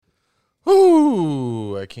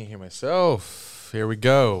can't hear myself. Here we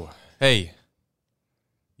go. Hey,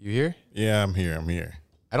 you here? Yeah, I'm here.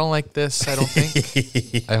 I don't like this, I don't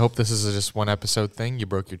think. I hope this is just one episode thing. You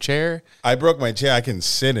broke your chair. I broke my chair. I can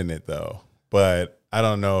sit in it, though. But I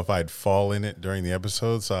don't know if I'd fall in it during the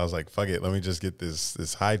episode. So I was like, fuck it. Let me just get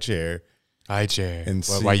this high chair. High chair. And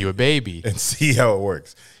why you a baby? And see how it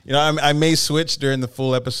works. You know, I may switch during the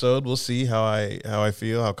full episode. We'll see how I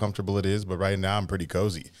feel, how comfortable it is. But right now, I'm pretty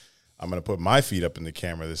cozy. I'm going to put my feet up in the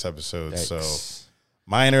camera this episode. Yikes. So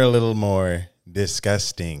mine are a little more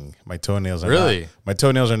disgusting. My toenails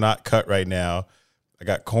are not cut right now. I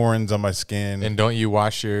got corns on my skin. And don't you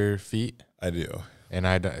wash your feet? I do. And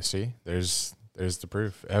I don't. See, there's the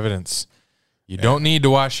proof, evidence. You don't need to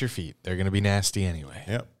wash your feet. They're going to be nasty anyway.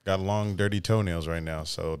 Yep. Got long, dirty toenails right now.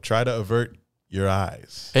 So try to avert your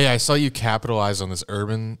eyes. Hey, I saw you capitalize on this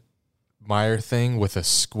Urban Meyer thing with a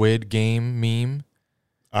Squid Game meme.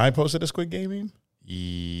 I posted a Squid Game meme?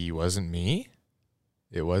 It wasn't me.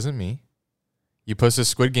 You posted a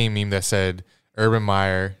Squid Game meme that said Urban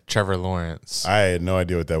Meyer, Trevor Lawrence. I had no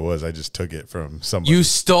idea what that was. I just took it from somebody. You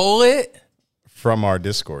stole it? From our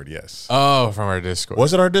Discord, yes. Oh, from our Discord.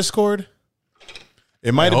 Was it our Discord?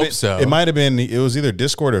 It might have been. So. It might have been. It was either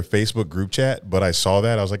Discord or Facebook group chat. But I saw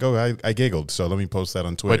that. I was like, oh, I giggled. So let me post that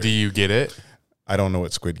on Twitter. But do you get it? I don't know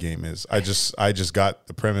what Squid Game is. I just got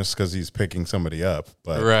the premise because he's picking somebody up.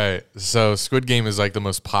 But right. So Squid Game is like the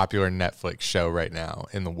most popular Netflix show right now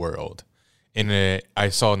in the world. I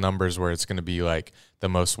saw numbers where it's going to be like the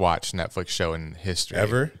most watched Netflix show in history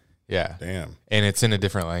ever. Yeah. Damn. And it's in a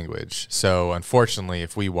different language. So unfortunately,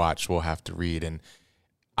 if we watch, we'll have to read. And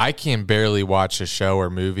I can barely watch a show or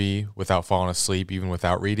movie without falling asleep, even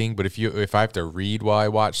without reading. But if I have to read while I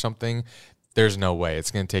watch something, there's no way.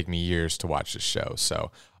 It's going to take me years to watch this show.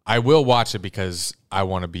 So I will watch it because I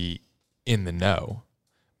want to be in the know,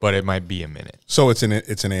 but it might be a minute. So it's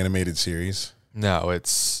an animated series? No,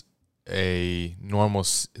 it's normal,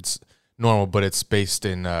 but it's based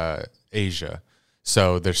in Asia.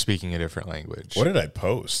 So they're speaking a different language. What did I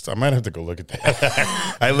post? I might have to go look at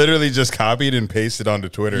that. I literally just copied and pasted onto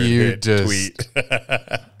Twitter and hit tweet.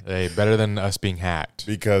 Hey, better than us being hacked.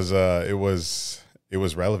 Because it was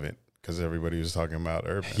relevant. Because everybody was talking about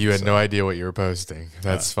Urban. You had no idea what you were posting.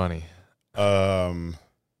 That's funny. Oh,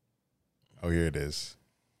 here it is.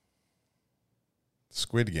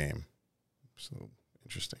 Squid Game. So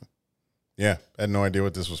interesting. Yeah, I had no idea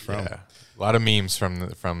what this was from. Yeah. A lot of memes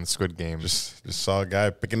from Squid Game. Just saw a guy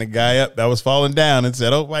picking a guy up that was falling down and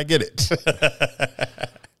said, "Oh, I get it."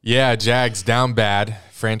 Yeah, Jags down bad.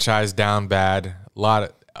 Franchise down bad.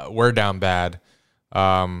 We're down bad.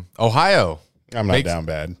 Ohio. I'm not down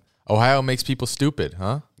bad. Ohio makes people stupid,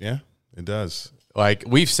 huh? Yeah, it does. Like,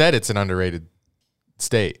 we've said it's an underrated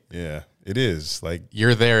state. Yeah, it is. Like,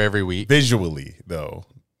 you're there every week. Visually, though.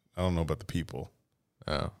 I don't know about the people.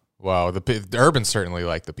 Oh. Well, the Urban certainly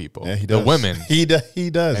like the people. Yeah, he does. The women. He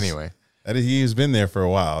does. Anyway. He's been there for a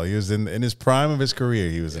while. He was in his prime of his career.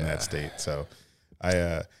 He was in that state. So,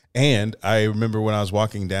 I remember when I was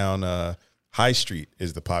walking down High Street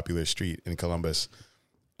is the popular street in Columbus.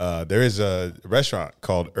 There is a restaurant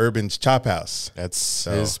called Urban's Chop House. That's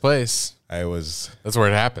his place. That's where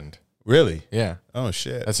it happened. Really? Yeah. Oh,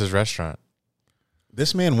 shit. That's his restaurant.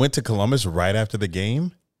 This man went to Columbus right after the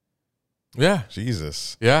game? Yeah.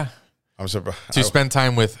 Jesus. Yeah. I'm surprised. To spend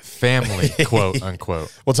time with family, quote unquote.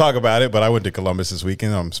 We'll talk about it, but I went to Columbus this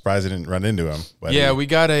weekend. I'm surprised I didn't run into him. But yeah, we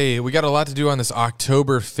got a lot to do on this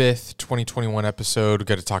October 5th, 2021 episode. We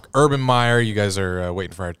got to talk Urban Meyer. You guys are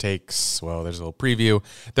waiting for our takes. Well, there's a little preview.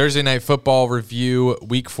 Thursday night football review,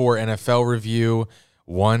 week 4 NFL review.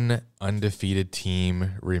 One undefeated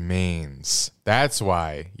team remains. That's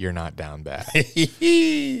why you're not down bad.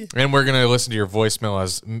 And we're going to listen to your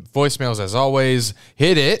voicemails as always.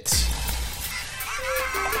 Hit it.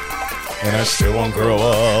 And I still won't grow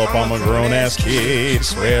up. I'm a grown-ass kid.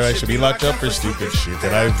 Swear I should be locked up for stupid shit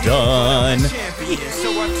that I've done.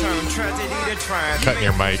 Cutting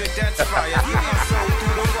your mic.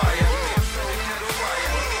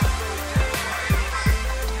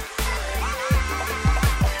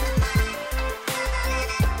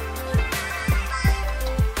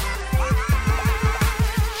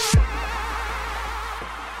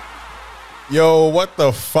 Yo, what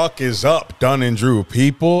the fuck is up, Dunn and Drew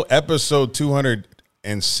people? Episode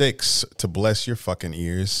 206 to bless your fucking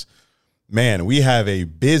ears. Man, we have a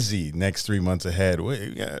busy next 3 months ahead.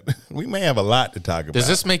 We may have a lot to talk about. Does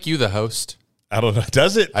this make you the host? I don't know.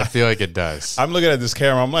 Does it? I feel like it does. I'm looking at this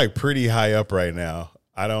camera. I'm like pretty high up right now.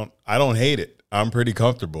 I don't hate it. I'm pretty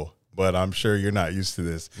comfortable. but I'm sure you're not used to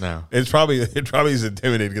this. No. It probably is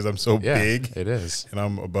intimidating because I'm so big. It is. And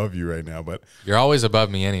I'm above you right now, but You're always above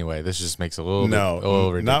me anyway. This just makes it a little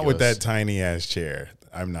ridiculous. not with that tiny ass chair.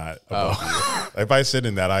 I'm not above you. If I sit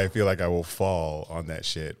in that, I feel like I will fall on that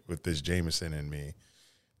shit with this Jameson in me.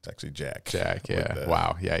 It's actually Jack. Jack, yeah.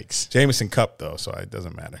 Wow, yikes. Jameson cup though, so it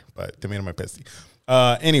doesn't matter. But tomato my pesty.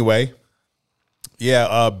 Anyway,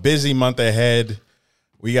 busy month ahead.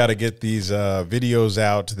 We got to get these videos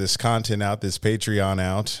out, this content out, this Patreon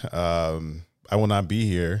out. I will not be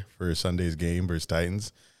here for Sunday's game versus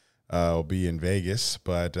Titans. I'll be in Vegas,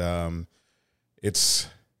 but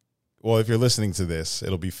if you're listening to this,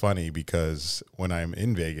 it'll be funny because when I'm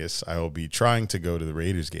in Vegas, I will be trying to go to the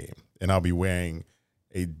Raiders game, and I'll be wearing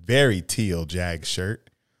a very teal Jags shirt.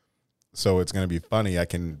 So it's going to be funny. I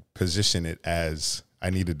can position it as I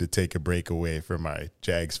needed to take a break away from my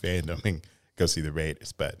Jags fandom and go see the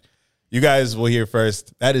Raiders. But you guys will hear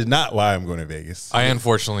first. That is not why I'm going to Vegas. I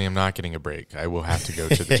unfortunately am not getting a break. I will have to go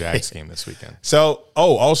to the Jags game this weekend. So,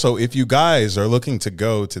 also, if you guys are looking to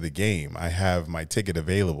go to the game, I have my ticket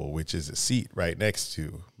available, which is a seat right next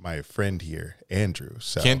to my friend here, Andrew.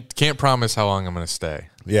 So Can't promise how long I'm going to stay.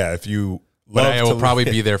 Yeah, if you But I will probably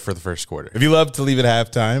be there for the first quarter. If you love to leave at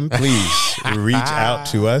halftime, please reach out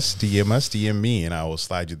to us, DM me, and I will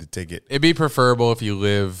slide you the ticket. It'd be preferable if you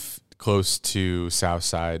live close to South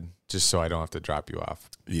Side, just so I don't have to drop you off.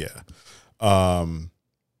 Yeah.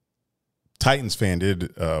 Titans fan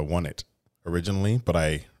did want it originally, but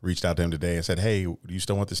I reached out to him today and said, hey, do you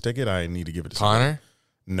still want this ticket? I need to give it to Connor?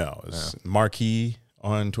 Somebody. No, it's Marquis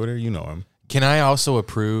on Twitter. You know him. Can I also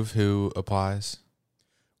approve who applies?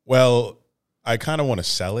 Well, I kind of want to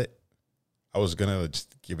sell it. I was going to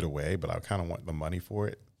just give it away, but I kind of want the money for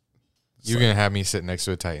it. You're going to have me sit next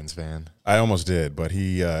to a Titans fan. I almost did, but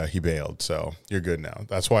he bailed, so you're good now.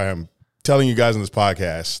 That's why I'm telling you guys on this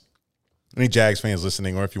podcast, any Jags fans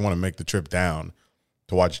listening, or if you want to make the trip down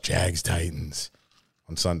to watch Jags Titans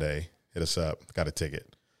on Sunday, hit us up. Got a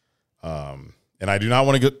ticket. And I do not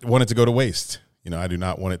want it to go to waste. You know, I do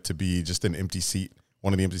not want it to be just an empty seat,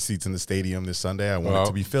 one of the empty seats in the stadium this Sunday. I want it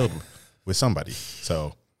to be filled with somebody.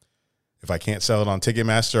 So if I can't sell it on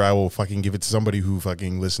Ticketmaster, I will fucking give it to somebody who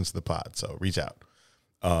fucking listens to the pod. So reach out.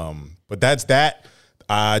 But that's that.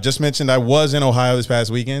 I just mentioned I was in Ohio this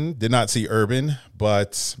past weekend. Did not see Urban.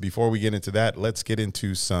 But before we get into that, let's get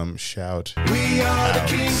into some shout. We are the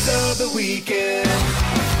kings of the weekend.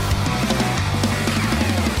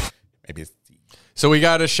 Maybe it's So we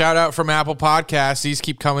got a shout out from Apple Podcasts. These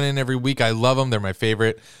keep coming in every week. I love them. They're my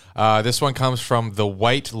favorite. This one comes from The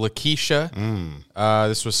White Lakeisha.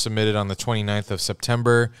 This was submitted on the 29th of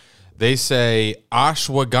September. They say,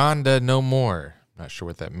 ashwagandha no more. Not sure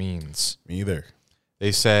what that means. me either.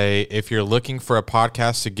 They say, if you're looking for a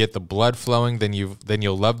podcast to get the blood flowing, then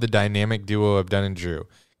you'll love the dynamic duo of Dunn and Drew.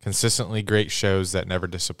 Consistently great shows that never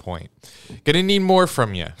disappoint. Gonna need more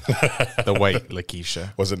from you, The White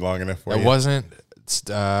Lakeisha. Wasn't long enough for you? It wasn't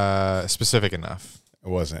specific enough. It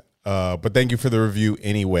wasn't. But thank you for the review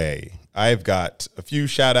anyway. I've got a few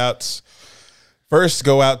shout outs. First,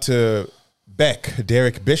 go out to Beck,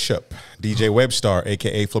 Derek Bishop, DJ Webstar,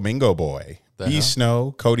 a.k.a. Flamingo Boy, B.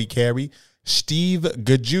 Snow, Cody Carey, Steve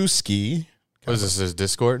Gajewski. What is this, his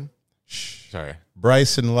Discord? Sorry.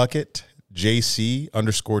 Bryson Luckett,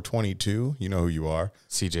 JC_22. You know who you are.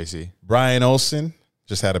 CJC. Brian Olson,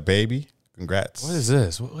 just had a baby. Congrats. What is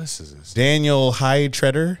this? What list is this? Daniel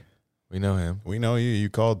Hydtreader. We know him. We know you. You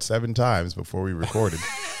called 7 times before we recorded.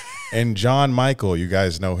 And John Michael, you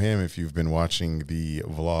guys know him if you've been watching the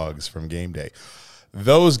vlogs from Game Day.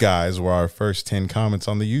 Those guys were our first 10 comments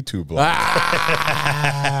on the YouTube blog.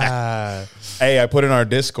 Hey, I put in our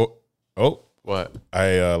Discord. Oh, What?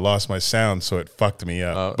 I lost my sound, so it fucked me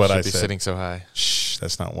up. But I said, sitting so high. shh,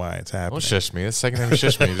 that's not why it's happening. Don't shush me. That's the second time you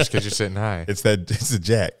shush me just because you're sitting high. It's the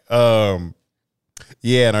jack.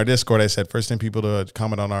 Yeah, in our Discord, I said first 10 people to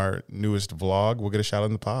comment on our newest vlog, we'll get a shout out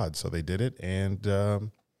in the pod. So they did it,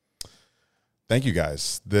 and thank you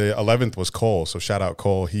guys. The 11th was Cole, so shout out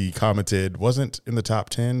Cole. He commented, wasn't in the top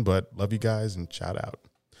 10, but love you guys and shout out.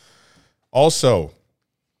 Also,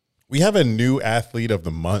 we have a new athlete of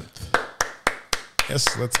the month.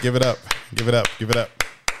 Yes, let's give it up. Give it up. Give it up.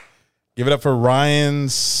 Give it up for Ryan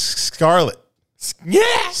Scarlett.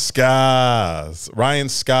 Yeah. Ryan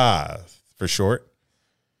Ska for short.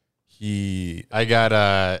 I got,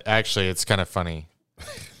 actually, it's kind of funny.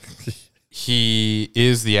 He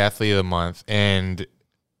is the athlete of the month, and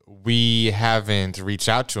we haven't reached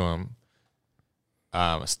out to him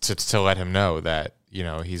to let him know that, you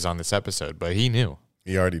know, he's on this episode, but he knew.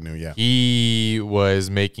 He already knew, yeah. He was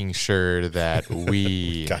making sure that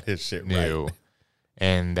we got his shit knew. right.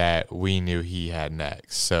 and that we knew he had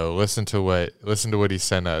next. So listen to what he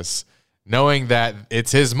sent us, knowing that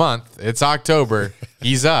it's his month, it's October,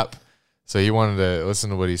 he's up. So he wanted to listen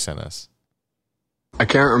to what he sent us. I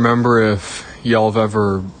can't remember if y'all have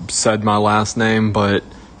ever said my last name, but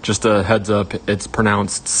just a heads up, it's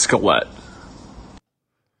pronounced Skelet.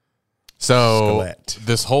 So Skelet.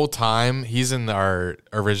 this whole time, he's in our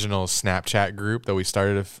original Snapchat group that we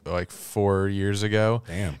started like 4 years ago.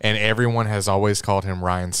 Damn. And everyone has always called him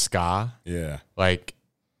Ryan Ska. Yeah. Like,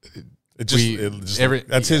 That's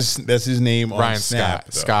his name on Ryan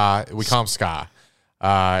Snap. Ska. We call him Ska.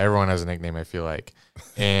 Everyone has a nickname, I feel like.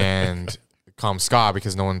 And call him Ska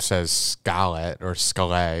because no one says Scarlet or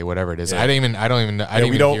Scalé, whatever it is. Yeah. I don't even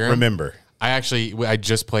We don't hear him. remember. I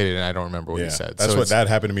just played it and I don't remember what he said. That's So what it's- that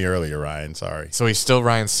happened to me earlier, Ryan. Sorry. So he's still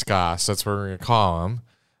Ryan Ska, so that's what we're gonna call him.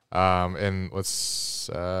 And let's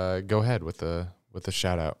go ahead with the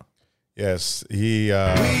shout out. Yes, he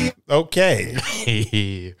okay.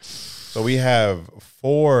 So we have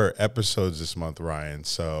 4 episodes this month, Ryan.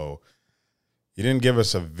 So you didn't give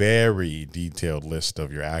us a very detailed list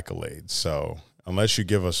of your accolades. So unless you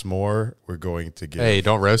give us more, we're going to give. Hey,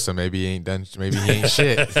 don't roast him. Maybe he ain't done. Maybe he ain't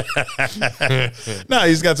shit. No,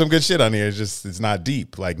 he's got some good shit on here. It's not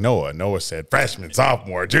deep. Like Noah. Noah said freshman,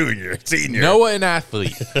 sophomore, junior, senior. Noah, an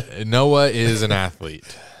athlete. Noah is an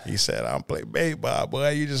athlete. He said, I don't play baseball, boy.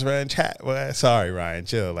 You just ran track, boy. Sorry, Ryan.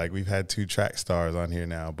 Chill. Like, we've had 2 track stars on here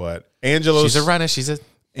now. But Angelo She's a runner. She's a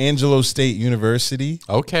Angelo State University.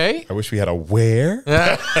 okay. I wish we had a where.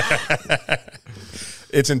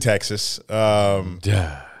 It's in Texas. Duh.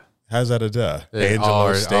 How's that a duh?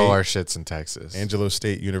 All our shit's in Texas. Angelo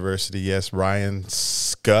State University. Yes, Ryan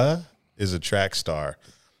Ska is a track star.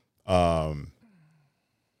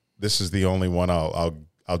 This is the only one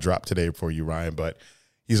I'll drop today for you, Ryan. But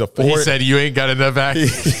he's a 4. He said you ain't got enough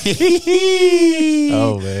access.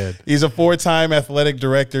 Oh man. He's a 4-time athletic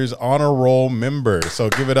director's honor roll member. So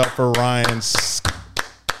give it up for Ryan Ska.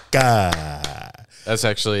 That's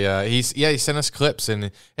actually he sent us clips,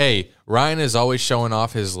 and hey, Ryan is always showing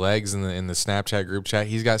off his legs in the Snapchat group chat.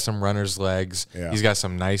 He's got some runner's legs. Yeah. He's got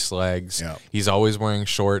some nice legs. Yeah. He's always wearing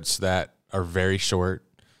shorts that are very short.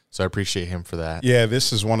 So I appreciate him for that. Yeah,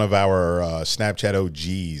 this is one of our Snapchat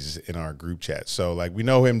OGs in our group chat. So, like, we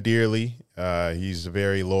know him dearly. He's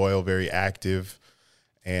very loyal, very active,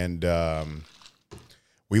 and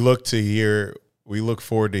we look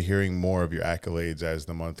forward to hearing more of your accolades as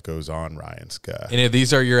the month goes on, Ryan Ska. And if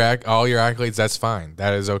these are all your accolades, that's fine.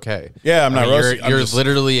 That is okay. Yeah, I'm not roasting. You're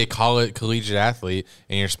literally a collegiate athlete,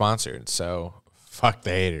 and you're sponsored. So fuck the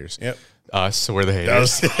haters. Yep. Us, we're the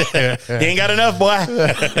haters. He ain't got enough, boy.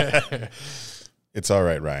 It's all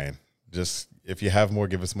right, Ryan. Just if you have more,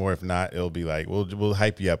 give us more. If not, it'll be like we'll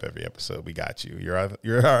hype you up every episode. We got you.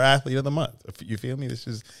 You're our athlete of the month. If you feel me, this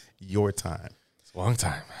is your time. It's a long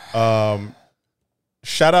time.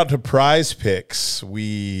 Shout out to Prize Picks.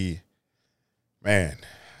 Guys,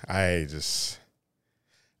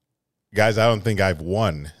 I don't think I've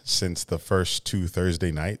won since the first 2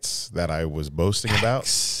 Thursday nights that I was boasting about.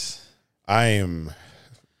 I am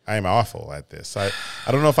awful at this. I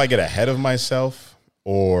don't know if I get ahead of myself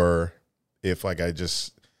or if like I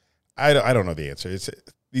don't know the answer.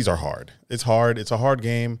 These are hard. It's hard. It's a hard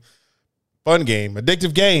game. Fun game.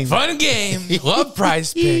 Addictive game. Fun game. Love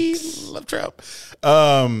Prize Picks. Love Trump.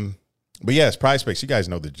 But yes, Prize Picks. You guys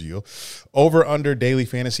know the deal. Over Under Daily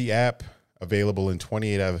Fantasy app. Available in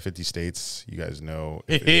 28 out of 50 states. You guys know.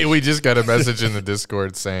 We just got a message in the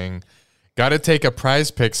Discord saying, got to take a Prize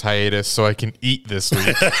Picks hiatus so I can eat this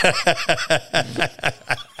week.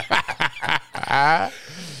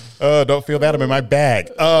 Don't feel bad. I'm in my bag.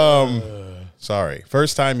 Sorry.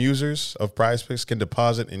 First-time users of Prize Picks can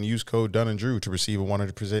deposit and use code Dunn&Drew to receive a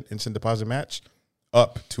 100% instant deposit match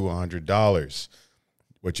up to $100.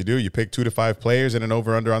 What you do, you pick 2 to 5 players and an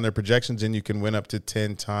over-under on their projections, and you can win up to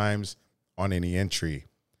 10 times on any entry.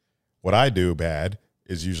 What I do bad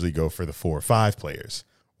is usually go for the 4 or 5 players.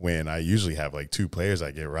 When I usually have like 2 players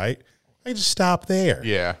I get right, I just stop there.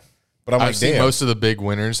 Yeah. But I'm I've like, seen damn. most of the big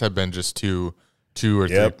winners have been just two or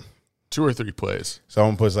three plays.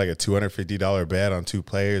 Someone puts like a $250 bet on 2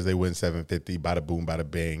 players, they win $750. Bada boom, bada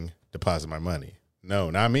bing. Deposit my money. No,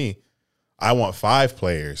 not me. I want 5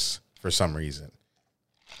 players for some reason.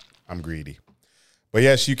 I'm greedy. But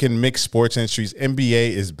yes, you can mix sports entries.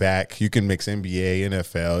 NBA is back. You can mix NBA,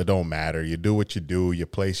 NFL. It don't matter. You do what you do. You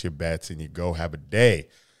place your bets and you go have a day.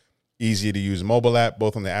 Easy to use mobile app,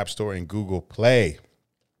 both on the App Store and Google Play.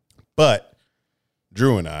 But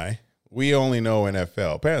Drew and I, we only know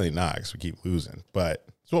NFL. Apparently not, because we keep losing. But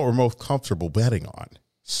it's what we're most comfortable betting on.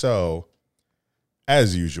 So,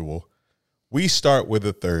 as usual, We start with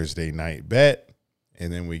a Thursday night bet,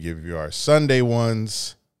 and then we give you our Sunday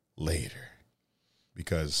ones later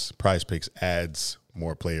because Prize Picks adds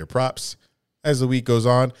more player props as the week goes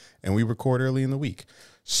on, and we record early in the week.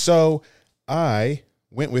 So I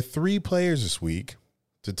went with 3 players this week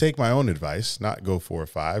to take my own advice, not go 4 or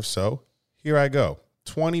 5. So here I go.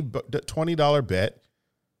 $20 bet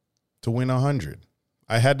to win 100.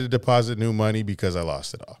 I had to deposit new money because I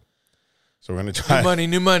lost it all. So we're going to try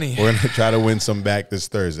New money. We're going to try to win some back this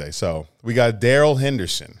Thursday. So we got Darrell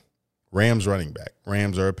Henderson, Rams running back.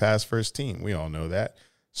 Rams are a pass first team. We all know that.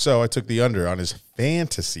 So I took the under on his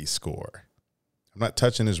fantasy score. I'm not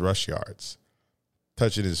touching his rush yards.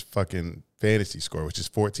 Touching his fucking fantasy score, which is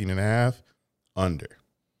 14.5 under.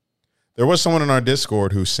 There was someone in our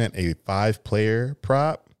Discord who sent a 5-player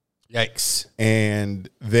prop. Yikes. And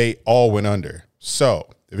they all went under. So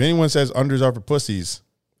if anyone says unders are for pussies,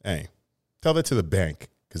 hey, tell that to the bank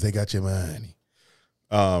because they got your money.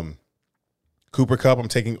 Cooper Kupp, I'm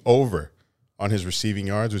taking over on his receiving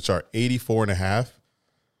yards, which are 84.5.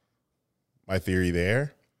 My theory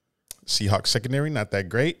there. Seahawks secondary, not that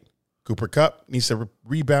great. Cooper Kupp needs to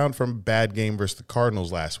rebound from a bad game versus the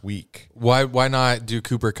Cardinals last week. Why not do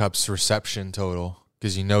Cooper Kupp's reception total?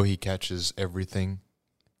 Because you know he catches everything.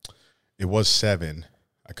 It was 7.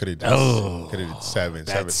 I could have did 7.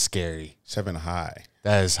 That's scary. 7 high.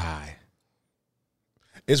 That is high.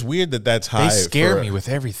 It's weird that that's high. They scare me with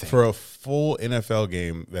everything. For a full NFL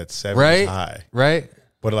game, that's 7 right? is high. Right?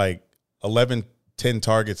 But like 11, 10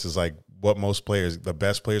 targets is like what most players, the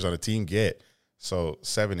best players on the team get. So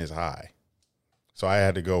 7 is high. So I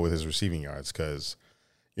had to go with his receiving yards because,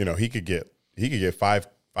 you know, he could get 5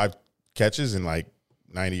 catches and like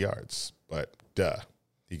 90 yards. But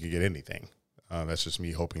he could get anything. That's just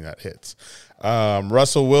me hoping that hits.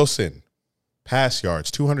 Russell Wilson, pass yards,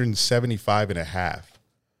 275.5.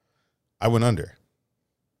 I went under.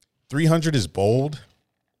 300 is bold.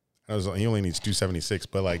 He only needs 276,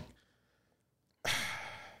 but like,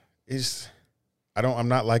 I'm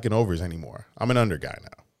not liking overs anymore. I'm an under guy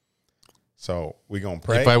now. So we gonna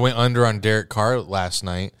pray. If I went under on Derek Carr last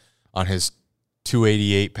night on his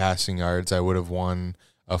 288 passing yards, I would have won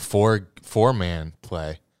a four-man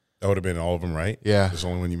play. That would have been all of them, right? Yeah. That's the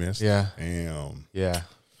only one you missed? Yeah. Damn. Yeah.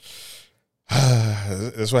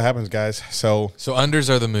 That's what happens, guys. So unders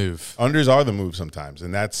are the move. Unders are the move sometimes,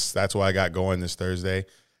 and that's why I got going this Thursday.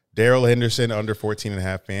 Darrell Henderson, under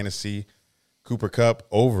 14.5 fantasy. Cooper Kupp,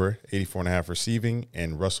 over 84.5 receiving.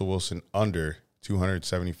 And Russell Wilson, under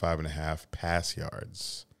 275.5 pass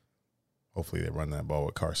yards. Hopefully they run that ball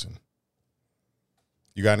with Carson.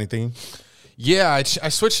 You got anything? Yeah, I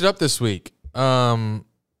switched it up this week. There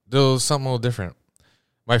was something a little different.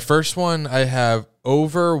 My first one, I have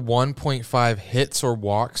over 1.5 hits or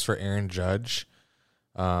walks for Aaron Judge,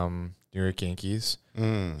 New York Yankees.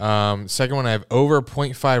 Second one, I have over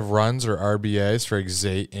 0.5 runs or RBIs for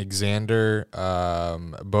Xander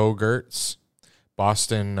Bogaerts,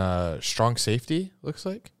 Boston strong safety, looks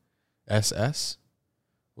like. SS?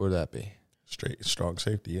 What would that be? Strong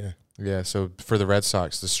safety, yeah. Yeah, so for the Red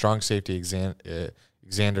Sox, the strong safety Xander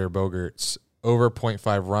Bogaerts, over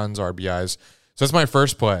 0.5 runs, RBIs. So that's my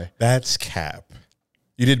first play. That's cap.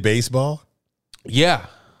 You did baseball? Yeah.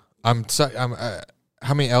 How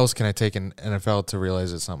many L's can I take in NFL to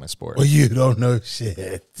realize it's not my sport? Well, you don't know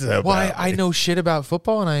shit. Well, I know shit about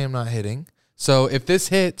football and I am not hitting. So if this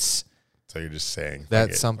hits, so you're just saying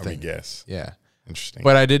that's something. Let me guess. Yeah. Interesting.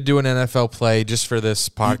 But I did do an NFL play just for this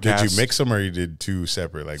podcast. Did you mix them or you did 2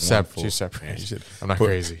 separate? Like two separate. Man, you should I'm not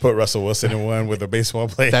crazy. Put Russell Wilson in one with a baseball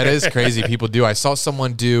player. That is crazy. People do. I saw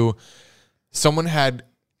someone had,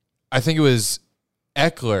 I think it was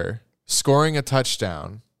Eckler scoring a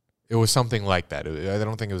touchdown. It was something like that. I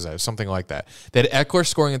don't think it was that. It was something like that. That Eckler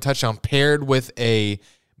scoring a touchdown paired with a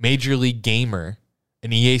Major League gamer,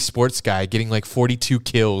 an EA Sports guy, getting like 42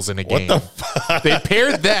 kills in a game. What the fuck? They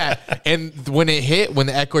paired that, and when it hit, when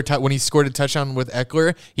he scored a touchdown with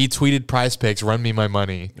Eckler, he tweeted Prize Picks, run me my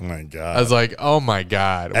money. Oh my God. I was like, oh my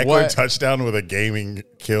God. Eckler touchdown with a gaming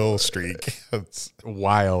kill streak. That's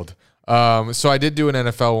wild. So I did do an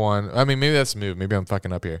NFL one. I mean, maybe that's a move. Maybe I'm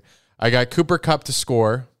fucking up here. I got Cooper Kupp to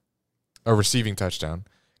score a receiving touchdown.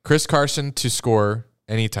 Chris Carson to score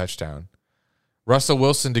any touchdown. Russell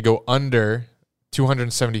Wilson to go under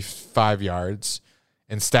 275 yards.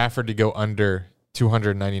 And Stafford to go under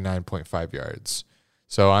 299.5 yards.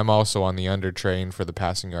 So I'm also on the under train for the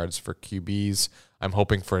passing yards for QBs. I'm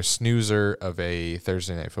hoping for a snoozer of a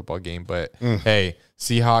Thursday night football game. But, hey,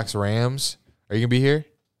 Seahawks, Rams, are you going to be here?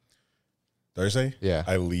 Thursday? Yeah.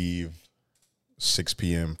 I leave 6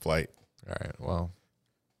 p.m. flight. All right, well.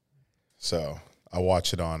 So I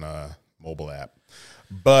watch it on mobile app.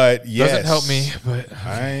 But yes, Doesn't help me, but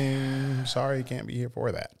I'm sorry you can't be here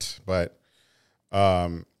for that. But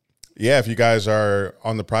yeah, if you guys are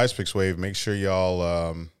on the Prize Picks wave, make sure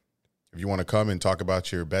y'all, if you want to come and talk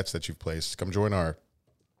about your bets that you've placed, come join our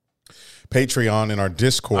Patreon and our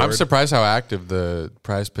Discord. I'm surprised how active the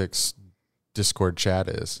Prize Picks Discord chat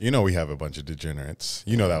is. You know we have a bunch of degenerates.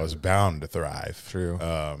 You know that was bound to thrive. True.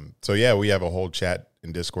 So yeah, we have a whole chat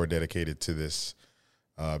in Discord dedicated to this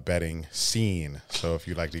betting scene. So if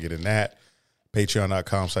you'd like to get in that,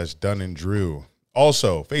 patreon.com/DunandDrew.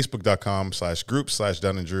 Also,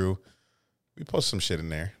 facebook.com/group/DunandDrew. We post some shit in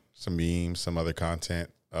there, some memes, some other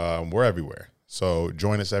content. We're everywhere. So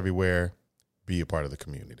join us everywhere. Be a part of the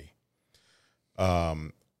community.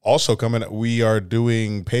 Also coming, we are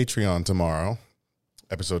doing Patreon tomorrow,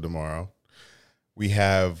 episode tomorrow. We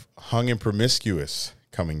have Hung and Promiscuous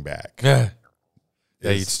coming back. Yeah,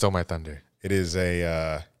 you stole my thunder. It is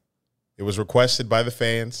it was requested by the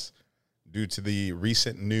fans due to the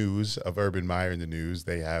recent news of Urban Meyer in the news.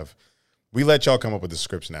 We let y'all come up with the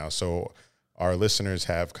scripts now. So our listeners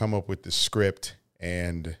have come up with the script,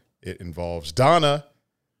 and it involves Donna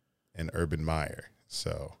and Urban Meyer.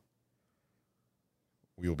 So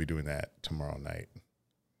we will be doing that tomorrow night.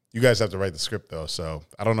 You guys have to write the script, though. So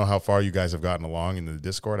I don't know how far you guys have gotten along in the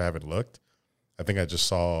Discord. I haven't looked. I think I just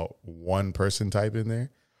saw one person type in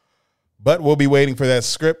there. But we'll be waiting for that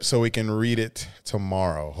script so we can read it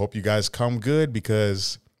tomorrow. Hope you guys come good,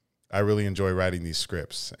 because I really enjoy writing these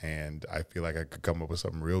scripts, and I feel like I could come up with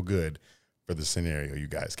something real good for the scenario you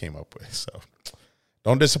guys came up with. So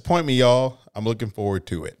don't disappoint me, y'all. I'm looking forward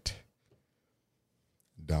to it.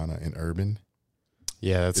 Donna and Urban.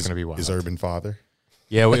 Yeah, that's going to be wild. Is Urban father?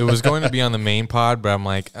 Yeah, it was going to be on the main pod, but I'm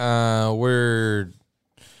like, we're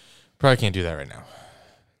probably can't do that right now.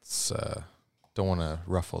 It's don't want to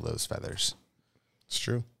ruffle those feathers. It's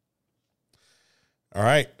true. All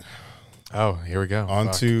right. Oh, here we go.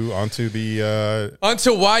 Onto the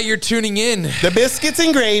Onto why you're tuning in. the biscuits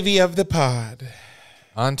and gravy of the pod.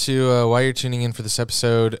 Onto why you're tuning in for this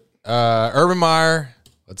episode. Urban Meyer.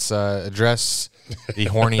 Let's address the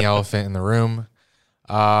horny elephant in the room.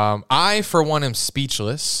 I, for one, am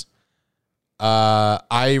speechless.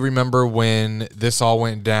 I remember when this all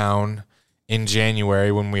went down in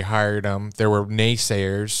January when we hired him. There were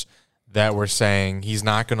naysayers that were saying he's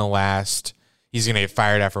not going to last. He's going to get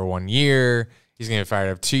fired after 1 year. He's going to get fired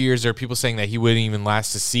after 2 years. There are people saying that he wouldn't even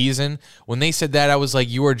last a season. When they said that, I was like,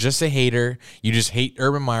 you are just a hater. You just hate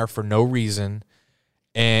Urban Meyer for no reason.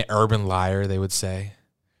 And Urban Liar, they would say.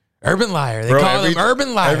 Urban Liar. They call him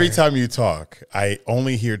Urban Liar. Every time you talk, I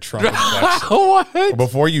only hear Trump inflection. What?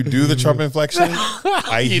 Before you do the Trump inflection,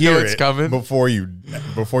 I hear it's it coming. before you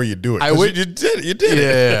do it. I would- you did it.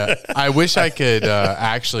 Yeah, I wish I could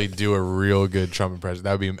actually do a real good Trump impression.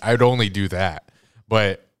 That would be. I'd only do that,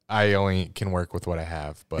 but I only can work with what I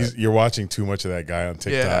have. But You're watching too much of that guy on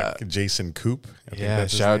TikTok, Yeah. Jason Coop. I think yeah,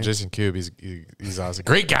 that's his shout out name. Jason Coob. He's awesome.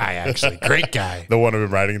 Great guy, actually. Great guy. The one who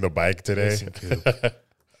been riding the bike today. Jason Coob.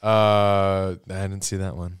 I didn't see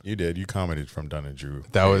that one. You did. You commented from Dun and Drew.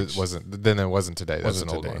 That page. wasn't. Then it wasn't today. That was an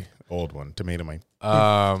old today. Old one. Tomato Mike.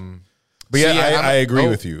 one. But So, yeah, I agree oh,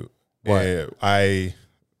 with you. What?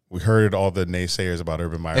 We heard all the naysayers about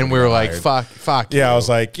Urban Meyer, And when we he were got like, hired. fuck. Yeah, you. I was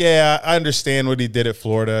like, yeah, I understand what he did at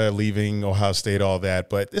Florida, leaving Ohio State, all that,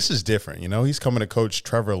 but this is different. You know, he's coming to coach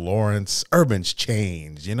Trevor Lawrence. Urban's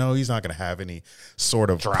changed. You know, he's not going to have any sort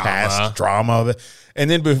of past drama. And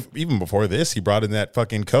then even before this, he brought in that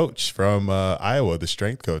fucking coach from Iowa, the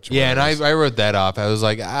strength coach. or Yeah, and whatever it I wrote that off. I was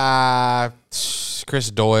like,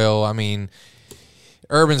 Chris Doyle. I mean,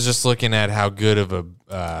 Urban's just looking at how good of a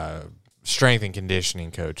strength and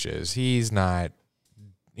conditioning coach is. He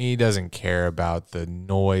doesn't care about the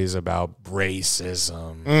noise about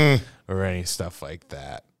racism or any stuff like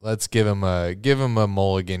that. Let's give him a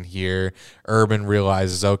mulligan here. Urban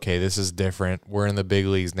realizes, okay, this is different. We're in the big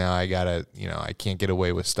leagues now. I can't get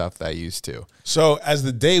away with stuff that I used to. So as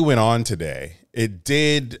the day went on today,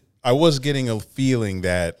 I was getting a feeling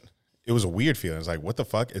that it was a weird feeling. It's like, what the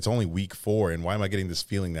fuck? It's only week 4, and why am I getting this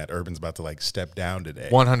feeling that Urban's about to like step down today?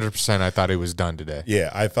 100%. I thought it was done today. Yeah,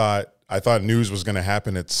 I thought news was going to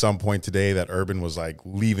happen at some point today that Urban was like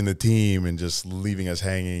leaving the team and just leaving us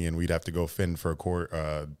hanging, and we'd have to go fend for a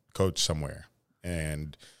coach somewhere.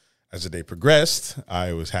 And as the day progressed,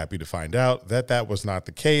 I was happy to find out that that was not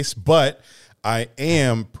the case, but I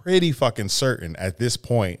am pretty fucking certain at this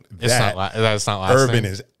point that That's not last Urban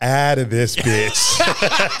name. is out of this bitch.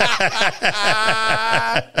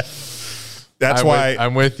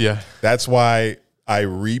 I'm with you. That's why I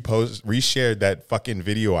reshared that fucking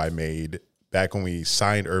video I made back when we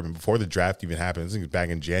signed Urban, before the draft even happened, I think it was back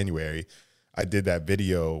in January, I did that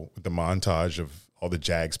video with the montage of all the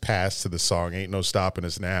Jags pass to the song Ain't No Stopping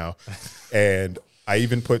Us Now. And I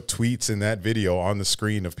even put tweets in that video on the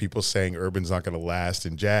screen of people saying Urban's not going to last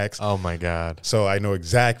in Jags. Oh, my God. So I know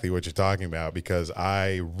exactly what you're talking about because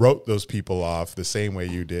I wrote those people off the same way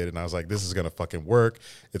you did. And I was like, this is going to fucking work.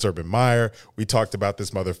 It's Urban Meyer. We talked about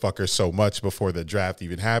this motherfucker so much before the draft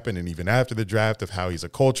even happened and even after the draft of how he's a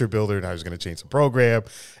culture builder and how he's going to change the program.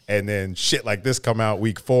 And then shit like this come out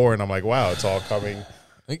week 4. And I'm like, wow, it's all coming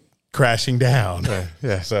crashing down.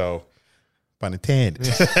 Yeah. So, pun intended.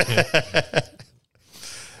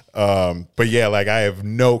 But yeah, like I have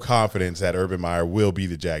no confidence that Urban Meyer will be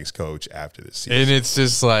the Jags coach after this season. And it's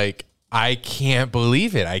just like, I can't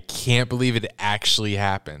believe it. I can't believe it actually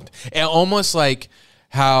happened. And almost like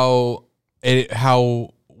how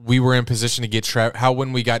we were in position to get how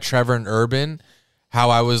when we got Trevor and Urban, how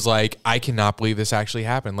I was like, I cannot believe this actually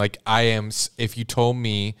happened. Like if you told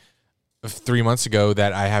me 3 months ago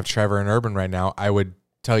that I have Trevor and Urban right now, I would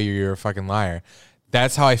tell you you're a fucking liar.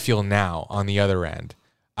 That's how I feel now on the other end.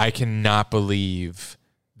 I cannot believe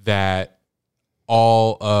that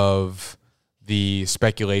all of the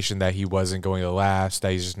speculation that he wasn't going to last,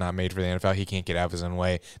 that he's just not made for the NFL, he can't get out of his own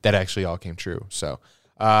way, that actually all came true. So,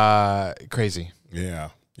 crazy. Yeah.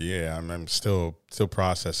 I'm still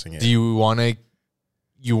processing it. Do you want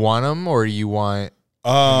him or you want?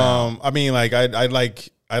 I mean, like I'd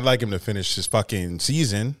like him to finish his fucking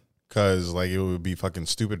season because like it would be fucking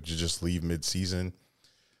stupid to just leave mid-season.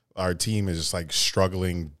 Our team is just like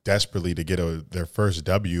struggling desperately to get their first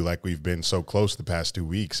W. Like we've been so close the past 2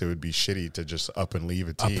 weeks, it would be shitty to just up and leave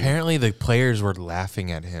a team. Apparently, the players were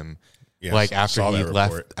laughing at him, Yes, like after saw he that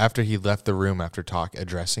left. report. After he left the room after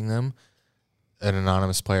addressing them, an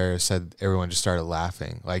anonymous player said everyone just started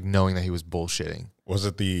laughing, like knowing that he was bullshitting. Was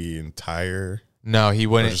it the entire? No, he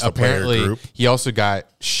wouldn't. just the player Apparently, group? he also got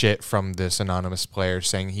shit from this anonymous player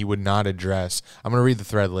saying he would not address. I'm going to read the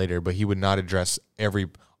thread later, but he would not address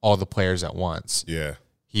all the players at once. Yeah,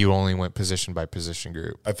 He only went position by position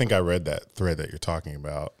group. I think I read that thread that you're talking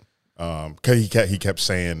about. Cause he kept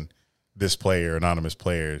saying this player, anonymous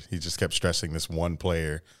player. He just kept stressing this one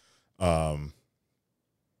player. Here,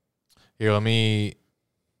 let me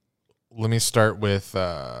start with.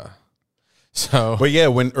 But yeah,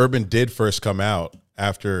 when Urban did first come out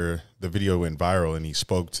after the video went viral and he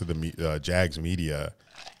spoke to the Jags media,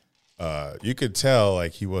 you could tell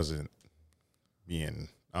like he wasn't being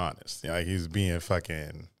honest. Like he was being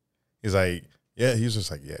fucking. He's like, yeah, he was just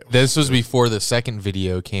like, yeah. This was before the second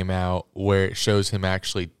video came out where it shows him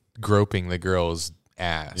actually groping the girl's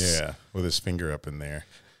ass. Yeah, with his finger up in there.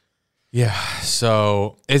 Yeah.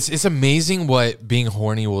 So it's amazing what being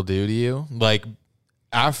horny will do to you. Like,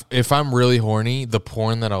 if I'm really horny, the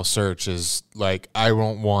porn that I'll search is like, I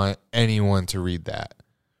won't want anyone to read that.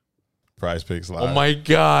 Prize Picks Live. Oh my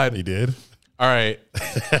God. He did? All right.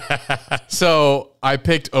 So I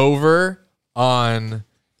picked over on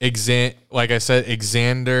like I said,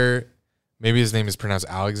 Xander. Maybe his name is pronounced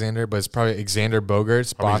Alexander, but it's probably Xander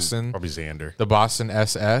Bogaerts, Boston. Probably Xander. The Boston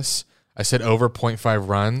SS. I said over 0.5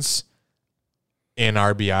 runs in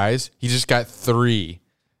RBIs. He just got 3.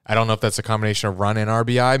 I don't know if that's a combination of run and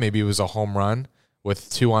RBI. Maybe it was a home run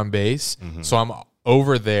with 2 on base. Mm-hmm. So I'm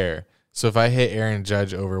over there. So if I hit Aaron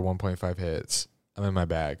Judge over 1.5 hits, I'm in my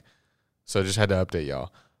bag. So I just had to update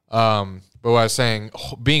y'all. But what I was saying,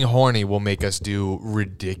 being horny will make us do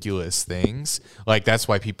ridiculous things. Like that's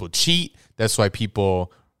why people cheat. That's why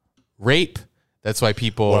people rape. That's why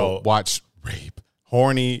people watch Rape.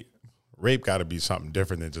 Horny. Rape got to be something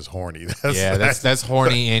different than just horny. That's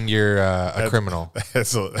horny and you're a criminal.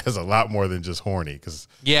 That's a lot more than just horny. Cause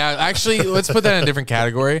Yeah, actually, let's put that in a different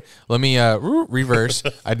category. Let me reverse.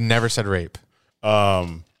 I'd never said rape.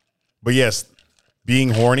 but yes, being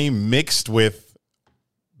horny mixed with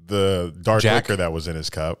the dark Jack? liquor that was in his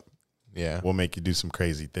cup Yeah. will make you do some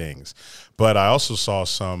crazy things. But I also saw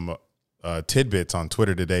some tidbits on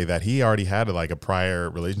Twitter today that he already had a prior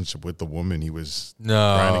relationship with the woman he was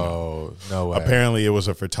grinding on. No way. Apparently, it was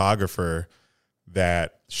a photographer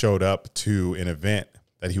that showed up to an event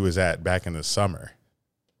that he was at back in the summer,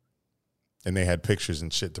 and they had pictures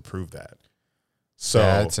and shit to prove that. So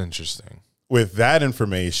That's interesting. with that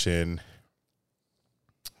information,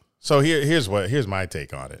 so here's my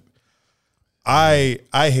take on it. I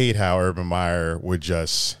hate how Urban Meyer would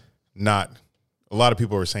just not. A lot of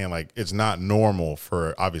people were saying it's not normal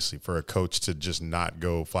for a coach to just not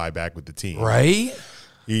go fly back with the team. Right?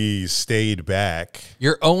 He stayed back.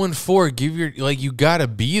 You're 0-4. You gotta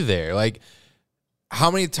be there.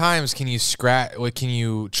 How many times can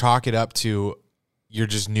you chalk it up to you're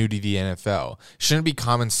just new to the NFL. Shouldn't it be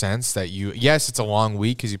common sense that yes, it's a long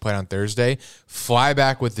week because you played on Thursday, fly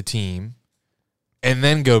back with the team, and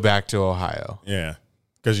then go back to Ohio? Yeah,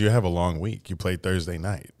 because you have a long week. You played Thursday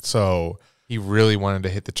night. So he really wanted to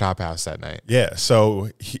hit the chop house that night. Yeah, so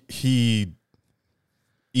he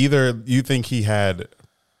either you think he had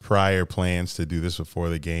prior plans to do this before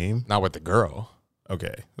the game. Not with the girl.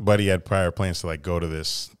 Okay, but he had prior plans to like go to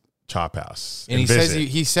this chop house and he visit.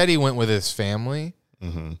 says he said he went with his family.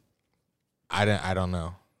 Mm-hmm. I don't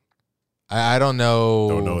know. I don't know.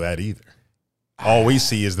 Don't know that either. All we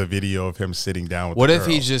see is the video of him sitting down with what the if girl.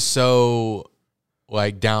 he's just so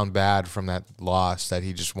like down bad from that loss that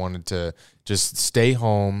he just wanted to just stay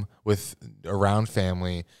home with around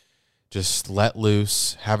family, just let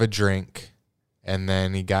loose, have a drink, and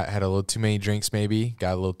then he had a little too many drinks maybe,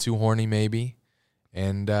 got a little too horny maybe,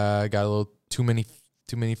 and got a little too many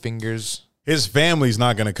fingers. His family's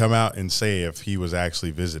not going to come out and say if he was actually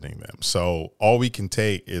visiting them. So all we can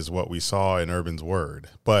take is what we saw in Urban's word.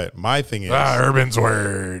 But my thing is Urban's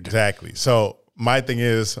word. Exactly. So my thing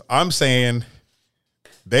is, I'm saying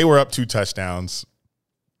they were up 2 touchdowns.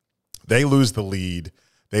 They lose the lead.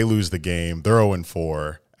 They lose the game. They're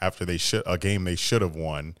 0-4 after a game they should have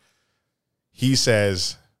won. He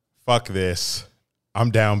says, "Fuck this. I'm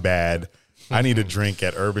down bad. I need a drink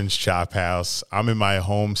at Urban's Chop House. I'm in my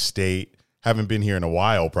home state. Haven't been here in a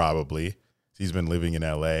while, probably. He's been living in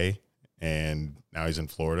L.A., and now he's in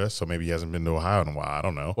Florida, so maybe he hasn't been to Ohio in a while. I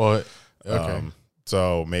don't know. Well, okay.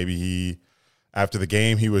 So maybe after the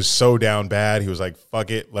game, he was so down bad, he was like, fuck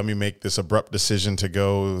it, let me make this abrupt decision to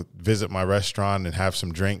go visit my restaurant and have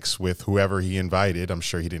some drinks with whoever he invited. I'm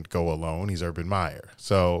sure he didn't go alone. He's Urban Meyer.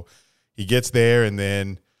 So he gets there, and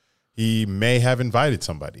then he may have invited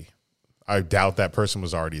somebody. I doubt that person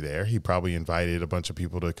was already there. He probably invited a bunch of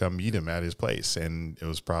people to come meet him at his place, and it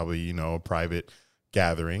was probably, a private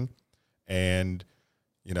gathering. And,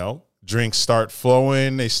 drinks start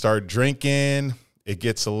flowing. They start drinking. It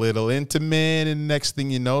gets a little intimate, and next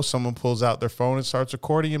thing you know, someone pulls out their phone and starts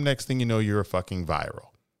recording him. Next thing you know, you're a fucking viral.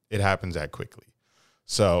 It happens that quickly.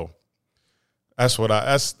 So that's what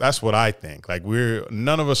I think. Like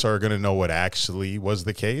none of us are going to know what actually was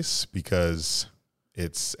the case because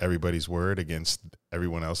it's everybody's word against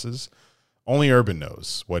everyone else's. Only Urban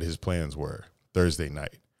knows what his plans were Thursday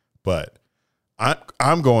night. But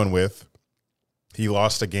I'm going with he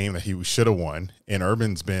lost a game that he should have won, and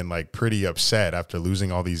Urban's been like pretty upset after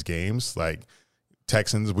losing all these games. Like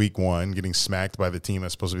Texans week 1 getting smacked by the team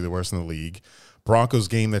that's supposed to be the worst in the league. Broncos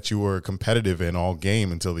game that you were competitive in all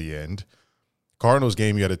game until the end. Cardinals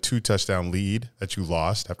game you had a 2-touchdown lead that you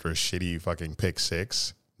lost after a shitty fucking pick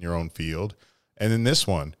 6 in your own field. And then this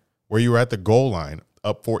one where you were at the goal line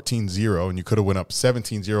up 14-0 and you could have went up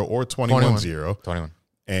 17-0 or 21-0. 21.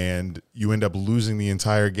 And you end up losing the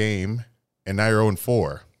entire game. And now you're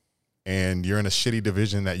 0-4, and you're in a shitty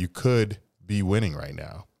division that you could be winning right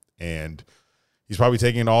now. And he's probably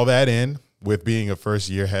taking all that in with being a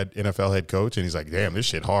first-year NFL head coach, and he's like, damn, this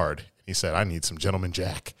shit hard. He said, I need some Gentleman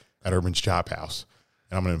Jack at Urban's Chop House,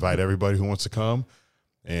 and I'm going to invite everybody who wants to come.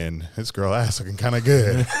 And this girl ass looking kind of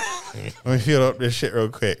good. Let me feel up this shit real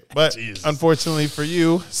quick. But unfortunately for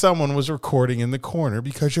you, someone was recording in the corner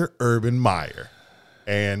because you're Urban Meyer.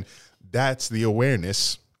 And that's the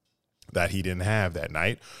awareness that he didn't have that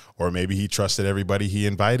night, or maybe he trusted everybody he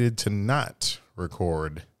invited to not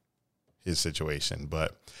record his situation.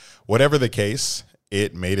 But whatever the case,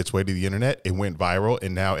 it made its way to the internet. It went viral,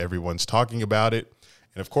 and now everyone's talking about it.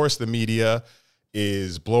 And of course, the media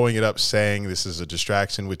is blowing it up, saying this is a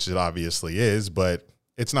distraction, which it obviously is, but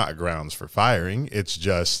it's not grounds for firing. It's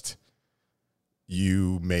just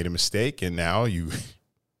you made a mistake, and now you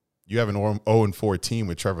have an 0-4 team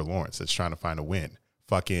with Trevor Lawrence that's trying to find a win.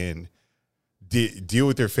 Fucking deal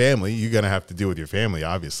with your family. You're going to have to deal with your family,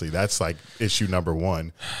 obviously. That's like issue number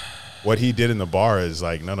 1. What he did in the bar is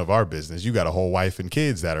like none of our business. You got a whole wife and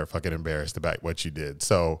kids that are fucking embarrassed about what you did.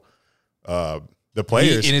 So the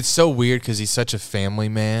players. And it's so weird because he's such a family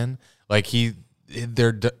man. Like they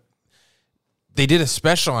did a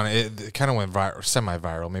special on it. It kind of went viral,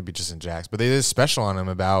 semi-viral, maybe just in Jax, but they did a special on him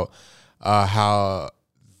about how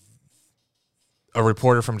a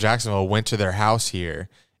reporter from Jacksonville went to their house here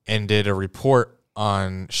and did a report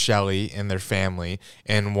on Shelly and their family.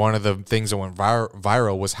 And one of the things that went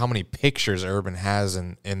viral was how many pictures Urban has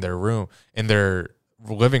in their room, in their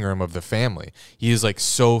living room of the family. He is like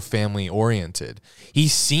so family oriented. He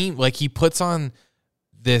seemed like he puts on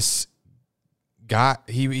this guy.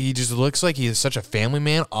 He just looks like he is such a family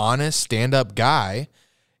man, honest, stand-up guy.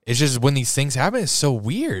 It's just when these things happen, it's so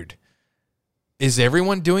weird. Is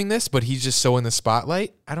everyone doing this, but he's just so in the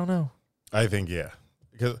spotlight? I don't know. I think, yeah.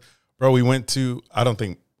 'cause, bro, we went to, I don't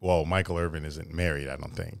think, well, Michael Irvin isn't married, I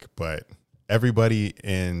don't think, but everybody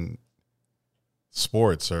in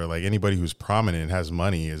sports or like anybody who's prominent and has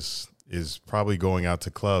money is probably going out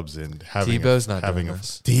to clubs and having Tebow's not doing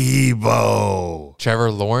this. Tebow.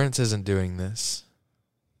 Trevor Lawrence isn't doing this.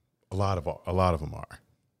 A lot of them are.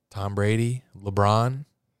 Tom Brady, LeBron.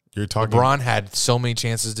 You're talking. LeBron had so many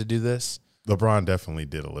chances to do this. LeBron definitely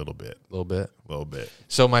did a little bit. A little bit. A little bit.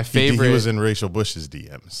 So my favorite. He was in Rachel Bush's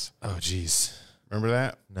DMs. Oh, jeez. Remember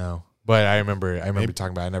that? No. But I remember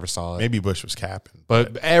talking about it. I never saw it. Maybe Bush was capping.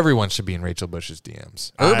 But everyone should be in Rachel Bush's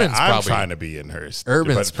DMs. Urban's I'm probably trying to be in hers.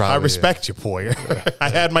 Urban's but probably. I respect you, Poyer. I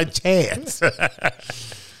had my chance.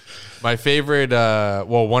 My favorite,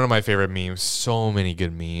 one of my favorite memes, so many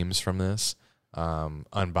good memes from this,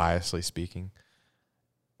 unbiasedly speaking.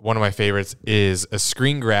 One of my favorites is a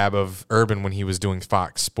screen grab of Urban when he was doing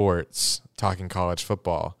Fox Sports talking college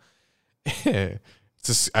football. I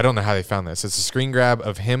don't know how they found this. It's a screen grab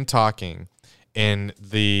of him talking in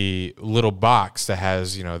the little box that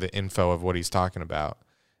has, the info of what he's talking about.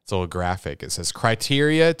 It's a little graphic. It says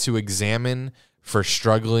criteria to examine for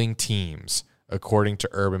struggling teams, according to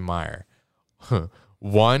Urban Meyer.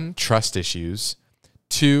 1, trust issues.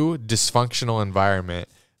 2, dysfunctional environment.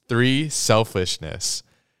 3, selfishness.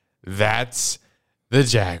 That's the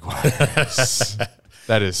Jaguars.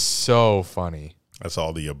 That is so funny. That's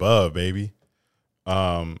all the above, baby.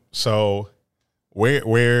 So where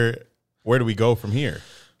do we go from here?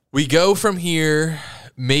 We go from here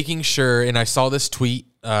making sure, and I saw this tweet.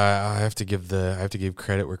 I have to give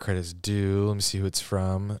credit where credit's due. Let me see who it's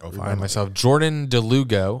from. Remind myself. Jordan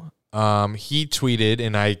DeLugo. He tweeted,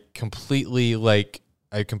 and I completely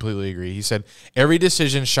agree. He said, every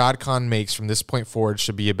decision Shad Khan makes from this point forward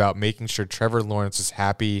should be about making sure Trevor Lawrence is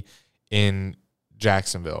happy in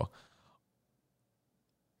Jacksonville.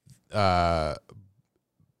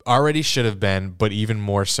 Already should have been, but even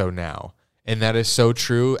more so now. And that is so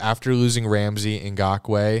true. After losing Ramsey and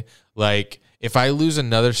Ngakoue, if I lose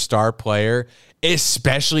another star player,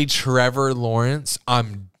 especially Trevor Lawrence,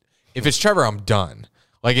 if it's Trevor, I'm done.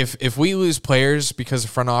 If we lose players because of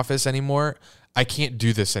front office anymore, I can't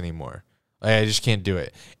do this anymore. I just can't do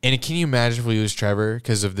it. And can you imagine if we lose Trevor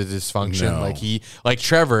because of the dysfunction? No.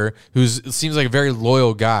 Trevor, seems like a very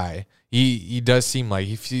loyal guy. He does seem like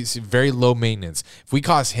he's very low maintenance. If we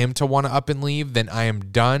cause him to want to up and leave, then I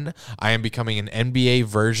am done. I am becoming an NBA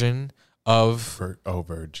version of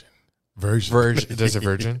Virgin. Does a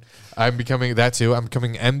virgin? I'm becoming that too. I'm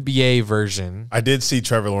becoming NBA version. I did see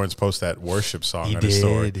Trevor Lawrence post that worship song on his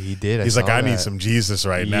story. He did. He's like, I need some Jesus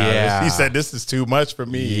right now. Yeah. He said, this is too much for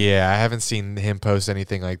me. Yeah, I haven't seen him post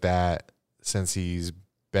anything like that since he's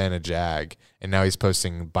been a Jag, and now he's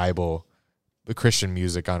posting Bible, the Christian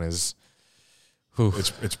music on his.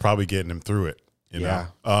 It's probably getting him through it. You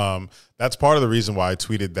know? That's part of the reason why I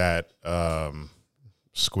tweeted that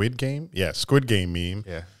Squid Game meme.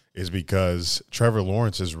 Yeah. Is because Trevor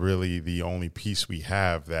Lawrence is really the only piece we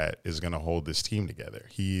have that is going to hold this team together.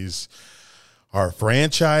 He's our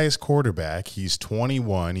franchise quarterback. He's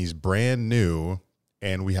 21. He's brand new,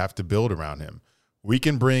 and we have to build around him. We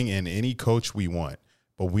can bring in any coach we want,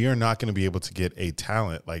 but we are not going to be able to get a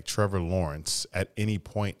talent like Trevor Lawrence at any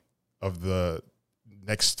point of the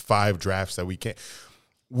next 5 drafts that we can.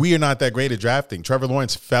 We are not that great at drafting. Trevor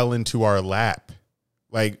Lawrence fell into our lap.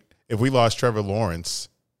 If we lost Trevor Lawrence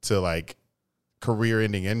to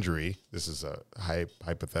career-ending injury, this is a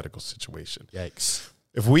hypothetical situation. Yikes!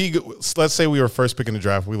 Let's say we were first pick in the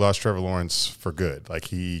draft, we lost Trevor Lawrence for good.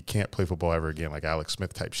 He can't play football ever again, like Alex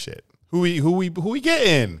Smith type shit. Who we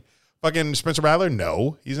getting? Fucking Spencer Rattler?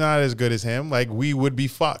 No, he's not as good as him. We would be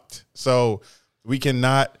fucked. So we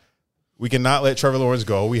cannot let Trevor Lawrence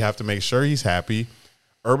go. We have to make sure he's happy.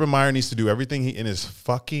 Urban Meyer needs to do everything in his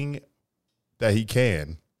fucking that he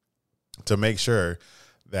can to make sure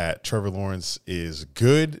that Trevor Lawrence is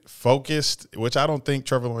good, focused, which I don't think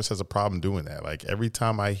Trevor Lawrence has a problem doing that. Every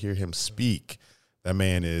time I hear him speak, that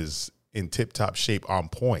man is in tip-top shape, on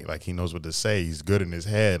point. He knows what to say. He's good in his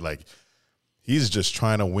head. He's just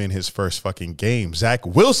trying to win his first fucking game. Zach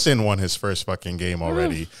Wilson won his first fucking game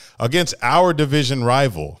already against our division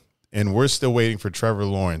rival, and we're still waiting for Trevor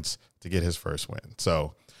Lawrence to get his first win.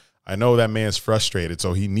 So I know that man's frustrated,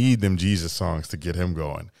 so he need them Jesus songs to get him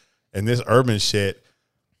going. And this Urban shit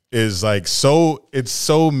is it's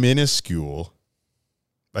so minuscule.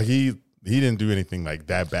 He didn't do anything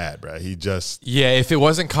that bad, bro. He just if it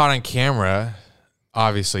wasn't caught on camera,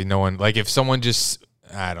 obviously no one if someone just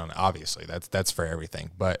I don't know. Obviously that's for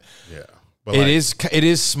everything, but yeah, but it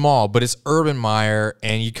is small, but it's Urban Meyer,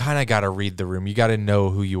 and you kind of got to read the room. You got to know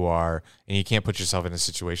who you are, and you can't put yourself in a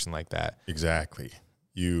situation like that. Exactly.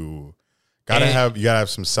 you gotta have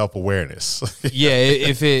some self-awareness.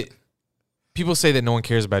 Yeah, people say that no one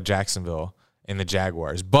cares about Jacksonville and the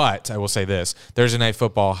Jaguars, but I will say this: Thursday Night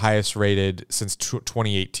Football highest rated since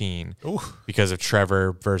 2018 because of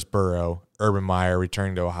Trevor versus Burrow, Urban Meyer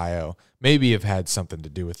returning to Ohio. Maybe have had something to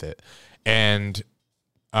do with it. And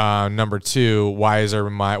number two, why is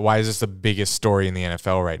this the biggest story in the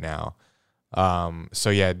NFL right now?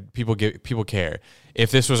 So yeah, people care.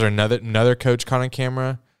 If this was another coach caught on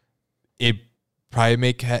camera, it probably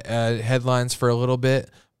make headlines for a little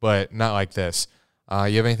bit, but not like this.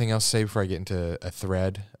 You have anything else to say before I get into a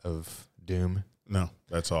thread of doom? No,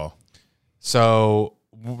 that's all. So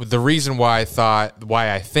the reason why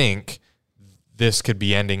I think this could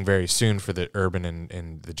be ending very soon for the Urban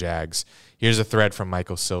and the Jags. Here's a thread from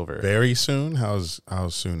Michael Silver. Very soon? How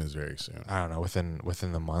soon is very soon? I don't know,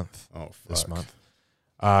 within the month. Oh, fuck. This month.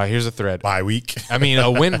 Here's a thread. Bye week. I mean, a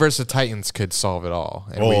win versus the Titans could solve it all.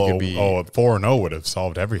 And we could be 4-0 would have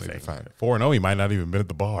solved everything. Fine. 4-0, he might not even been at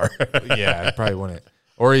the bar. Yeah, he probably wouldn't.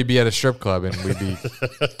 Or he'd be at a strip club and we'd be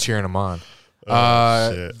cheering him on.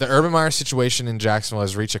 Shit. The Urban Meyer situation in Jacksonville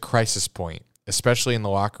has reached a crisis point, especially in the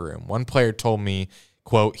locker room. One player told me,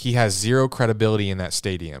 quote, he has zero credibility in that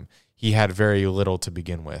stadium. He had very little to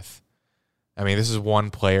begin with. I mean, this is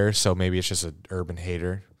one player, so maybe it's just an Urban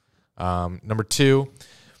hater. Number two,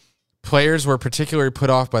 players were particularly put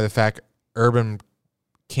off by the fact Urban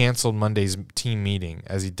canceled Monday's team meeting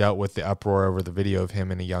as he dealt with the uproar over the video of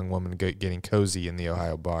him and a young woman getting cozy in the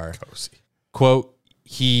Ohio bar. Cozy. Quote,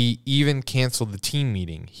 he even canceled the team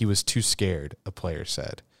meeting. He was too scared, a player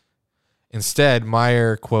said. Instead,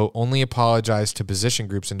 Meyer, quote, only apologized to position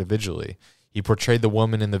groups individually. He portrayed the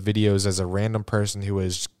woman in the videos as a random person who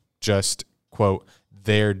was just, quote,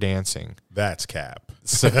 there dancing. That's cap.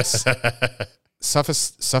 Suffice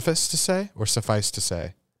to say or suffice to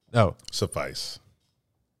say? No. Suffice.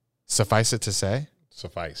 Suffice it to say?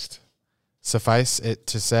 Sufficed. Suffice it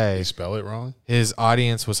to say. You spell it wrong? His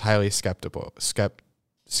audience was highly skeptical.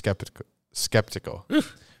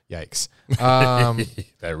 Yikes.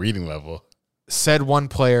 That reading level. Said one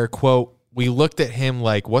player, quote, we looked at him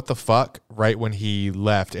like, what the fuck? Right when he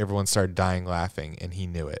left, everyone started dying laughing, and he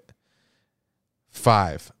knew it.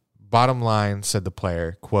 5. Bottom line, said the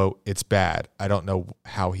player, quote, it's bad. I don't know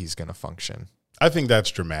how he's going to function. I think that's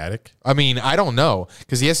dramatic. I mean, I don't know,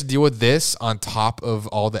 because he has to deal with this on top of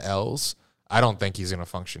all the L's. I don't think he's going to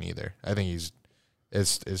function either. I think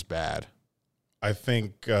it's bad. I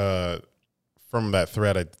think from that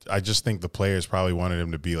thread, I just think the players probably wanted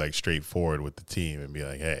him to be like straightforward with the team and be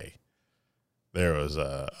like, hey, there was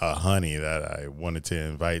a honey that I wanted to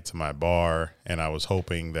invite to my bar, and I was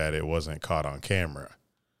hoping that it wasn't caught on camera.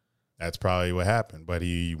 That's probably what happened. But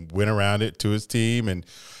he went around it to his team, and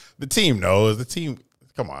the team knows. The team,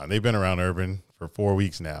 come on, they've been around Urban for 4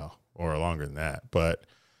 weeks now or longer than that. But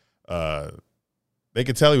they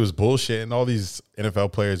could tell he was bullshit, and all these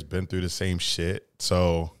NFL players been through the same shit.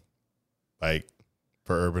 So, like,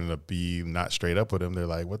 for Urban to be not straight up with him, they're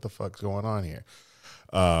like, what the fuck's going on here?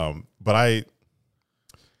 But I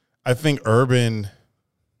think Urban,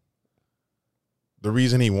 the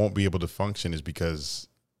reason he won't be able to function is because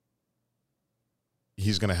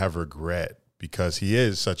he's going to have regret, because he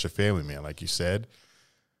is such a family man, like you said.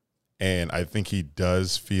 And I think he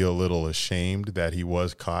does feel a little ashamed that he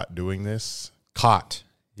was caught doing this. Caught.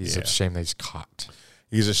 He's ashamed that he's caught.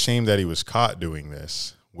 He's ashamed that he was caught doing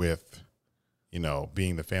this with,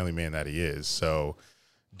 being the family man that he is. So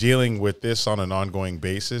dealing with this on an ongoing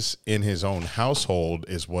basis in his own household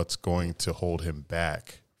is what's going to hold him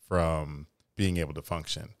back from being able to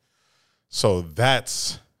function. So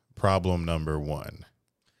that's problem number one.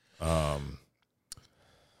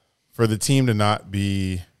 For the team to not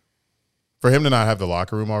be, for him to not have the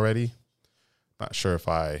locker room already, not sure if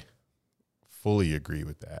I fully agree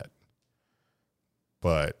with that.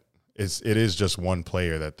 But it is just one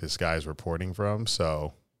player that this guy's reporting from.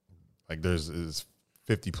 So, like, there's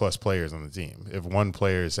 50-plus players on the team. If one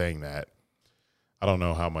player is saying that, I don't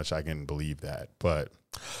know how much I can believe that. But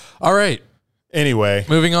all right. Anyway.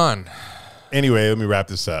 Moving on. Anyway, let me wrap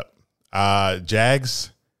this up.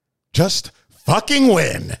 Jags, just fucking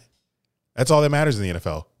win. That's all that matters in the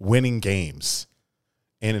NFL. Winning games.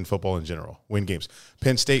 And in football in general. Win games.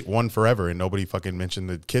 Penn State won forever, and nobody fucking mentioned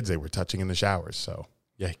the kids they were touching in the showers. So,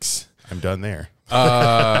 yikes. I'm done there.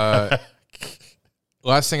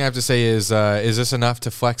 Last thing I have to say is this enough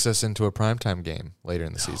to flex us into a primetime game later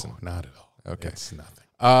in the season? Not at all. Okay. It's nothing.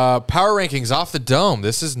 Power rankings off the dome.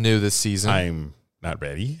 This is new this season. I'm not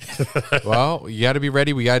ready. Well, you got to be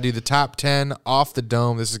ready. We got to do the top 10 off the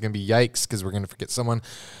dome. This is going to be yikes because we're going to forget someone.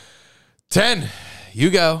 10. You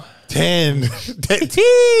go. 10.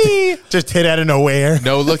 Just hit out of nowhere.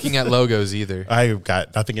 No looking at logos either. I've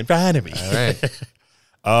got nothing in front of me. All right.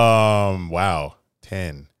 Wow.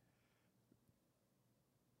 10.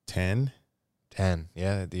 10? 10.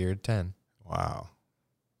 Yeah, the year 10. Wow.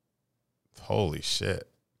 Holy shit.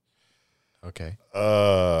 Okay.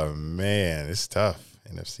 Man, it's tough.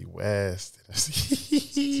 NFC West.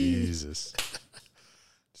 Jesus.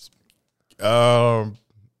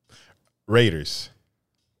 Raiders.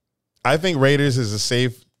 I think Raiders is a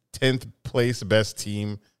safe 10th place best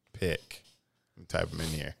team pick. Type them in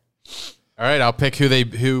here. All right, I'll pick who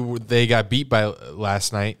they got beat by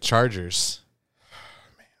last night. Chargers.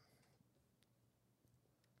 Man.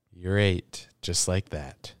 You're 8, just like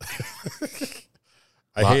that.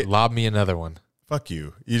 Lob me another one. Fuck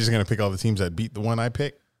you. You're just going to pick all the teams that beat the one I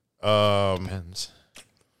pick? Depends.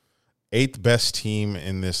 8th best team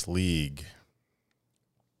in this league.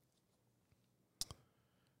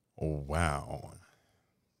 Oh, wow.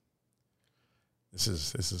 This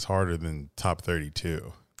is harder than top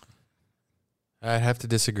 32. I'd have to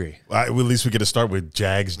disagree. Well, at least we get to start with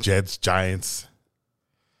Jags, Jets, Giants.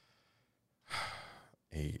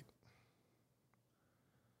 8.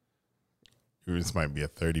 This might be a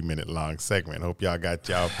 30-minute long segment. Hope y'all got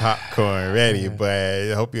y'all popcorn ready, but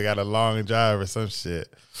I hope you got a long drive or some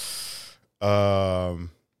shit. NFC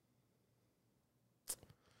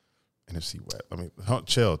West.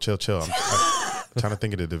 Chill. I'm trying to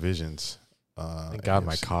think of the divisions. Thank God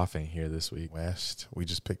my cough ain't here this week. West. We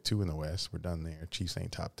just picked 2 in the West. We're done there. Chiefs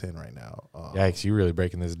ain't top 10 right now. Yikes, you really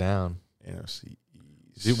breaking this down. NFC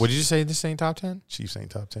East. Dude, what did you say this ain't top 10? Chiefs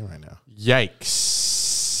ain't top 10 right now.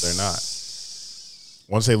 Yikes. They're not.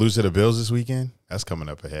 Once they lose to the Bills this weekend, that's coming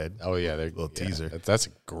up ahead. Oh, yeah. They're Little teaser. That's a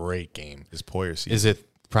great game. It's Poyer season. Is it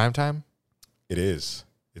prime time? It is.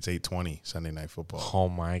 It's 8:20 Sunday Night Football. Oh,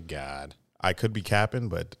 my God. I could be capping,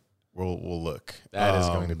 but we'll look. That is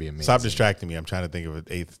going to be amazing. Stop distracting me. I'm trying to think of an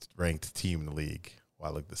 8th ranked team in the league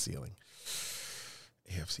while I look at the ceiling.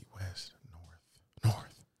 AFC West, North. Oh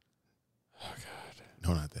God,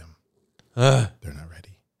 no, not them. They're not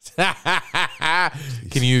ready.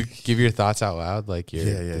 Can you give your thoughts out loud, like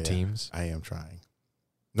the teams? I am trying.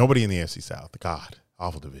 Nobody in the AFC South. God,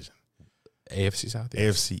 awful division. AFC South,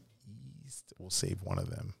 AFC East. We'll save one of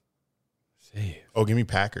them. Save. Oh, give me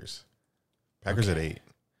Packers. Packers Okay.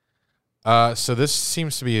 at 8. So this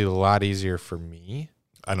seems to be a lot easier for me.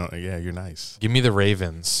 I don't. Yeah, you're nice. Give me the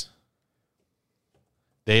Ravens.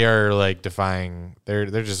 They are like defying. They're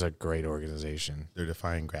just a great organization. They're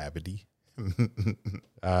defying gravity.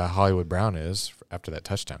 Hollywood Brown is after that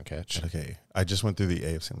touchdown catch. Okay, I just went through the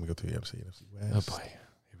AFC. Let me go through the NFC West. Oh boy,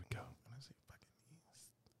 here we go. NFC West,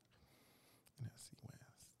 NFC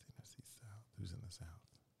South. Who's in the South?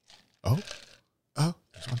 Oh,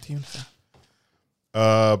 there's one team in the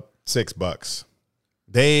South. $6.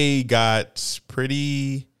 They got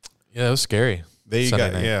pretty. Yeah, that was scary.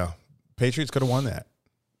 Sunday night. Patriots could have won that.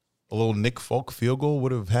 A little Nick Folk field goal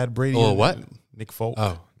would have had Brady. A little what? Nick Folk.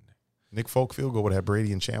 Oh, Nick Folk field goal would have had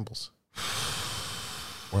Brady in shambles.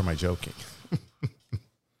 Or am I joking?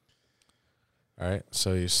 all right.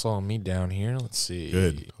 So you're slowing me down here. Let's see.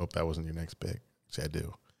 Good. Hope that wasn't your next pick. See, I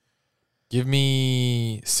do. Give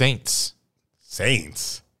me Saints.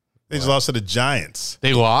 Saints. They just lost to the Giants.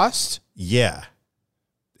 They lost? Yeah.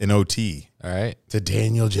 In OT. All right. To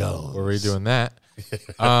Daniel Jones. Where are we doing that?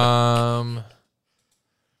 I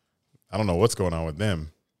don't know what's going on with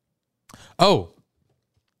them. Oh.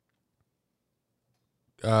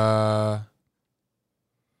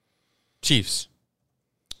 Chiefs.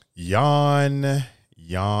 Yawn.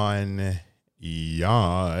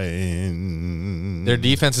 Their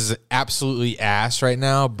defense is absolutely ass right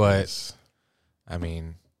now, but Yes. I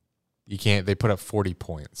mean, you can't. They put up 40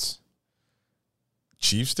 points.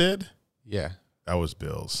 Chiefs did? Yeah, That was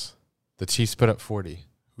Bills. the Chiefs put up 40.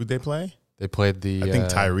 Who'd they play? They played the. I think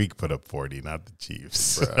Tyreek put up 40, not the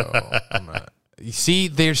Chiefs. Bro, you see,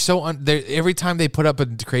 they're so every time they put up a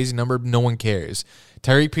crazy number, no one cares.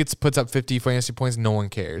 Tyreek puts up 50 fantasy points, no one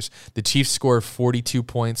cares. The Chiefs score 42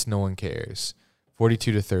 points, no one cares.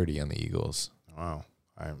 42-30 on the Eagles. Wow.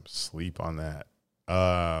 I'm asleep on that.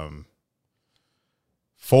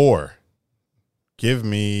 4. Give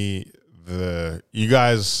me you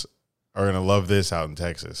guys are going to love this out in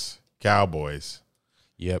Texas. Cowboys.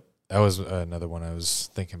 Yep, that was another one I was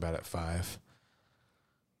thinking about at 5.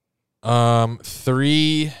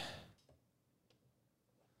 3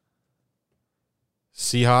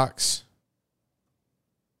 Seahawks.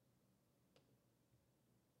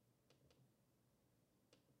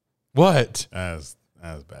 What? As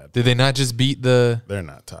bad. Did they not just beat the? They're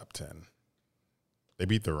not top 10. They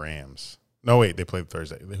beat the Rams. No, wait, they played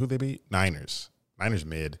Thursday. Who they beat? Niners. Niners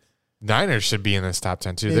mid. Niners should be in this top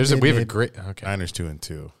 10 too. Mid, We have a mid. great. Okay. Niners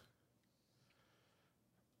 2-2.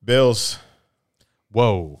 Bills.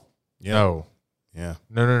 Whoa. Yeah. No. Yeah.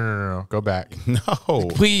 No. Go back. No.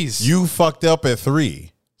 Please. You fucked up at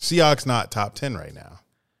 3. Seahawks not top 10 right now.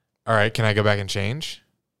 All right. Can I go back and change?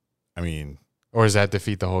 I mean, Or does that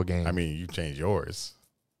defeat the whole game? you changed yours.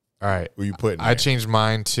 All right. Who you putting? I changed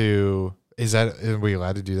mine to. Are we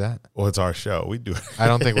allowed to do that? Well, it's our show. We do it. I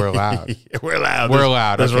don't think we're allowed. We're allowed. We're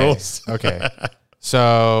allowed. There's Okay. rules. Okay.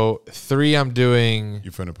 So 3, I'm doing. You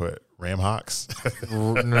finna put Ram Hawks?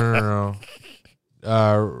 No.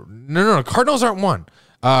 No. Cardinals aren't 1.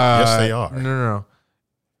 Yes, they are. No.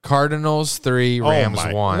 Cardinals 3, Rams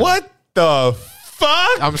 1. What the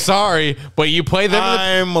fuck? I'm sorry, but you play them.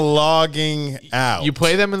 I'm logging out. You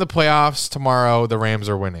play them in the playoffs tomorrow. The Rams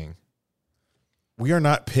are winning. We are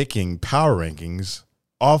not picking power rankings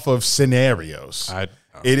off of scenarios. I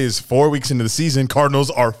It is 4 weeks into the season.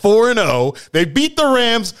 Cardinals are 4-0. They beat the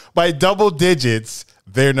Rams by double digits.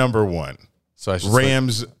 They're number 1. So I should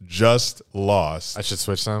Rams just lost I should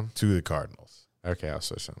switch them. to the Cardinals. Okay, I'll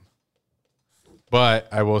switch them. But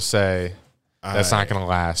I will say that's not going to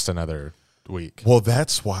last another week. Well,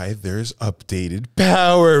 that's why there's updated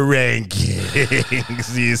power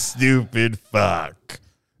rankings, you stupid fuck.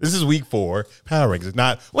 This is week 4. Power rankings,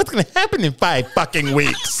 not what's going to happen in 5 fucking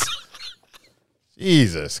weeks.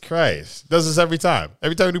 Jesus Christ. Does this every time.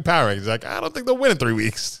 Every time we do power rankings, like, I don't think they'll win in 3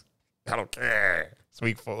 weeks. I don't care. It's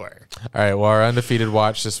week 4. All right. Well, our undefeated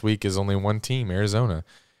watch this week is only one team, Arizona,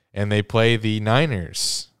 and they play the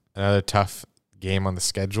Niners. Another tough game on the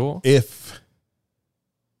schedule. If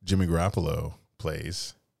Jimmy Garoppolo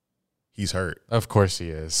plays, he's hurt. Of course he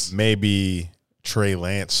is. Maybe Trey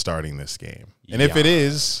Lance starting this game. And if Yeah. it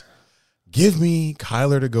is, give me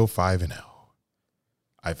Kyler to go 5-0.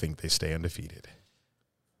 I think they stay undefeated.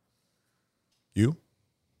 You?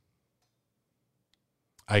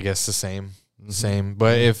 I guess the same. Same.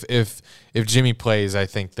 But if Jimmy plays, I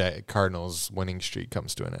think that Cardinals winning streak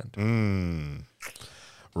comes to an end.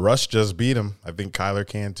 Russ just beat him. I think Kyler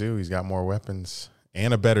can too. He's got more weapons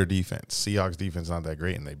and a better defense. Seahawks defense not that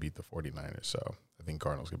great, and they beat the 49ers. So I think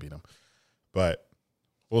Cardinals can beat them. But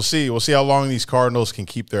we'll see. We'll see how long these Cardinals can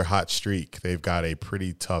keep their hot streak. They've got a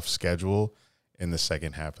pretty tough schedule in the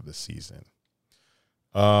second half of the season.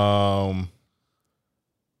 5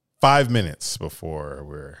 minutes before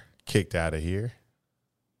we're kicked out of here.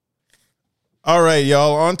 All right,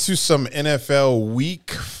 y'all. On to some NFL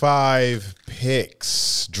Week 5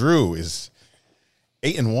 picks. Drew is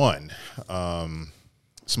 8-1.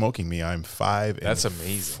 Smoking me. I'm 5. That's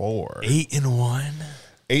amazing. 4. 8-1.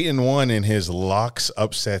 8-1 in his locks,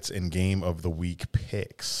 upsets, and game of the week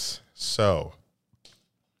picks. So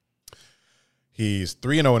he's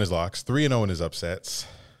 3-0 in his locks, 3-0 in his upsets.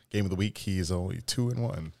 Game of the week, he is only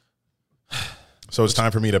 2-1. So it's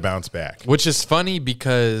time for me to bounce back. Which is funny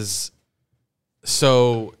because,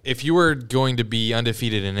 so if you were going to be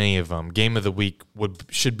undefeated in any of them, game of the week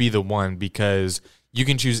should be the one because you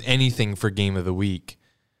can choose anything for game of the week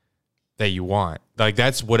that you want. Like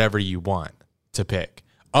that's whatever you want to pick.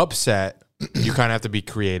 Upset, you kind of have to be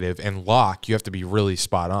creative, and lock, you have to be really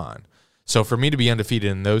spot on. So for me to be undefeated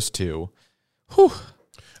in those two,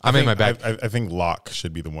 I'm in my bag. I think lock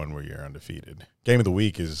should be the one where you're undefeated. Game of the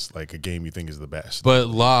week is like a game you think is the best. But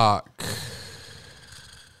lock,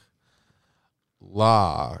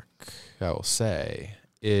 I will say,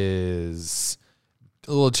 is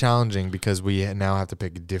a little challenging because we now have to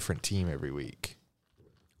pick a different team every week.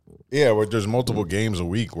 Yeah, where there's multiple games a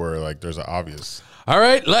week where like there's an obvious. All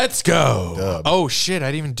right, let's go. Dub. Oh, shit, I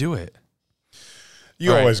didn't even do it. You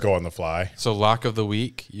All right. always go on the fly. So lock of the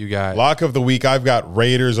week, you got. Lock of the week, I've got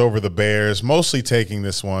Raiders over the Bears, mostly taking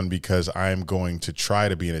this one because I'm going to try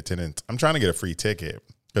to be in attendance. I'm trying to get a free ticket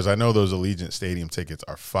because I know those Allegiant Stadium tickets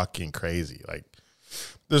are fucking crazy. Like,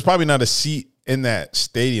 there's probably not a seat in that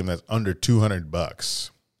stadium that's under $200.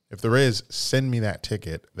 If there is, send me that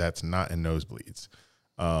ticket that's not in nosebleeds.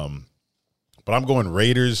 But I'm going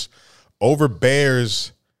Raiders over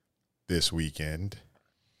Bears this weekend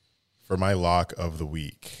for my lock of the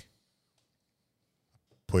week.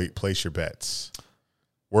 Place your bets.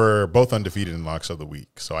 We're both undefeated in locks of the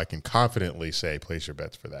week, so I can confidently say place your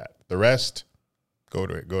bets for that. The rest, go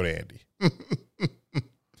to Andy.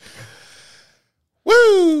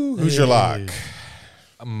 Woo! Who's your lock?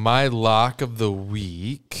 My lock of the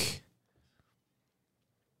week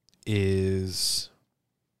is.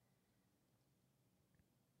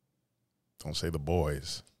 Don't say the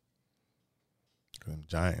boys. Them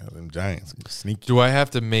Giants, sneaky. Do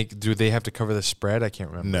they have to cover the spread? I can't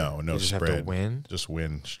remember. No They just spread. have to win. Just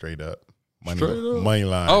win straight up. money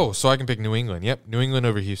line. Oh, so I can pick New England. Yep, New England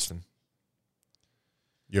over Houston.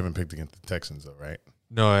 You haven't picked against the Texans though, right?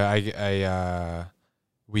 No,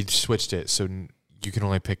 we switched it so you can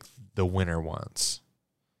only pick the winner once.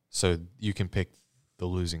 So you can pick the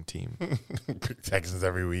losing team. Pick Texans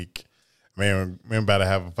every week. Man, we're about to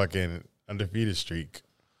have a fucking undefeated streak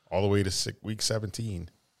all the way to week 17.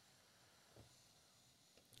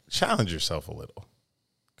 Challenge yourself a little.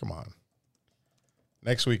 Come on.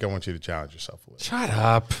 Next week, I want you to challenge yourself a little. Shut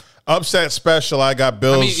up. Upset special. I got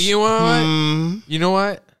Bills. I mean, you know what? You know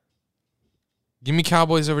what? Give me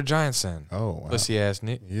Cowboys over Giants then. Oh, wow. Pussy ass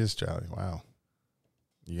Nick. He is Charlie. Wow.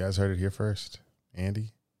 You guys heard it here first.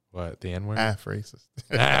 Andy. What? The N word? Half racist.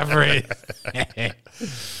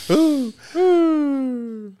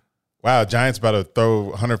 Ooh. Wow, Giants about to throw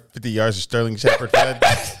 150 yards to Sterling Shepard.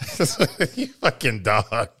 You fucking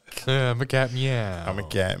dog. I'm a cat meow. I'm a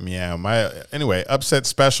cat meow. Anyway, upset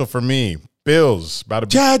special for me. Bills about to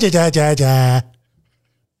be. Did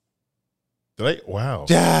I? Wow.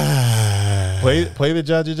 Play the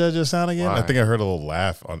ja sound again. Why? I think I heard a little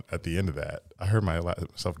laugh at the end of that. I heard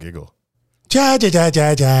myself giggle. I did.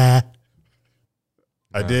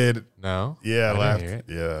 No? Yeah, I I laughed. didn't hear it.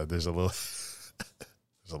 Yeah, there's a little.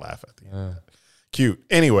 There's a laugh at the end. Cute.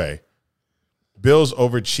 Anyway, Bills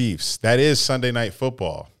over Chiefs. That is Sunday Night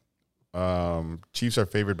Football. Chiefs are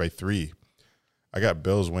favored by 3. I got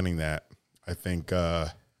Bills winning that. I think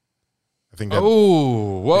that.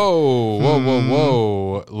 Oh, whoa.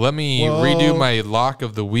 Let me redo my lock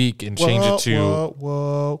of the week and change it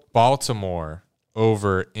to Baltimore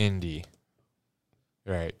over Indy.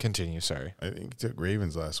 All right, continue. Sorry. I think you took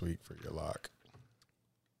Ravens last week for your lock.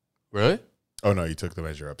 Really? Oh, no, you took them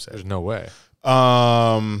as your upset. There's no way.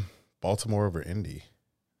 Baltimore over Indy.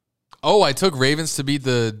 Oh, I took Ravens to beat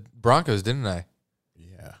the Broncos, didn't I?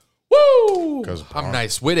 Yeah. Woo! 'Cause I'm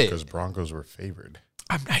nice with it. Because Broncos were favored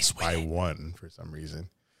I'm nice with by it. 1 for some reason.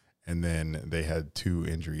 And then they had 2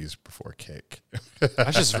 injuries before kick.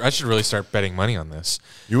 I should really start betting money on this.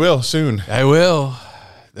 You will soon. I will.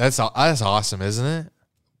 That's awesome, isn't it?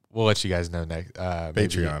 We'll let you guys know next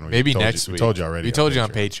Patreon. Maybe told next you, week. We told you already. We told you on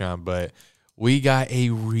Patreon, but we got a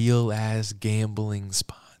real ass gambling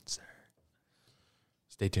sponsor.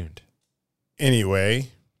 Stay tuned.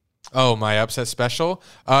 Anyway, Oh, my upset special.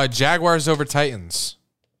 Jaguars over Titans.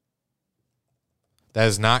 That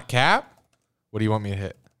is not cap. What do you want me to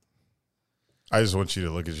hit? I just want you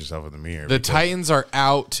to look at yourself in the mirror. The Titans are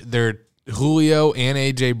out. They're Julio and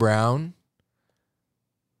AJ Brown.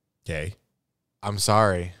 Okay. I'm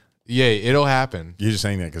sorry. Yeah, it'll happen. You're just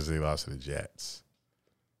saying that because they lost to the Jets.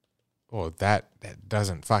 Well, that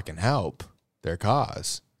doesn't fucking help their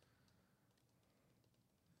cause.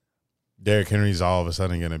 Derrick Henry's all of a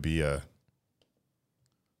sudden going to be a...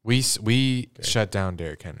 We shut down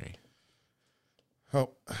Derrick Henry.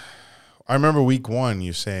 Oh, I remember week 1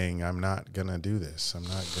 you saying, I'm not going to do this. I'm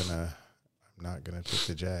not gonna pick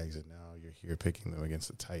the Jags. And now you're here picking them against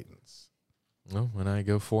the Titans. Well, when I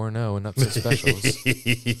go 4-0 and upset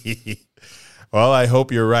specials. Well, I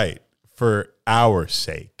hope you're right for our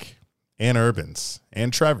sake and Urban's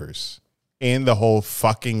and Trevor's and the whole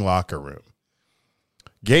fucking locker room.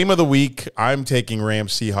 Game of the week, I'm taking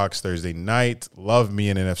Rams Seahawks Thursday night. Love me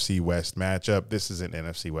an NFC West matchup. This is an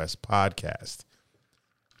NFC West podcast.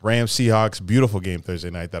 Rams Seahawks, beautiful game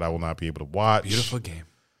Thursday night that I will not be able to watch. Beautiful game.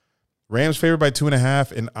 Rams favored by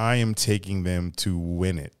 2.5, and I am taking them to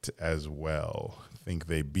win it as well. I think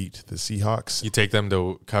they beat the Seahawks You take them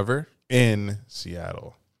to cover? in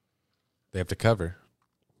Seattle. They have to cover.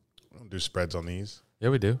 We don't do spreads on these. Yeah,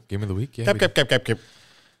 we do. Game of the week. Yeah, Cap.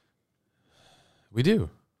 we do.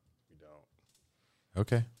 We don't.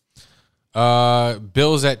 Okay.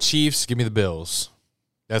 Bills at Chiefs. Give me the Bills.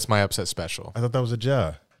 That's my upset special. I thought that was a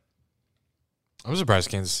ja. I'm surprised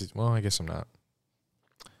Kansas City. Well, I guess I'm not.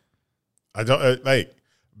 I don't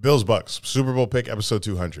Bills Bucks Super Bowl pick episode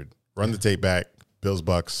 200. Run the tape back. Bills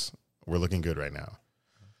Bucks. We're looking good right now.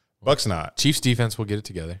 Bucks not. Chiefs defense will get it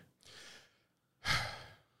together.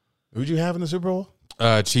 Who'd you have in the Super Bowl?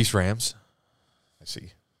 Chiefs Rams. I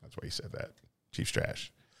see. That's why you said that. Chiefs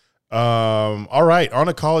trash. All right, on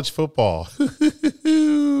to college football.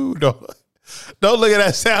 Don't look at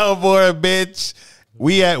that soundboard, bitch.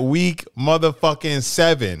 We at week motherfucking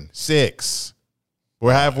 6.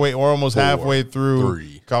 We're almost halfway through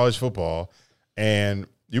 3. college football, and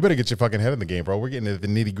you better get your fucking head in the game, bro. We're getting into the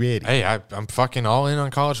nitty gritty. Hey, I'm fucking all in on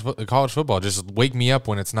college football. Just wake me up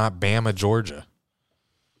when it's not Bama, Georgia.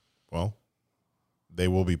 Well, they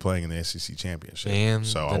will be playing in the SEC championship, And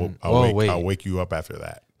so then- I'll wait. wake you up after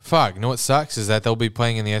that. Fuck. You know what sucks is that they'll be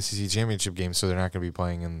playing in the SEC championship game, so they're not going to be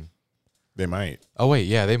playing in. They might. Oh wait,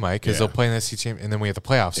 yeah, they might because Yeah. they'll play in the SEC champion, and then we have the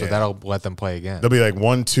playoffs, so Yeah. that'll let them play again. They'll be like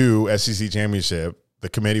 1-2 SEC championship. The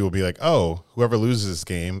committee will be like, oh, whoever loses this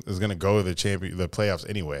game is going to go to the playoffs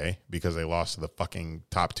anyway because they lost to the fucking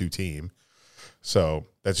top 2 team. So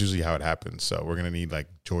that's usually how it happens. So we're going to need like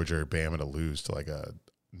Georgia or Bama to lose to like a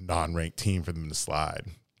non-ranked team for them to slide.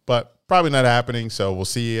 But probably not happening. So we'll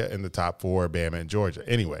see you in the top 4, Bama and Georgia.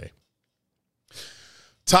 Anyway,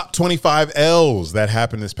 top 25 L's that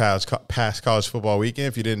happened this past college football weekend.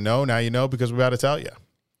 If you didn't know, now you know because we're about to tell you.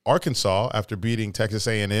 Arkansas, after beating Texas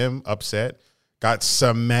A&M, upset, got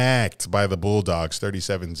smacked by the Bulldogs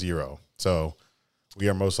 37-0. So we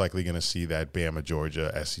are most likely going to see that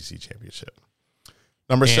Bama-Georgia SEC championship.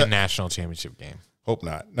 Number and 7, national championship game. hope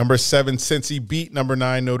not. Number 7, Cincy beat number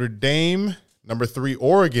 9, Notre Dame. Number 3,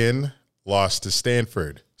 Oregon lost to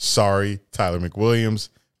Stanford. Sorry, Tyler McWilliams.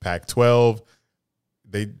 Pac-12.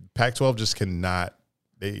 Pac-12 just cannot.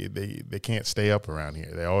 They can't stay up around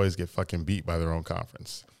here. They always get fucking beat by their own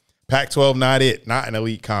conference. Pac-12, not it. Not an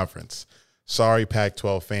elite conference. Sorry,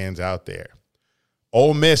 Pac-12 fans out there.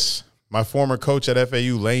 Ole Miss, my former coach at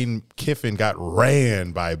FAU, Lane Kiffin, got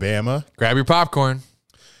ran by Bama. Grab your popcorn.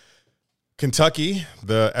 Kentucky,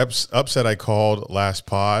 the upset I called last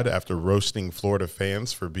pod after roasting Florida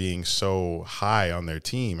fans for being so high on their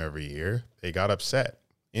team every year, they got upset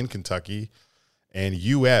in Kentucky, and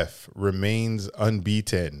UF remains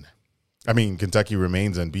unbeaten. I mean, Kentucky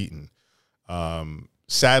remains unbeaten.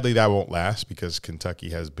 Sadly, that won't last because Kentucky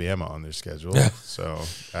has Bama on their schedule, so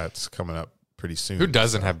that's coming up pretty soon. Who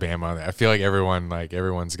doesn't have Bama on there? I feel like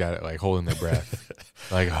everyone's got it like holding their breath.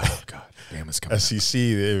 Like, oh god, Bama's coming.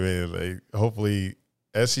 SEC, hopefully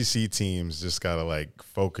SEC teams just gotta like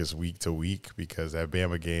focus week to week because that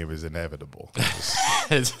Bama game is inevitable.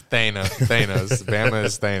 It's Thanos. Bama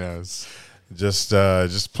is Thanos.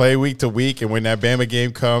 Just play week to week, and when that Bama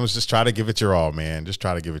game comes, just try to give it your all, man. Just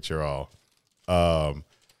try to give it your all.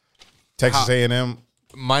 Texas A&M.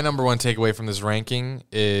 My number one takeaway from this ranking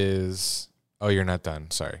is you're not done.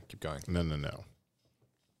 Sorry, keep going. No.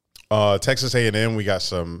 Texas A&M, we got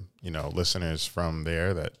some, listeners from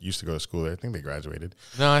there that used to go to school there. I think they graduated.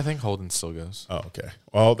 No, I think Holden still goes. Oh, okay.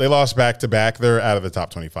 Well, they lost back-to-back. They're out of the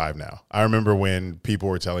top 25 now. I remember when people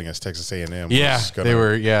were telling us Texas A&M was going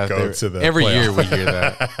to go to the every playoff. year we hear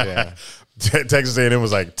that. Yeah. Texas A&M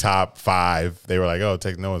was like top 5. They were like, oh,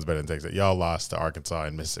 no one's better than Texas. Y'all lost to Arkansas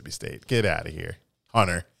and Mississippi State. Get out of here.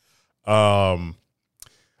 Hunter.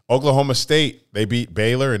 Oklahoma State, they beat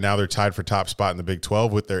Baylor, and now they're tied for top spot in the Big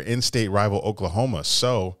 12 with their in-state rival Oklahoma.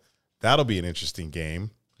 So that'll be an interesting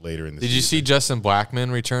game later in the season. Did you see Justin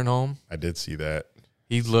Blackman return home? I did see that.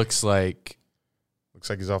 He looks like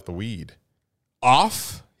he's off the weed.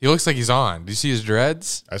 Off? He looks like he's on. Do you see his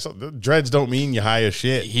dreads? I saw the dreads don't mean you high as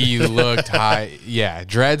shit. He looked high. Yeah,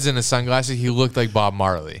 dreads and his sunglasses. He looked like Bob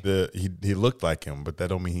Marley. He looked like him, but that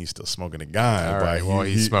don't mean he's still smoking a gun. All right, well,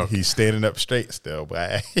 he's smoking. He's standing up straight still.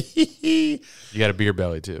 But You got a beer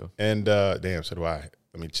belly too. And damn, so do I.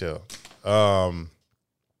 Let me chill. And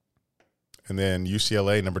then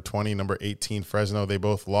UCLA, number 20, number 18, Fresno, they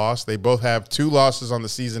both lost. They both have 2 losses on the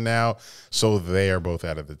season now, so they are both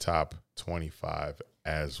out of the top 25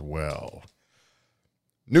 as well.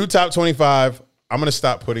 New top 25. I'm going to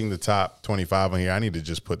stop putting the top 25 on here. I need to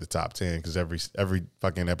just put the top 10 because every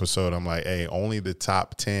fucking episode I'm like, hey, only the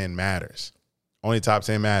top 10 matters. Only top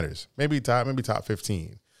 10 matters. Maybe top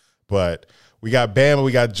 15. But we got Bama,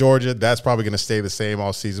 we got Georgia. That's probably going to stay the same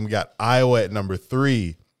all season. We got Iowa at number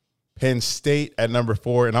 3, Penn State at number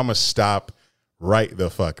 4, and I'm going to stop right the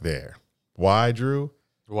fuck there. Why, Drew?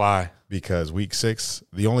 Why? Because week 6,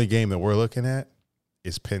 the only game that we're looking at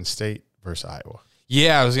is Penn State versus Iowa.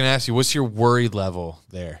 Yeah, I was going to ask you, what's your worry level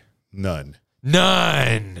there? None.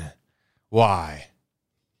 Why?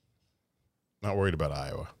 Not worried about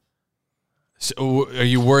Iowa. So, are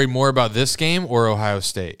you worried more about this game or Ohio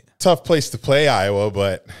State? Tough place to play Iowa,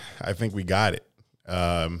 but I think we got it.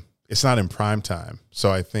 It's not in prime time,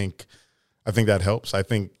 so I think that helps. I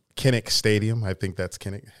think Kinnick Stadium. I think that's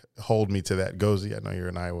Kinnick. Hold me to that, Gozy. I know you're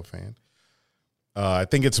an Iowa fan. I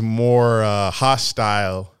think it's more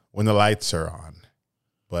hostile when the lights are on,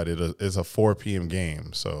 but it is a 4 p.m.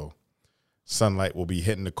 game, so sunlight will be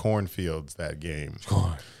hitting the cornfields that game.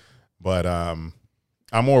 But I'm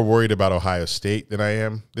more worried about Ohio State than I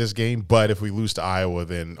am this game. But if we lose to Iowa,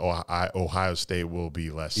 then Ohio State will be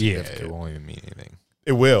less significant. It won't even mean anything.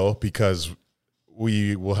 It will, because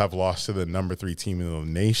we will have lost to the number 3 team in the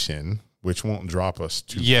nation, which won't drop us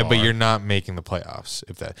too far. But you're not making the playoffs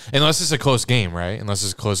unless it's a close game, right? Unless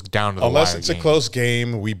it's close down to the wire. Unless it's a close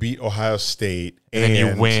game, we beat Ohio State, and then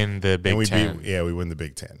you win the Big Ten. we win the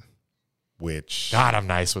Big Ten. which God, I'm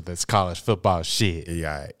nice with this college football shit.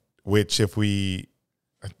 yeah, which if we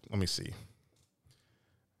let me see.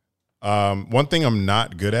 One thing I'm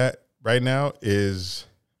not good at right now is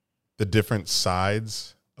the different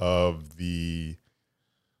sides of the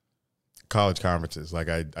college conferences. Like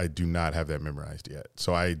I do not have that memorized yet.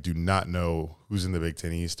 So I do not know who's in the Big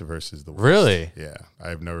Ten East versus the West. Really? Yeah,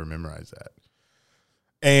 I've never memorized that.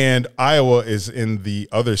 And Iowa is in the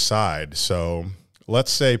other side. So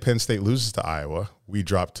let's say Penn State loses to Iowa. We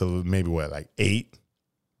drop to maybe like 8.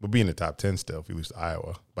 We'll be in the top 10 still if we lose to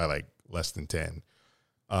Iowa by like less than 10.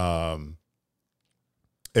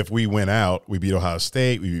 If we win out, we beat Ohio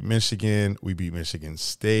State, we beat Michigan, we beat Michigan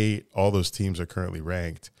State. All those teams are currently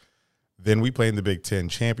ranked. Then we play in the Big Ten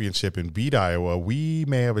championship and beat Iowa. We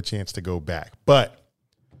may have a chance to go back. But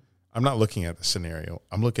I'm not looking at the scenario.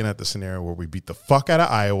 I'm looking at the scenario where we beat the fuck out of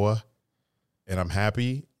Iowa, and I'm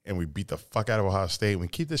happy, and we beat the fuck out of Ohio State. And we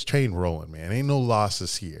keep this train rolling, man. Ain't no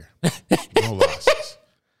losses here. No losses.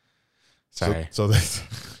 Sorry. So that's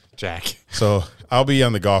Jack. So I'll be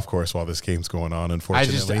on the golf course while this game's going on,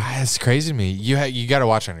 unfortunately. It's crazy to me. You got to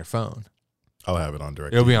watch on your phone. I'll have it on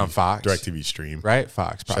DirecTV. It'll be on Fox. DirecTV Stream. Right?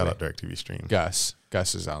 Fox, probably. Shout out DirecTV Stream. Gus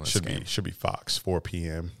is on this game. Should be Fox, 4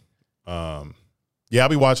 p.m. Yeah, I'll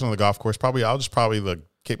be watching on the golf course. I'll just like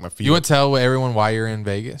kick my feet. You want to tell everyone why you're in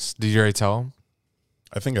Vegas? Did you already tell them?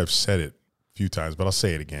 I think I've said it a few times, but I'll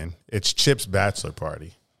say it again. It's Chip's bachelor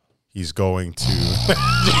party. He's going to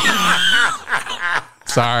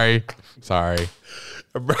Sorry.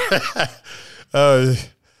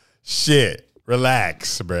 Shit.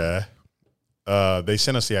 Relax, bruh. They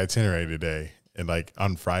sent us the itinerary today, and like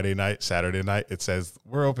on Friday night, Saturday night, it says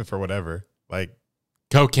we're open for whatever. Like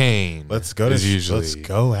cocaine. Let's go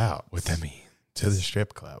out. What that mean? To the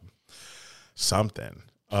strip club. Something.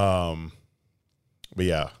 But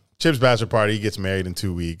yeah. Chip's bachelor party. He gets married in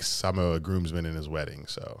 2 weeks. I'm a groomsman in his wedding,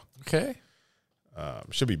 so okay.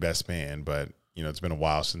 Should be best man, but you know, it's been a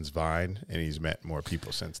while since Vine, and he's met more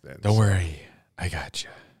people since then. Don't worry. I got you.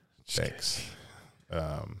 Thanks.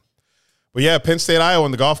 But yeah, Penn State, Iowa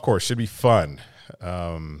on the golf course should be fun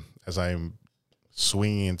as I'm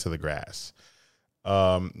swinging into the grass.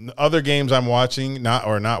 Other games I'm watching, not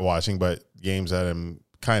watching, but games that I'm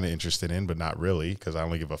kind of interested in, but not really because I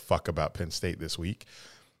only give a fuck about Penn State this week.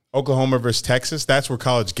 Oklahoma versus Texas. That's where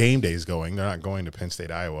College Game Day is going. They're not going to Penn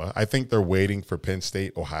State, Iowa. I think they're waiting for Penn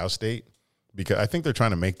State, Ohio State because I think they're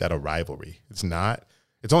trying to make that a rivalry. It's not.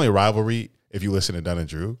 It's only a rivalry if you listen to Dunn and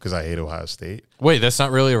Drew because I hate Ohio State. Wait, that's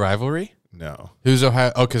not really a rivalry? No. Who's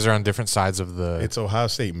Ohio? Oh, because they're on different sides of the. It's Ohio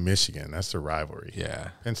State, Michigan. That's the rivalry. Yeah.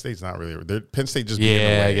 Penn State's not really. Penn State just.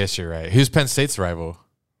 Yeah, I guess you're right. Who's Penn State's rival?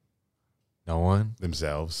 No one.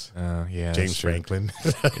 Themselves. Yeah. James Franklin.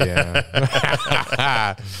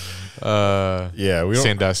 Yeah. Yeah. We don't.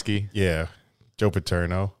 Sandusky. Yeah. Joe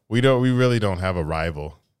Paterno. We really don't have a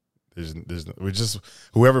rival. We're just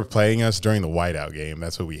whoever playing us during the whiteout game.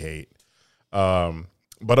 That's what we hate.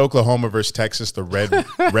 But Oklahoma versus Texas, the Red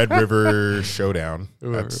River Showdown.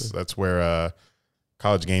 That's where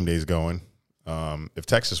College Game Day is going. If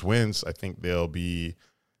Texas wins, I think they'll be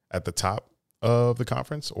at the top of the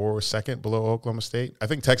conference or second below Oklahoma State. I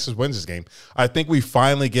think Texas wins this game. I think we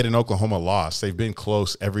finally get an Oklahoma loss. They've been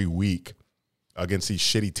close every week against these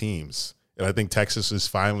shitty teams. And I think Texas is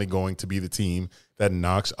finally going to be the team that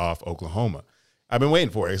knocks off Oklahoma. I've been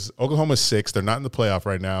waiting for it. Oklahoma's 6. They're not in the playoff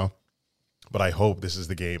right now. But I hope this is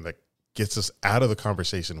the game that gets us out of the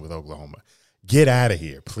conversation with Oklahoma. Get out of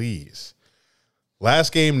here, please.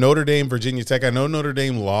 Last game, Notre Dame, Virginia Tech. I know Notre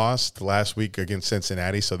Dame lost last week against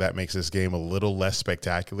Cincinnati, so that makes this game a little less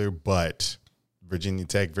spectacular. But Virginia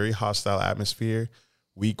Tech, very hostile atmosphere.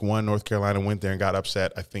 Week 1, North Carolina went there and got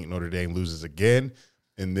upset. I think Notre Dame loses again,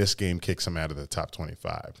 and this game kicks them out of the top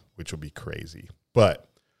 25, which will be crazy. But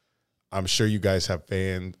I'm sure you guys have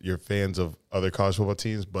you're fans of other college football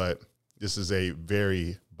teams, but this is a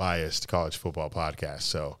very biased college football podcast,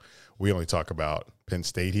 so we only talk about Penn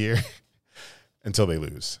State here until they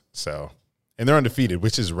lose. So, and they're undefeated,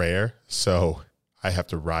 which is rare. So I have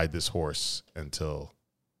to ride this horse until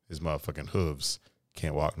his motherfucking hooves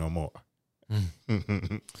can't walk no more.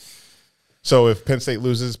 So if Penn State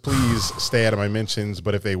loses, please stay out of my mentions.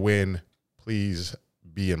 But if they win, please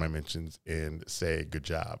be in my mentions and say good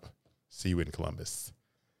job. See you in Columbus.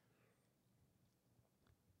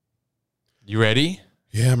 You ready?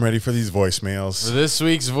 Yeah, I'm ready for these voicemails. For this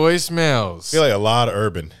week's voicemails. I feel like a lot of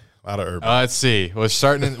urban. Let's see. We're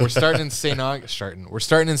starting in St. Augustine. We're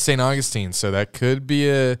starting in St. Augustine, so that could be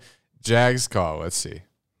a Jags call. Let's see.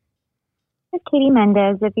 It's Katie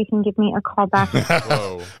Mendez. If you can give me a call back.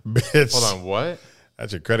 Whoa. Bitch. Hold on, what?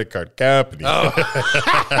 That's your credit card company.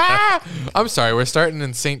 I'm sorry. We're starting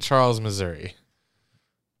in St. Charles, Missouri.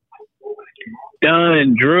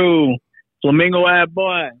 Done, Drew, Flamingo ad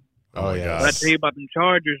boy. Oh, yeah. But I tell you about them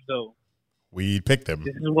Chargers though. We picked them.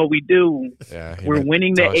 This is what we do. Yeah, We're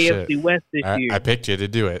winning the talk AFC shit. West this year. I picked you to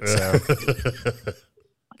do it. So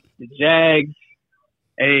The Jags,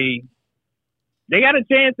 they got a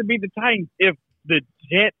chance to beat the Titans if the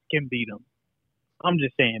Jets can beat them. I'm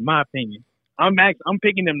just saying, my opinion. I'm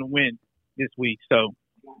picking them to win this week. So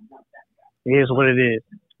it is what it is.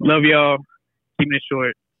 Love y'all. Keeping it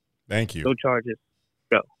short. Thank you. Go Chargers.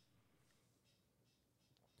 Go.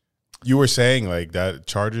 You were saying like that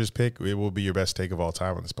Chargers pick, it will be your best take of all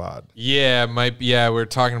time on this pod. yeah, we're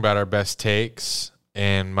talking about our best takes,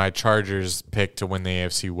 and my Chargers pick to win the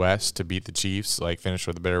AFC West to beat the Chiefs, like finish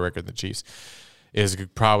with a better record than the Chiefs, is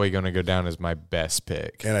probably going to go down as my best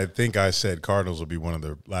pick. And I think I said Cardinals will be one of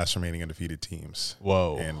the last remaining undefeated teams.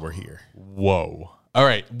 Whoa. And we're here. Whoa. All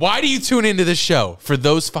right. Why do you tune into this show? For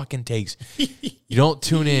those fucking takes. You don't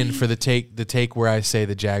tune in for the take where I say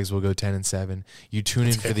the Jags will go 10-7. You tune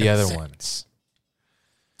in for the other ones.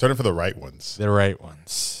 Turn it for the right ones. The right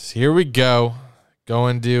ones. Here we go.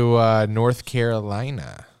 Going to North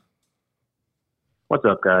Carolina. What's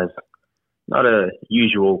up, guys? Not a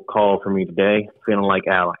usual call for me today. Feeling like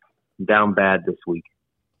Alec. Down bad this week.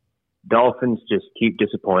 Dolphins just keep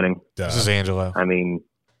disappointing. This is Angelo. I mean,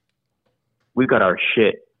 we got our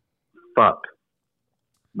shit fucked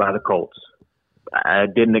by the Colts. I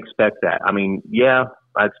didn't expect that. I mean, yeah,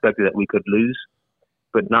 I expected that we could lose,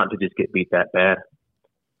 but not to just get beat that bad.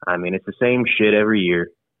 I mean, it's the same shit every year.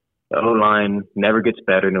 The O-line never gets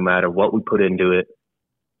better no matter what we put into it.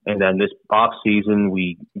 And then this off season,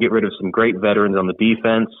 we get rid of some great veterans on the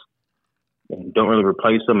defense and don't really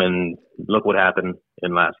replace them. And look what happened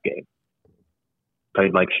in last game.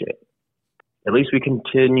 Played like shit. At least we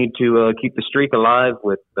continue to keep the streak alive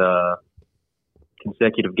with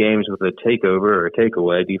consecutive games with a takeover or a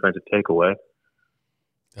takeaway, defensive takeaway.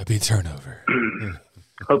 That'd be a turnover.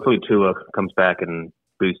 Hopefully Tua comes back and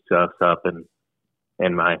boosts us up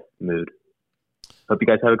and my mood. Hope you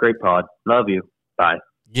guys have a great pod. Love you. Bye.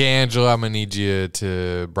 Yeah, Angelo, I'm gonna need you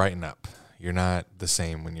to brighten up. You're not the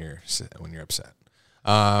same when you're upset.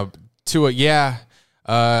 Tua, yeah.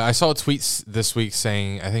 I saw a tweet this week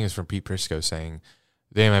saying, I think it's from Pete Prisco saying,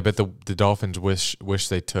 "Damn, I bet the Dolphins wish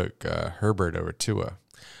they took Herbert over Tua."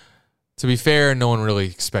 To be fair, no one really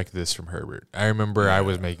expected this from Herbert. I remember I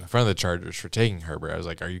was making fun of the Chargers for taking Herbert. I was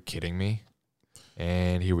like, "Are you kidding me?"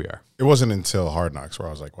 And here we are. It wasn't until Hard Knocks where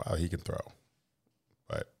I was like, wow, he can throw.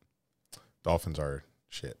 But Dolphins are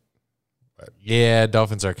shit. But Yeah,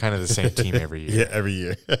 Dolphins are kind of the same team every year. yeah, every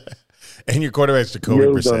year. And your quarterback's Jacoby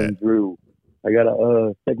Brissett. Drew. I got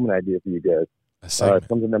a segment idea for you guys. A segment.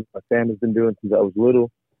 Something that my family's been doing since I was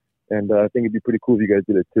little, and I think it'd be pretty cool if you guys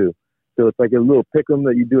did it too. So it's like a little pick'em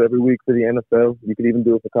that you do every week for the NFL. You could even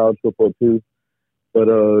do it for college football too. But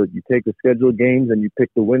you take the scheduled games and you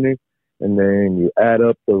pick the winner, and then you add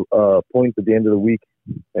up the points at the end of the week,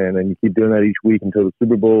 and then you keep doing that each week until the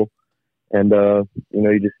Super Bowl, and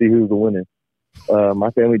you just see who's the winner.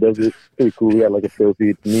 My family does it. It's pretty cool. We got like a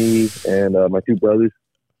trophy. It's me and my two brothers,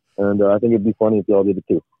 and I think it'd be funny if y'all did it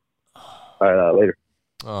too. All right, later.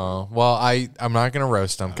 Oh, well, I'm not going to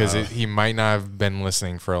roast him because he might not have been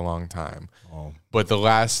listening for a long time. Oh. But the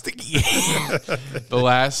last the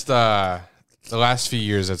last few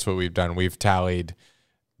years, that's what we've done. We've tallied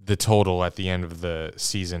the total at the end of the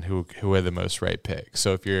season who had the most right pick.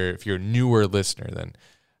 So if you're a newer listener, then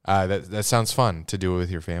that sounds fun to do it with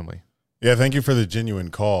your family. Yeah, thank you for the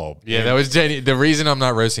genuine call. Yeah, that was genuine. The reason I'm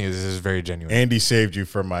not roasting is this is very genuine. Andy saved you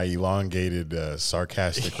from my elongated,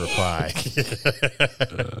 sarcastic reply.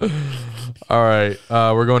 All right,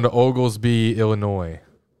 we're going to Oglesby, Illinois.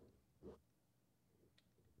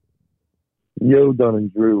 Yo, Don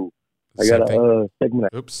and Drew. I got a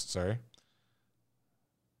segment. Oops, sorry.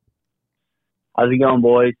 How's it going,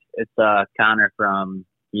 boys? It's Connor from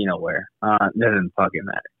where. Doesn't fucking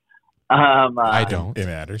matter. I don't. It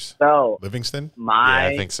matters. So Livingston? my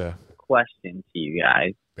I think so. question to you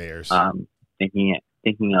guys, Bears. thinking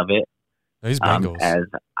of it No, he's Bengals. as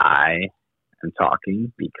I am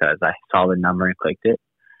talking because I saw the number and clicked it.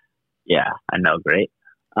 Yeah, I know, great.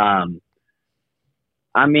 I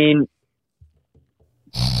mean,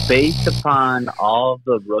 based upon all of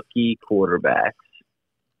the rookie quarterbacks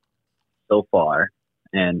so far,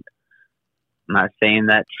 and I'm not saying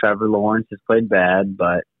that Trevor Lawrence has played bad,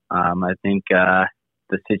 but I think the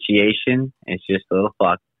situation is just a little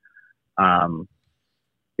fucked. Who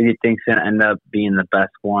do you think's going to end up being the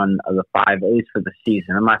best one of the five, at least for the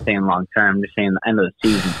season? I'm not saying long term. I'm just saying the end of the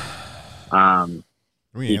season.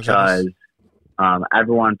 because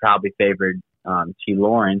everyone probably favored T.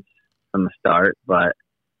 Lawrence from the start, but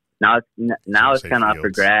now it's kind of up for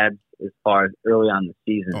grabs as far as early on the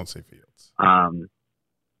season. Don't say Fields. I'm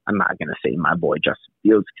not gonna say my boy Justin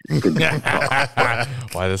Fields.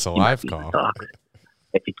 Why this a live call?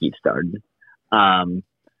 If he keeps starting.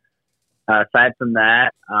 Aside from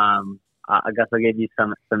that, I guess I'll give you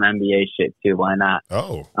some NBA shit too. Why not?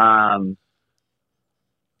 Oh.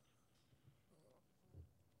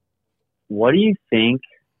 What do you think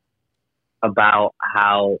about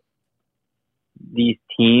how these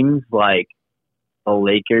teams like the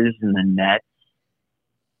Lakers and the Nets,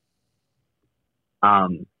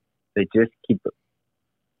 they just keep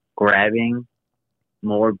grabbing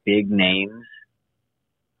more big names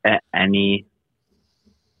at any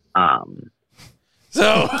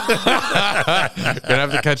So gonna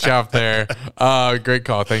have to cut you off there. Great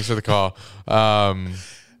call. Thanks for the call. I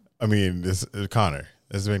mean, this Connor.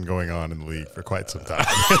 This has been going on in the league for quite some time.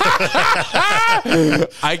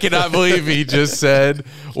 I cannot believe he just said.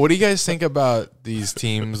 What do you guys think about these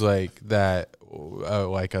teams like that?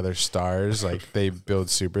 Like other stars, like they build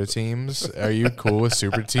super teams. Are you cool with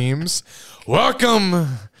super teams? Welcome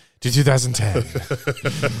to 2010.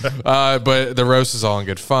 But the roast is all in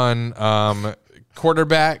good fun.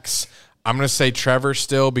 Quarterbacks, I'm going to say Trevor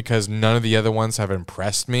still because none of the other ones have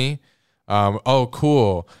impressed me. Oh,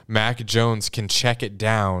 cool. Mac Jones can check it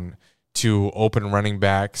down to open running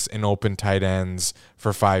backs and open tight ends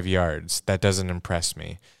for 5 yards. That doesn't impress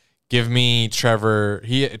me. Give me Trevor.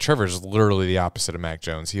 Trevor's literally the opposite of Mac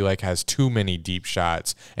Jones. He like has too many deep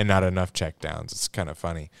shots and not enough checkdowns. It's kind of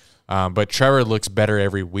funny. But Trevor looks better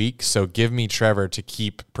every week, so give me Trevor to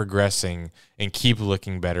keep progressing and keep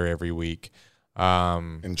looking better every week.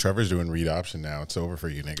 And Trevor's doing read option now. It's over for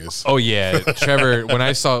you niggas. Oh yeah, Trevor.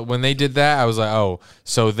 When they did that, I was like, oh,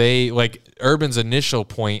 so they like Urban's initial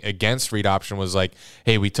point against read option was like,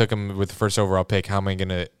 hey, we took him with the first overall pick. How am I going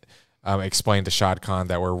to explain to Shad Khan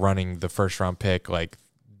that we're running the first round pick like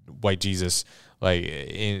white Jesus,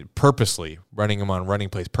 like purposely running him on running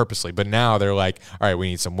plays purposely? But now they're like, all right, we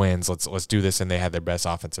need some wins. Let's do this, and they had their best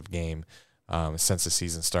offensive game since the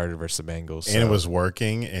season started versus the Bengals. And it was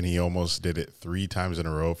working, and he almost did it 3 times in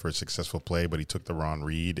a row for a successful play, but he took the wrong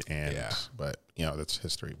read. But, you know, that's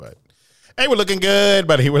history. But, hey, we're looking good,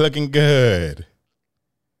 buddy. We're looking good.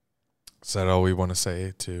 Is that all we want to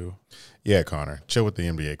say to? Yeah, Connor. Chill with the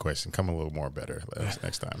NBA question. Come a little more better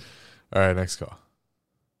next time. All right, next call.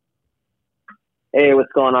 Hey,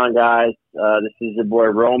 what's going on, guys? This is your boy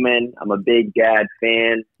Roman. I'm a big Dad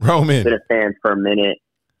fan. Roman. Been a fan for a minute.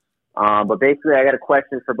 But basically, I got a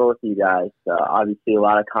question for both of you guys. Obviously, a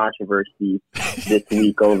lot of controversy this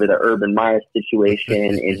week over the Urban Meyer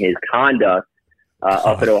situation and his conduct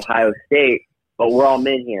up at Ohio State. But we're all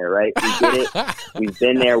men here, right? We get it. We've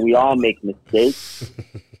been there. We all make mistakes.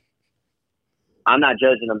 I'm not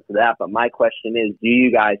judging him for that, but my question is, do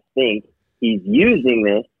you guys think he's using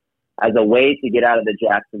this as a way to get out of the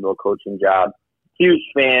Jacksonville coaching job? Huge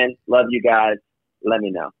fan. Love you guys. Let me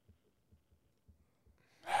know.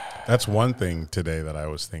 That's one thing today that I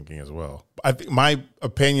was thinking as well. I think my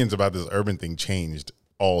opinions about this Urban thing changed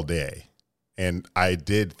all day. And I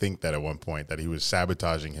did think that at one point that he was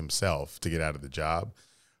sabotaging himself to get out of the job.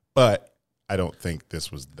 But I don't think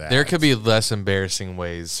this was that. There could be less embarrassing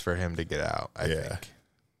ways for him to get out, I think.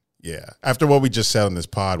 Yeah. After what we just said on this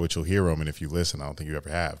pod, which you'll hear, Roman, if you listen, I don't think you ever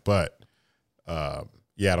have. But, I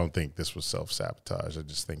don't think this was self-sabotage. I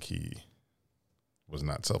just think he was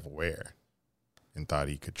not self-aware and thought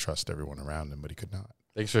he could trust everyone around him, but he could not.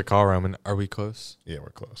 Thanks for the call, Roman. Are we close? Yeah, we're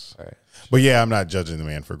close. All right. But, I'm not judging the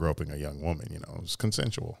man for groping a young woman. You know, it was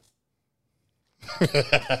consensual.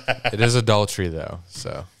 It is adultery, though.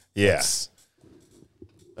 So, yes.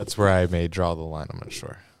 That's where I may draw the line. I'm not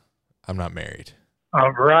sure. I'm not married.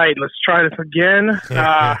 All right, let's try this again.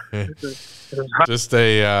 Just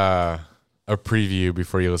a preview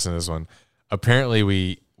before you listen to this one. Apparently,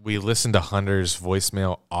 we listened to Hunter's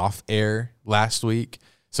voicemail off air last week,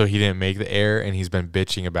 so he didn't make the air, and he's been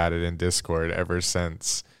bitching about it in Discord ever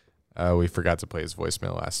since we forgot to play his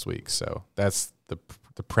voicemail last week. So that's the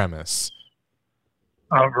premise.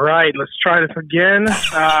 All right, let's try this again.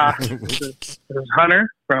 This is Hunter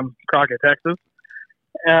from Crockett, Texas.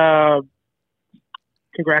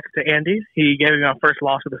 Congrats to Andy. He gave me my first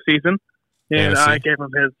loss of the season, and I gave him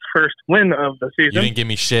his first win of the season. You didn't give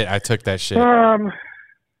me shit. I took that shit.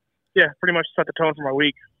 Yeah, pretty much set the tone for my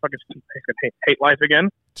week. Fucking hate life again.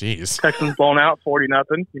 Jeez. Texans blown out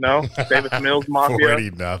 40-0. You know, Davis Mills Mafia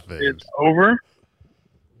 40-0. It's over.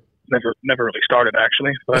 Never really started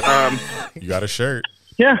actually, but you got a shirt.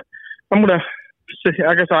 Yeah, I'm gonna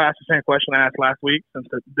I guess I'll ask the same question I asked last week since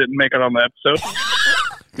it didn't make it on the episode.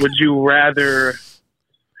 Would you rather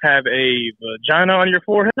have a vagina on your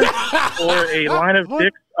forehead or a line of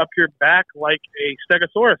dicks up your back like a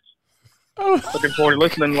stegosaurus? Looking forward to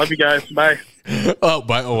listening. Love you guys. Bye.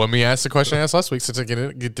 Let me ask the question I asked last week since I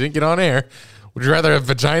didn't get on air. Would you rather have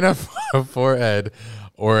vagina on a forehead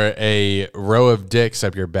or a row of dicks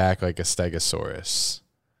up your back like a stegosaurus?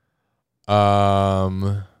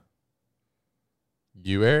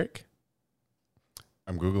 You, Eric?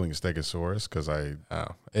 I'm Googling stegosaurus because I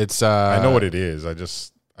know what it is.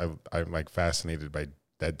 I'm like fascinated by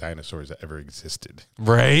that dinosaurs that ever existed.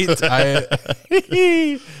 Right? That's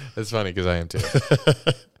funny because I am too.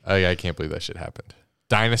 I can't believe that shit happened.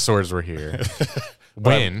 Dinosaurs were here.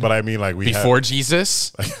 When? But I mean, like before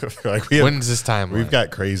Jesus? When's this time? We've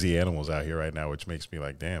got crazy animals out here right now, which makes me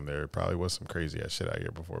like, damn, there probably was some crazy ass shit out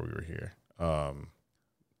here before we were here.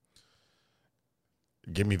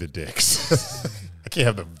 Give me the dicks. I can't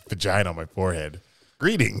have the vagina on my forehead.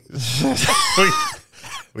 Greetings.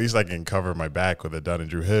 At least I can cover my back with a Dunn and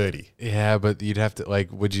Drew hoodie. Yeah, but you'd have to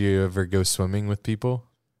would you ever go swimming with people?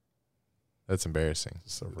 That's embarrassing.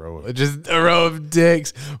 Just a row of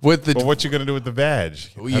dicks with the. But what you gonna do with the vag?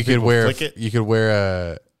 You could wear a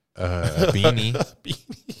beanie. A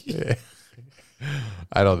beanie. Yeah.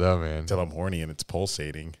 I don't know, man. Until I'm horny and it's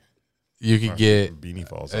pulsating. You could get beanie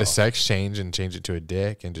falls a off. sex change and change it to a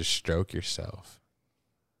dick and just stroke yourself.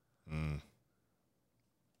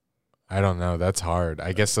 I don't know. That's hard.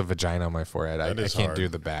 I guess the vagina on my forehead. I can't do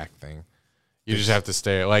the back thing. You just have to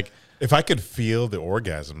stare. If I could feel the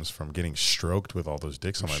orgasms from getting stroked with all those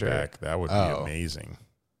dicks on my back, that would be amazing.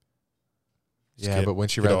 But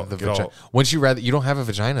once you rather the vagina, you don't have a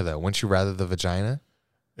vagina though. Once you rather the vagina,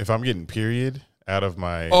 if I'm getting period out of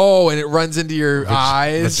my and it runs into your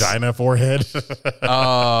eyes, vagina forehead.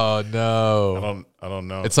 Oh no! I don't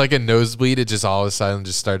know. It's like a nosebleed. It just all of a sudden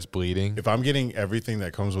just starts bleeding. If I'm getting everything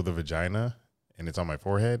that comes with a vagina and it's on my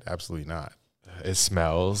forehead, absolutely not. It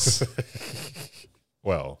smells.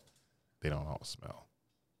 Well, they don't all smell.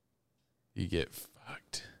 You get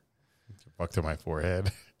fucked. Fucked to my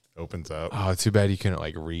forehead. Opens up. Oh, too bad you couldn't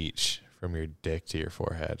reach from your dick to your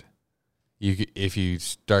forehead. If you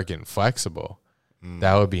start getting flexible,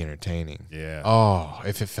 that would be entertaining. Yeah. Oh,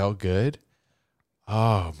 if it felt good.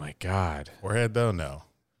 Oh my God. Forehead though, no.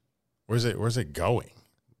 Where's it going?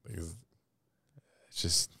 It's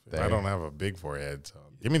just there. I don't have a big forehead, so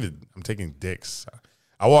I'm taking dicks.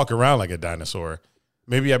 I walk around like a dinosaur.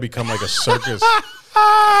 Maybe I become like a circus.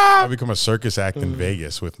 I become a circus act in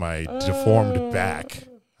Vegas with my deformed back.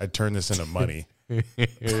 I turn this into money.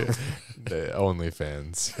 The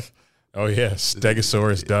OnlyFans. Oh yeah,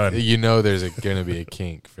 Stegosaurus done. You know there's going to be a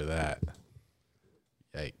kink for that.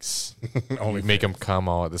 Yikes. Only make them come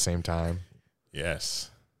all at the same time.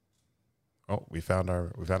 Yes. Oh, we found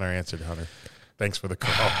our answer, Hunter. Thanks for the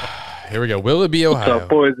call. Here we go. Will it be Ohio? What's up,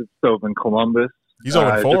 boys? It's Sylvan Columbus. He's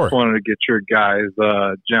 0-4. I just wanted to get your guys'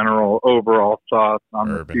 general overall thoughts on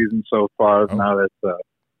the season so far. Now that's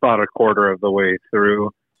about a quarter of the way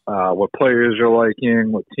through. What players you're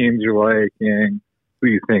liking, what teams you're liking, who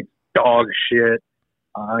you think dog shit.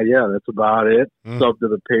 Yeah, that's about it. Sub to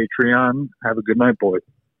the Patreon. Have a good night, boys.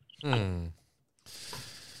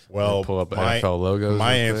 Well, pull up NFL logos.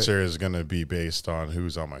 My answer is going to be based on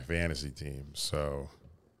who's on my fantasy team. So,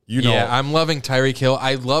 I'm loving Tyreek Hill.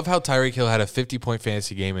 I love how Tyreek Hill had a 50-point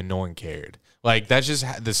fantasy game and no one cared. That's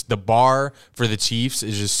just the bar for the Chiefs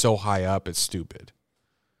is just so high up. It's stupid.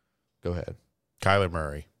 Go ahead. Kyler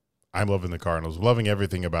Murray. I'm loving the Cardinals. Loving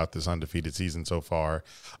everything about this undefeated season so far.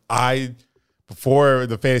 Before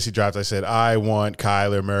the fantasy draft, I said, I want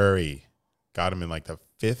Kyler Murray. Got him in the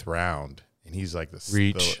 5th round, and he's like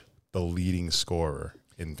the leading scorer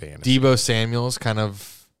in fantasy. Deebo Samuel's kind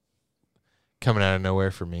of coming out of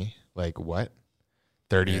nowhere for me.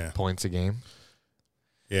 30 points a game?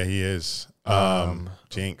 Yeah, he is.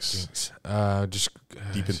 Jinx. Just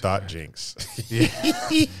deep in thought, Jinx.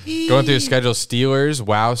 Going through the schedule, Steelers.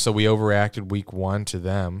 Wow, so we overreacted week 1 to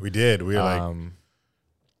them. We did. We were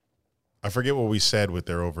I forget what we said with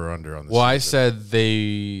their over-under on this. Well, season.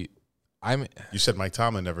 I said You said Mike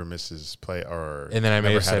Tomlin never misses play, and then I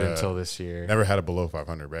may have said until this year. Never had a below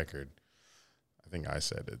 500 record. I think I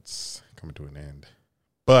said it's coming to an end.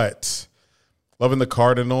 But loving the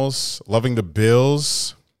Cardinals, loving the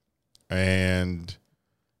Bills, and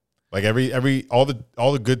all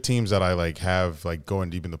the good teams that I have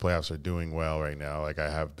going deep in the playoffs are doing well right now. I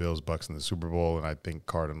have Bills, Bucks in the Super Bowl, and I think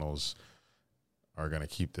Cardinals are going to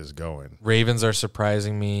keep this going. Ravens are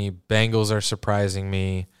surprising me. Bengals are surprising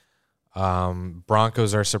me.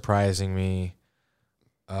 Broncos are surprising me.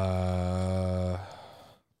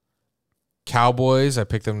 Cowboys, I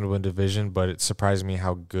picked them to win division, but it surprised me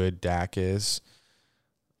how good Dak is.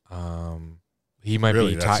 He might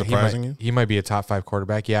Really? be That's surprising you? He might be a top 5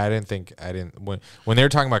 quarterback. Yeah, I didn't when they were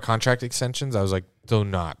talking about contract extensions, I was like, do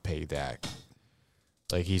not pay Dak.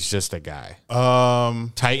 Like, he's just a guy.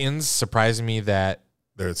 Titans surprising me that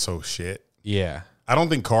they're so shit. Yeah. I don't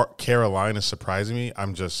think Carolina's surprising me.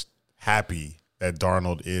 I'm just happy that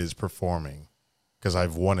Darnold is performing because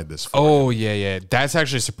I've wanted this for him. Yeah. That's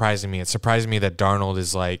actually surprising me. It's surprising me that Darnold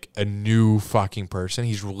is like a new fucking person.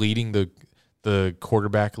 He's leading the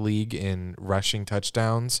quarterback league in rushing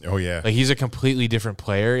touchdowns. Oh, yeah. Like, he's a completely different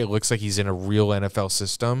player. It looks like he's in a real NFL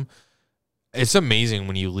system. It's amazing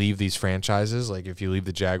when you leave these franchises. Like, if you leave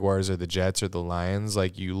the Jaguars or the Jets or the Lions,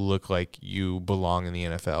 like, you look like you belong in the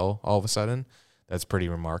NFL all of a sudden. That's pretty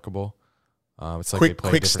remarkable. It's like they play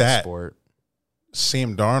a different stat. sport.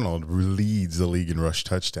 Sam Darnold leads the league in rush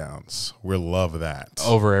touchdowns. We'll love that.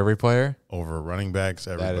 Over every player? Over running backs,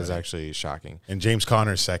 everybody. That is actually shocking. And James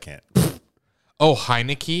Conner's second. Oh,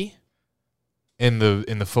 Heineke in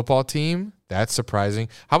the football team? That's surprising.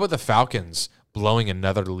 How about the Falcons blowing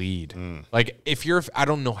another lead? Like, if you're, I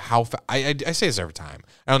don't know how, I say this every time.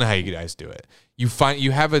 I don't know how you guys do it.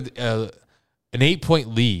 You have an 8-point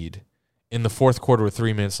lead in the fourth quarter with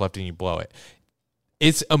 3 minutes left and you blow it.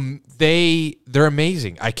 It's they're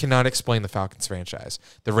amazing. I cannot explain the Falcons franchise.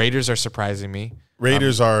 The Raiders are surprising me.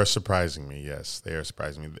 Raiders are surprising me. Yes, they are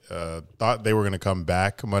surprising me. Thought they were going to come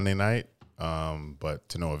back Monday night, but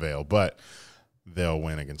to no avail. But they'll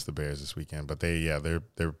win against the Bears this weekend. But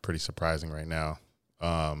they're pretty surprising right now.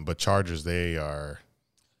 But Chargers, they are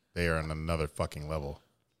on another fucking level.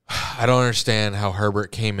 I don't understand how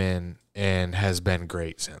Herbert came in and has been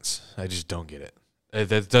great since. I just don't get it.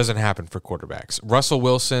 That doesn't happen for quarterbacks. Russell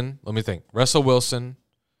Wilson, let me think. Russell Wilson,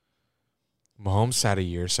 Mahomes had a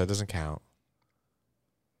year, so that doesn't count.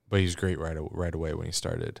 But he's great right away when he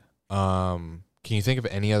started. Can you think of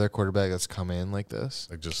any other quarterback that's come in like this?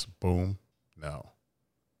 Like just boom? No.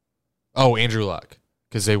 Oh, Andrew Luck,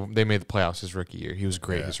 because they made the playoffs his rookie year. He was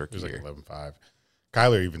great his rookie year. He was like 11-5.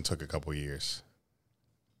 Kyler even took a couple years.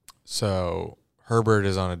 So Herbert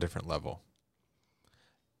is on a different level.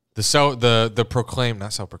 The proclaimed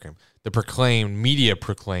media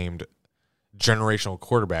proclaimed generational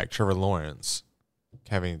quarterback Trevor Lawrence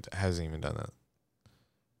hasn't even done that.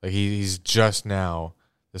 Like, he's just now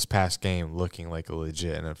this past game looking like a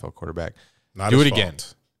legit NFL quarterback. Not Do his it again.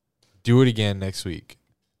 fault. Do it again next week.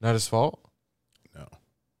 Not his fault? No.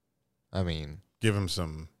 I mean, give him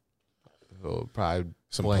some. He'll probably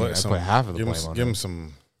Some blame. play, I some, put half of the give blame him, on give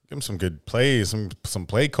him. him some good plays, some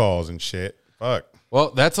play calls and shit. Fuck.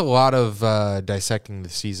 Well, that's a lot of dissecting the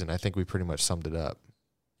season. I think we pretty much summed it up.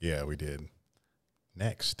 Yeah, we did.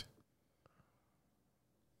 Next.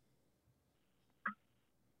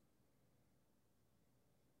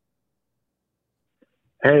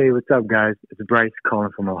 Hey, what's up, guys? It's Bryce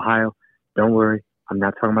calling from Ohio. Don't worry, I'm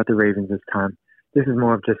not talking about the Ravens this time. This is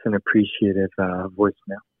more of just an appreciative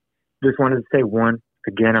voicemail. Just wanted to say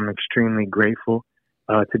again, I'm extremely grateful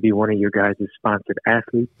to be one of your guys' sponsored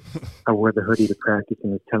athletes. I wore the hoodie to practice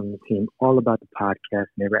and was telling the team all about the podcast, and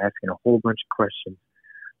they were asking a whole bunch of questions.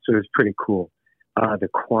 So it was pretty cool. The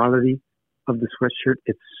quality of the sweatshirt,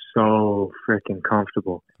 it's so freaking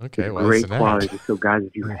comfortable. Okay, it's well, great that's an ad. quality. So guys,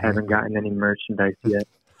 if you haven't gotten any merchandise yet,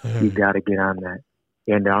 you got to get on that.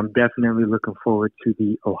 And I'm definitely looking forward to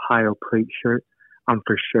the Ohio plate shirt. I'm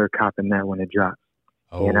for sure copping that when it drops.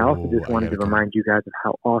 And I also just wanted to remind you guys of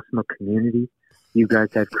how awesome a community you guys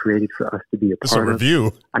have created for us to be a It's part a of.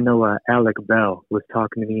 review. I know Alec Bell was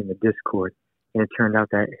talking to me in the Discord, and it turned out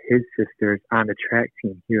that his sister is on the track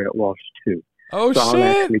team here at Walsh too. Oh, so I'll shit.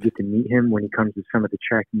 actually get to meet him when he comes to some of the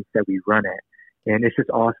track meets that we run at. And it's just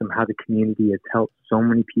awesome how the community has helped so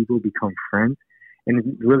many people become friends, and it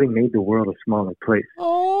really made the world a smaller place.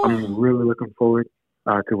 Oh. I'm really looking forward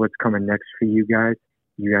to what's coming next for you guys.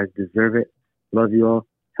 You guys deserve it. Love you all.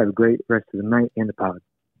 Have a great rest of the night and the pod.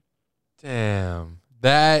 Damn.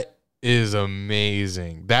 That is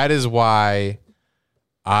amazing. That is why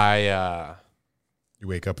you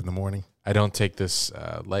wake up in the morning. I don't take this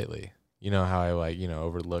lightly. You know how I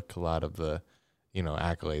overlook a lot of the,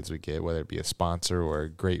 accolades we get, whether it be a sponsor or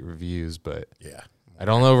great reviews, but yeah, I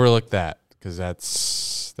don't overlook that because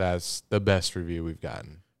that's the best review we've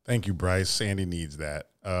gotten. Thank you, Bryce. Sandy needs that.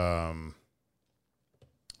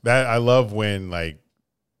 That I love when like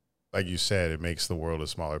you said, it makes the world a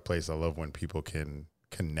smaller place. I love when people can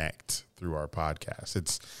connect through our podcast.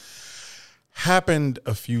 happened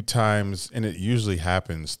a few times, and it usually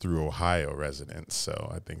happens through Ohio residents.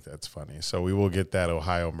 So I think that's funny. So we will get that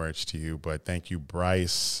Ohio merch to you. But thank you,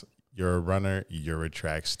 Bryce. You're a runner, you're a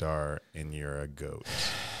track star, and you're a GOAT.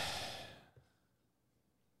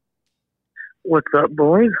 What's up,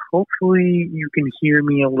 boys? Hopefully you can hear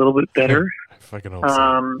me a little bit better. I fucking hope so.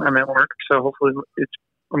 I'm at work, so hopefully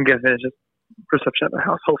I'm guessing it's just reception at the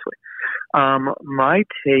house, hopefully. My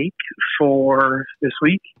take for this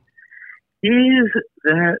week is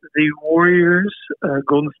that the Warriors,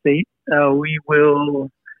 Golden State, we will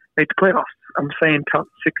make the playoffs. I'm saying top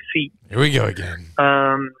 6 seed. Here we go again.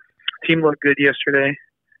 Team looked good yesterday.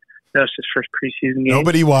 That was his first preseason game.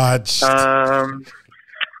 Nobody watched.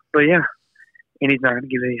 But yeah, and he's not going to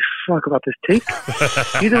give a fuck about this take.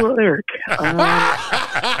 Neither will Eric.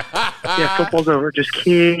 Yeah, football's over. Just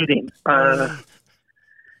kidding. Yeah,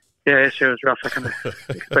 yesterday was rough. I kind of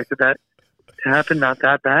expected that to happen. Not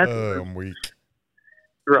that bad. I'm weak.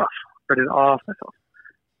 Rough. Read it off myself.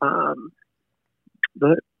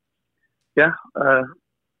 But yeah,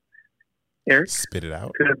 Eric, spit it out.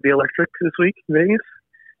 It's going to be electric this week in Vegas.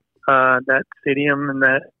 That stadium and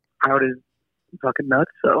that crowd is fucking nuts.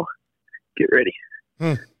 So get ready.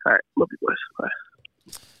 All right, love you boys. Bye.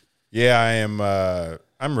 Yeah, I am.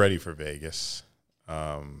 I'm ready for Vegas.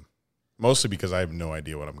 Mostly because I have no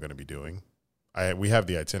idea what I'm going to be doing. We have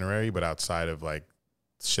the itinerary, but outside of like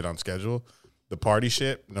shit on schedule, the party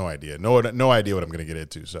shit, no idea. No idea what I'm going to get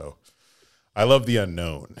into. So I love the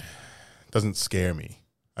unknown. It doesn't scare me.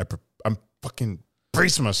 I'm fucking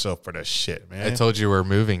bracing myself for that shit, man. I told you we're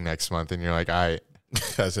moving next month, and you're like, I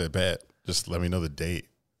said, bet. Just let me know the date,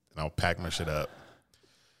 and I'll pack my shit up.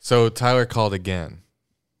 So Tyler called again.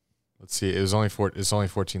 Let's see. It's only 14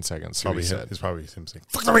 seconds. It's probably him saying,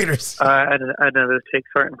 fuck the Raiders. I had another take.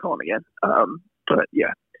 Sorry, I'm calling again. But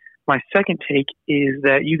yeah, my second take is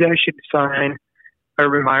that you guys should sign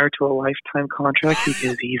Urban Meyer to a lifetime contract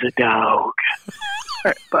because he's a dog. All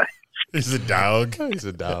right, bye. He's a dog. He's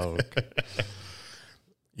a dog.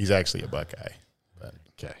 He's actually a Buckeye. But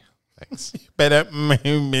okay, thanks.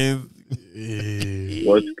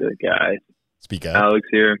 What's good, guys? Speak up. Alex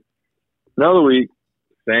here. Another week,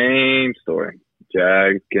 same story.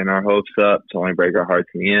 Jags getting our hopes up to only break our hearts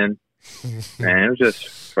in the end. And it was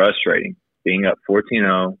just frustrating. Being up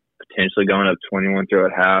 14-0, potentially going up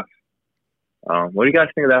 21-0 at half. What do you guys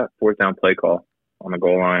think of that fourth down play call on the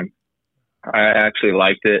goal line? I actually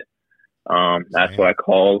liked it. That's what I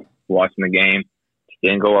called watching the game. It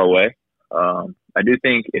didn't go our way. I do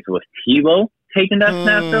think if it was Tebow taking that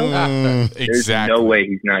snap, though, there's no way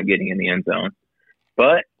he's not getting in the end zone.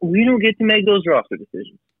 But we don't get to make those roster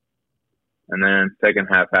decisions. And then second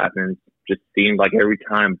half happens. Just seemed like every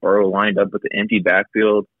time Burrow lined up with the empty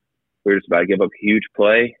backfield, we were just about to give up a huge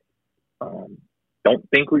play. Don't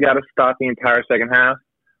think we got to stop the entire second half.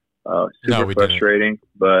 Super frustrating.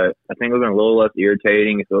 But I think it would have been a little less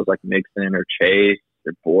irritating if it was like Mixon or Chase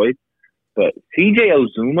or Boyd. But CJ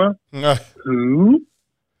Uzomah, who?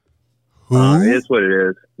 It is what it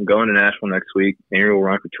is. I'm going to Nashville next week. Henry will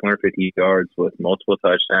run for 250 yards with multiple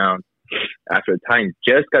touchdowns. After the Titans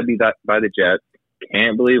just got beat by the Jets.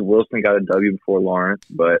 Can't believe Wilson got a W before Lawrence,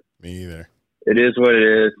 but me either. It is what it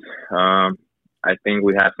is. I think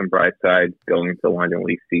we have some bright sides going into London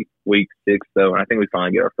week 6, though, and I think we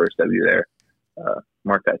finally get our first W there.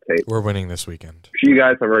 Mark that tape. We're winning this weekend. You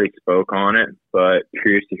guys have already spoke on it, but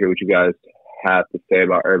curious to hear what you guys have to say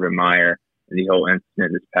about Urban Meyer and the whole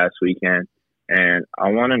incident this past weekend. And I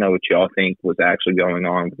want to know what y'all think was actually going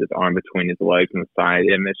on with his arm between his legs and the side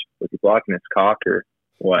image. Was he blocking his cock or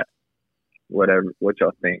what? Whatever. What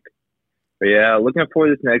y'all think? But yeah, looking forward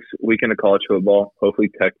to this next weekend of college football. Hopefully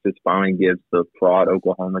Texas finally gives the fraud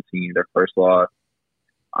Oklahoma team their first loss.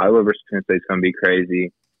 Iowa versus Penn State is going to be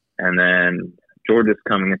crazy. And then Georgia's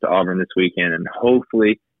coming into Auburn this weekend, and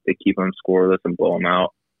hopefully they keep them scoreless and blow them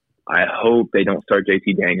out. I hope they don't start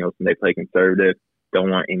JT Daniels and they play conservative. Don't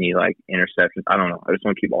want any, interceptions. I don't know. I just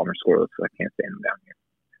want to keep Auburn scoreless because I can't stand them down here.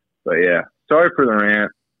 But, yeah, sorry for the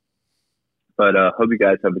rant. But hope you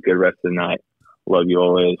guys have a good rest of the night. Love you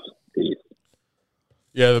always. Peace.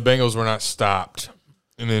 Yeah, the Bengals were not stopped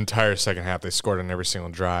in the entire second half. They scored on every single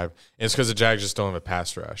drive. And it's because the Jags just don't have a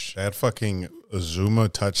pass rush. That fucking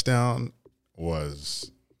Uzomah touchdown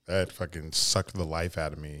that fucking sucked the life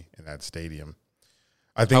out of me in that stadium.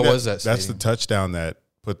 I think was that that's the touchdown that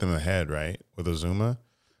put them ahead, right, with Uzomah?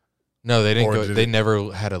 No, they didn't go. They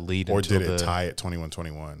never had a lead or until did it tie at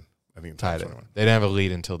 21-21? I think tied it. They didn't have a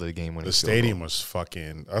lead until the game winning. The stadium was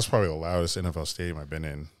fucking. That's probably the loudest NFL stadium I've been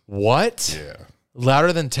in. What? Yeah.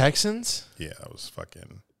 Louder than Texans? Yeah, it was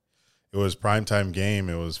fucking. It was primetime game.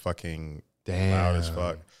 It was fucking loud as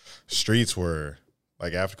fuck. Streets were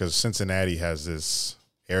like after because Cincinnati has this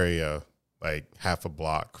area like half a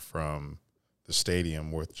block from the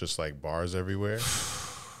stadium with just like bars everywhere,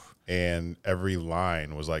 and every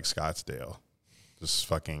line was like Scottsdale, just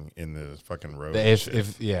fucking in the fucking road.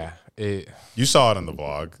 You saw it on the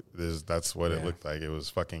vlog. That's what it looked like. It was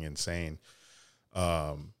fucking insane.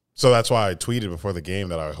 So that's why I tweeted before the game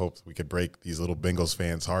that I hoped we could break these little Bengals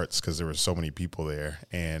fans' hearts because there were so many people there,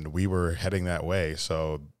 and we were heading that way.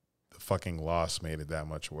 So the fucking loss made it that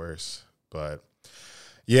much worse. But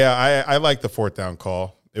yeah, I like the 4th down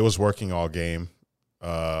call. It was working all game.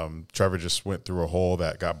 Trevor just went through a hole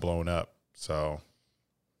that got blown up, so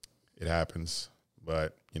it happens.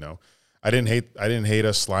 But you know, I didn't hate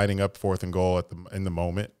us sliding up 4th and goal in the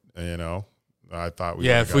moment. You know. I thought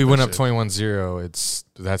if we went up 21-0,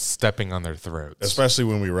 that's stepping on their throats. Especially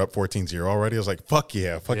when we were up 14-0 already. I was like, fuck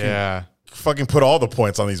yeah. Fucking put all the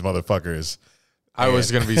points on these motherfuckers. I was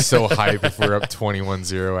going to be so hyped if we were up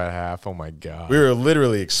 21-0 at half. Oh, my God. We were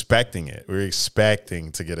literally expecting it. We were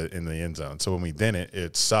expecting to get it in the end zone. So when we didn't,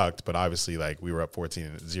 it sucked. But obviously, like, we were up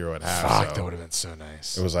 14-0 at half. Fuck, that would have been so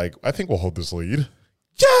nice. It was like, I think we'll hold this lead.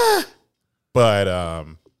 Yeah. But,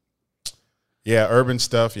 yeah, urban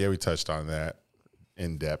stuff. Yeah, we touched on that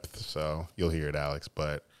in depth, so you'll hear it, Alex.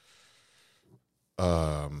 But,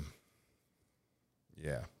 yeah,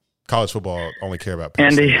 college football only care about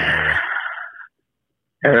Andy,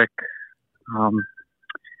 Eric,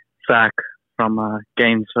 Zach from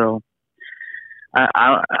Gainesville.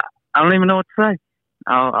 I don't even know what to say.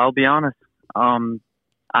 I'll be honest. I'm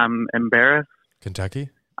embarrassed. Kentucky.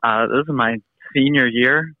 This is my senior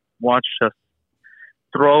year. Watched us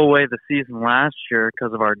throw away the season last year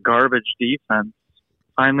because of our garbage defense.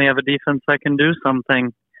 Finally have a defense that can do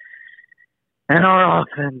something. And our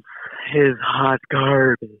offense is hot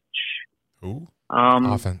garbage. Who?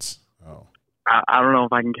 Offense. Oh. I don't know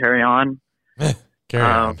if I can carry on. Carry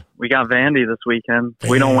on. We got Vandy this weekend.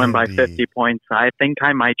 We don't win by 50 points. I think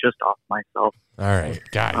I might just off myself. All right.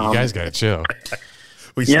 God, you guys got to chill.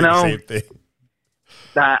 We said the same thing.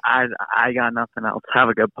 I got nothing else. Have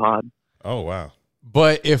a good pod. Oh, wow.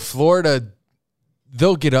 But if Florida,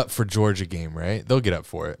 they'll get up for Georgia game, right? They'll get up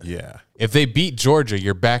for it. Yeah. If they beat Georgia,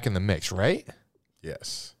 you're back in the mix, right?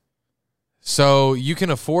 Yes. So you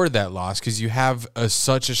can afford that loss because you have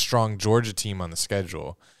such a strong Georgia team on the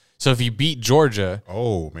schedule. So if you beat Georgia.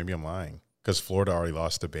 Oh, maybe I'm lying because Florida already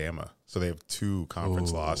lost to Bama. So they have 2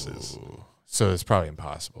 conference losses. So it's probably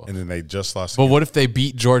impossible. And then they just lost. But what if they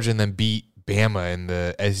beat Georgia and then beat Bama in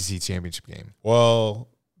the SEC championship game? Well,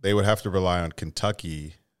 they would have to rely on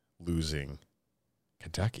Kentucky losing.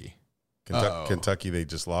 Kentucky, they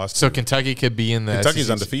just lost. So Kentucky could be in the Kentucky's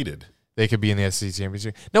SEC. undefeated. They could be in the SEC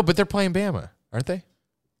championship. No, but they're playing Bama, aren't they?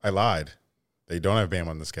 I lied. They don't have Bama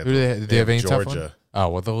on the schedule. Do they have any Georgia. tough one? Oh,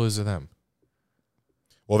 well, they'll lose to them.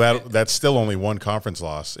 Well, that's still only 1 conference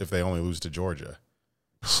loss if they only lose to Georgia.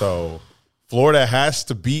 So Florida has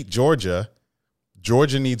to beat Georgia.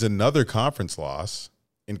 Georgia needs another conference loss,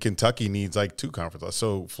 and Kentucky needs like 2 conference losses.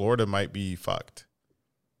 So Florida might be fucked.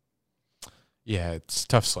 Yeah, it's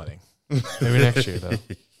tough sledding. Maybe next year, though.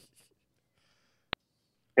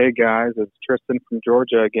 Hey, guys, it's Tristan from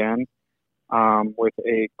Georgia again with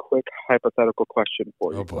a quick hypothetical question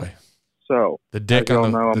for you. Oh, boy. So, the dick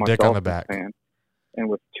on the back. Fan, and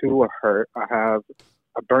with Tua hurt, I have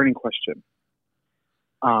a burning question.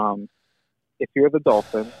 If you're the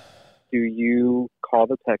Dolphins, do you call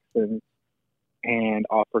the Texans and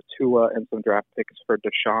offer Tua and some draft picks for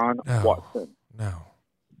Deshaun Watson? No.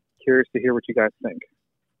 Curious to hear what you guys think.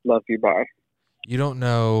 Love you. Bye. You don't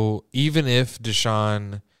know, even if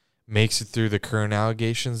Deshaun makes it through the current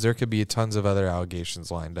allegations, there could be tons of other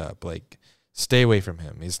allegations lined up. Like, stay away from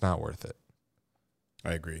him. It's not worth it.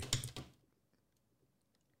 I agree.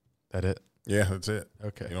 That it? Yeah, that's it.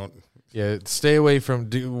 Okay. You don't. Yeah, stay away from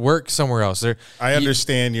work somewhere else. I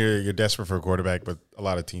understand you're desperate for a quarterback, but a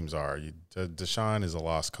lot of teams are. Deshaun is a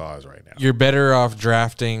lost cause right now. You're better off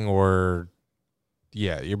drafting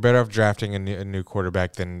you're better off drafting a new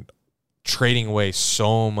quarterback than trading away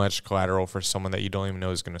so much collateral for someone that you don't even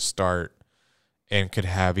know is going to start and could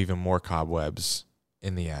have even more cobwebs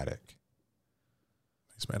in the attic.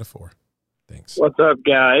 Nice metaphor. Thanks. What's up,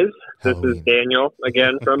 guys? Halloween. This is Daniel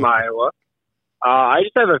again from Iowa. I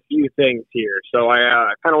just have a few things here. So I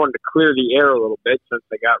kind of wanted to clear the air a little bit since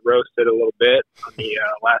I got roasted a little bit on the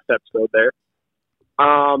last episode there.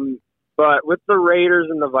 But with the Raiders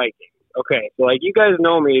and the Vikings, okay, so like you guys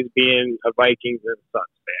know me as being a Vikings and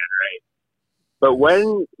Suns fan, right? But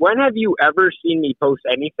when have you ever seen me post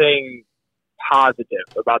anything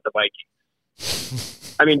positive about the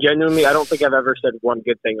Vikings? I mean, genuinely, I don't think I've ever said one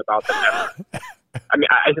good thing about them ever. I mean,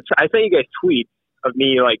 I sent you guys tweets of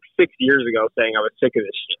me like 6 years ago saying I was sick of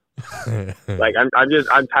this shit. Like I'm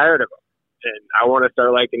tired of them, and I want to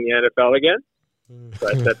start liking the NFL again. So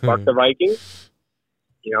I said, fuck the Vikings.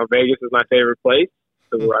 You know, Vegas is my favorite place,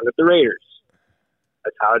 so we're on with the Raiders.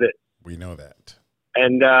 That's how it is. We know that.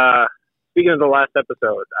 And speaking of the last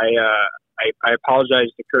episode, I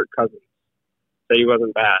apologized to Kirk Cousins. Said he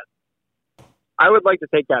wasn't bad. I would like to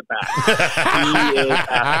take that back. He is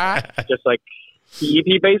ass. Just like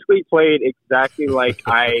he basically played exactly like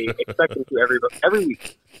I expect him to every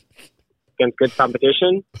week. Against good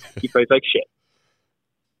competition, he plays like shit.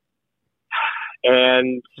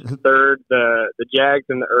 And third, the Jags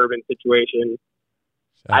and the Urban situation.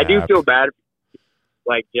 I do feel bad,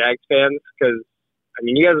 like Jags fans, because I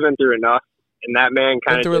mean you guys have been through enough, and that man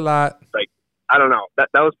kind of through a lot. Like I don't know, that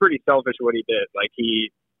was pretty selfish what he did. Like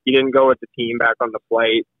he didn't go with the team back on the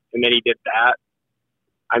flight, and then he did that.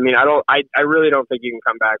 I mean, I really don't think you can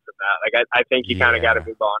come back from that. Like I think you kind of got to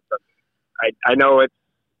move on from it. I know it's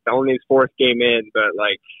only his fourth game in, but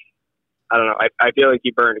like. I don't know. I feel like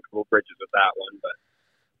he burned a couple bridges with that one, but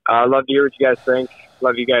I love to hear what you guys think.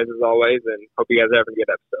 Love you guys as always, and hope you guys have a good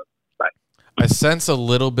episode. Bye. I sense a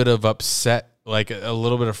little bit of upset, like a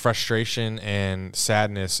little bit of frustration and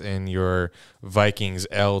sadness in your Vikings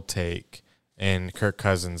L take and Kirk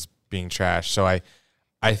Cousins being trash. So I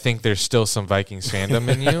think there's still some Vikings fandom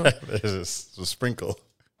in you. There's a sprinkle.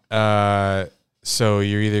 So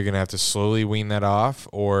you're either going to have to slowly wean that off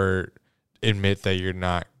or admit that you're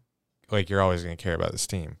not. Like, you're always going to care about this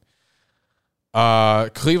team.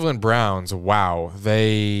 Cleveland Browns, wow.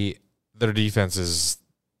 Their defense is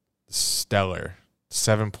stellar.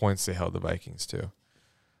 7 points they held the Vikings to.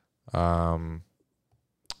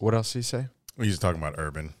 What else did he say? Well, he's talking about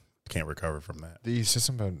Urban. Can't recover from that. He said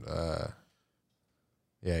something about,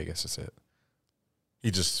 yeah, I guess that's it.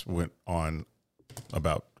 He just went on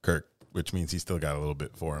about Kirk, which means he still got a little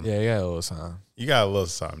bit for him. Yeah, you got a little something. You got a little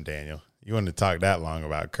something, Daniel. You wanted to talk that long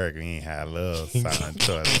about Kirk and he ain't had a little something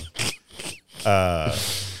to him.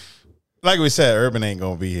 Like we said, Urban ain't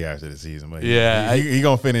going to be here after the season. But yeah. He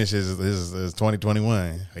going to finish his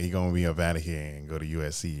 2021. He going to be up out of here and go to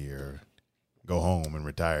USC or go home and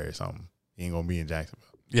retire or something. He ain't going to be in Jacksonville.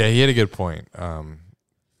 Yeah, he had a good point.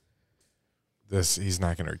 He's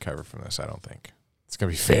not going to recover from this, I don't think. It's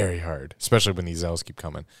going to be very hard, especially when these L's keep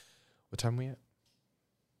coming. What time are we at?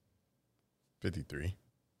 53.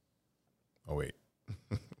 Oh, wait.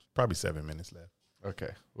 Probably 7 minutes left. Okay.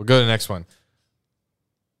 We'll go to the next one.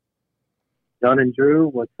 John and Drew,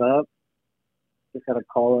 what's up? Just had a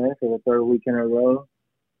call in for the third week in a row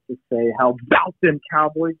to say how about them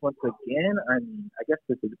Cowboys once again. I mean, I guess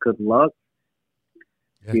this is good luck.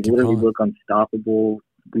 Yeah, we literally look unstoppable.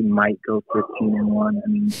 We might go 15-1. I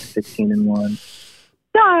mean, 16-1.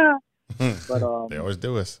 Yeah. But they always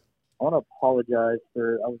do us. I want to apologize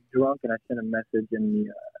for I was drunk and I sent a message in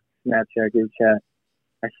the Snapchat group chat.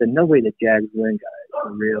 I said, "No way the Jags win, guys,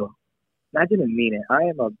 for real." And I didn't mean it.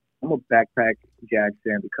 I'm a backpack Jags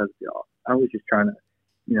fan because of y'all. I was just trying to,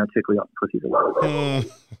 tickle y'all pussies a little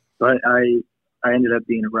bit. But I ended up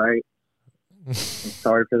being right. I'm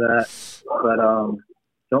sorry for that. But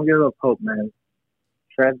don't give up hope, man.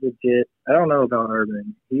 Trav's legit. I don't know about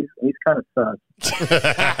Urban. He's kind of sus.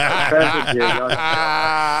 Trav's legit.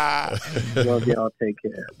 Y'all take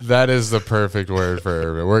care. That is the perfect word for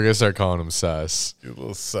Urban. We're gonna start calling him sus. You're a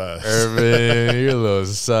little sus. Urban, you're a little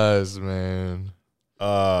sus, man.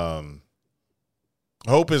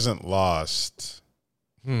 Hope isn't lost.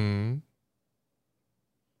 With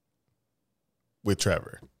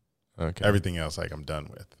Trevor. Okay. Everything else, I'm done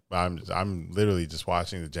with. I'm literally just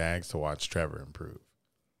watching the Jags to watch Trevor improve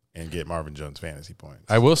and get Marvin Jones fantasy points.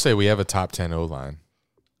 I will say we have a top 10 O-line.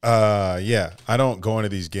 Yeah. I don't go into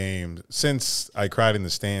these games. Since I cried in the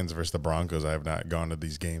stands versus the Broncos, I have not gone to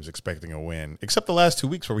these games expecting a win, except the last 2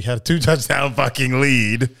 weeks where we had a 2-touchdown fucking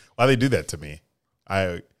lead. Why they do that to me?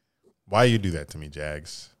 Why you do that to me,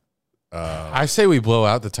 Jags? I say we blow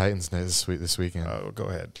out the Titans this weekend. Oh, go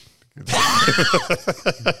ahead.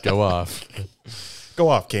 Go off. Go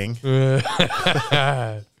off, King.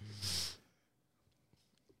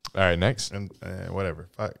 All right, next. And whatever.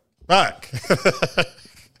 Fuck.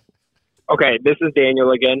 Okay, this is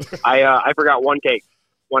Daniel again. I forgot one take.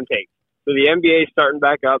 So the NBA is starting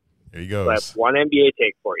back up. Here you go. I have one NBA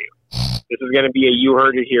take for you. This is going to be a you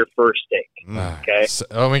heard it here first take. Okay.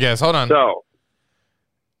 Oh my gosh, hold on. So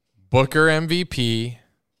Booker MVP,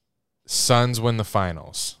 Suns win the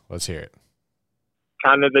finals. Let's hear it.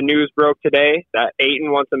 Kind of the news broke today that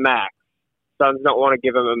Ayton wants a max. Suns don't want to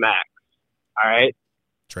give him a max. All right.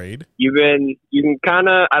 Trade. You can kind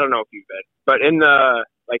of, I don't know if you've been, but in the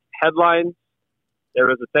headlines, there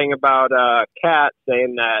was a thing about Cat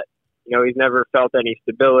saying that he's never felt any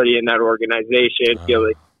stability in that organization. He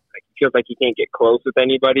feels like he can't get close with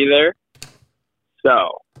anybody there.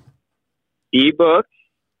 So, D-Book,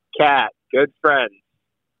 Cat, good friends.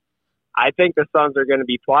 I think the Suns are going to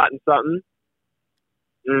be plotting something.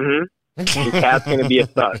 The Cat's going to be a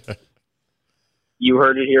Sun. You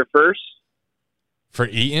heard it here first. For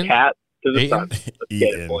Eaton? Cat to the Suns. Let's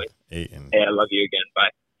get it, boys. Ayton. Hey, I love you again. Bye.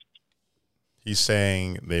 He's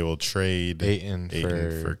saying they will trade Ayton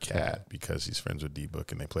for Cat because he's friends with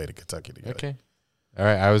D-Book and they played at Kentucky together. Okay. All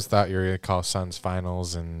right. I always thought you were going to call Suns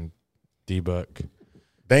finals and D-Book.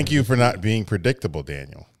 Thank you for not being predictable,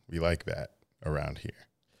 Daniel. We like that around here.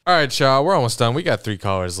 All right, y'all. We're almost done. We got 3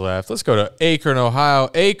 callers left. Let's go to Akron, Ohio.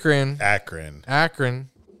 Akron. Akron.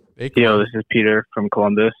 This is Peter from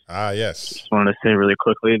Columbus. Yes. Just wanted to say really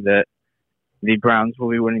quickly that the Browns will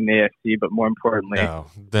be winning the AFC, but more importantly,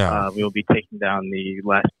 we will be taking down the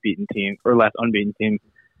last unbeaten team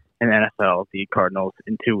in the NFL, the Cardinals,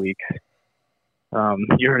 in 2 weeks.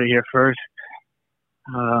 You heard it here first.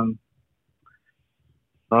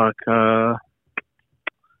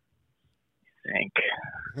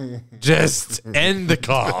 Just end the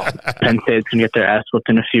call. Penn State's going to get their ass whooped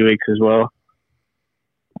in a few weeks as well.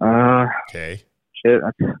 Okay. Shit,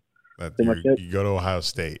 that's pretty much it. You go to Ohio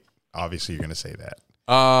State. Obviously, you're going to say that.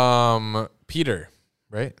 Peter,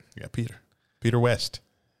 right? Yeah, Peter. Peter West.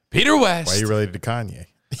 Peter West. Why are you related to Kanye?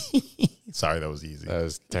 Sorry, that was easy. That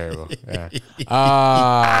was terrible. Yeah.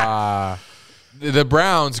 The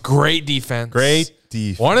Browns, great defense. Great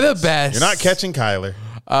defense. One of the best. You're not catching Kyler.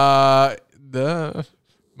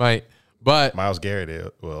 But Myles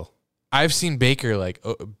Garrett will. I've seen Baker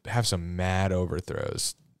have some mad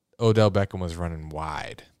overthrows. Odell Beckham was running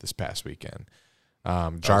wide this past weekend.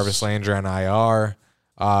 Jarvis Landry on IR.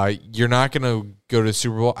 You're not going to go to the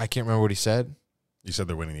Super Bowl. I can't remember what he said. You said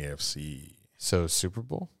they're winning the AFC. So Super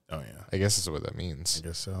Bowl? Oh, yeah. I guess that's what that means. I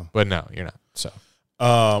guess so. But no, you're not. So.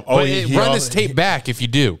 Run this tape back if you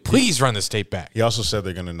do. Please run this tape back. He also said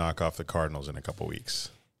they're going to knock off the Cardinals in a couple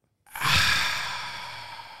weeks.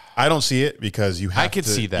 I don't see it because you have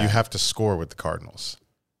to score with the Cardinals.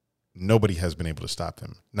 Nobody has been able to stop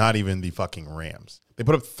them. Not even the fucking Rams. They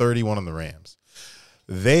put up 31 on the Rams.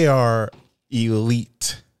 They are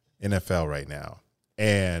elite NFL right now.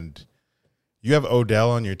 And you have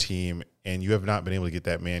Odell on your team, and you have not been able to get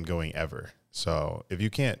that man going ever. So if you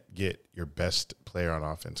can't get your best player on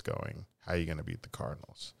offense going, how are you going to beat the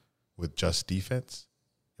Cardinals? With just defense?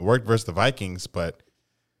 It worked versus the Vikings, but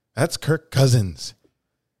that's Kirk Cousins.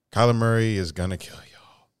 Kyler Murray is going to kill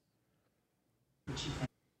y'all.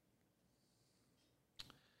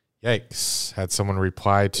 Yikes. Had someone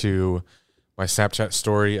reply to my Snapchat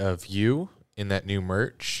story of you in that new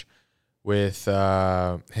merch with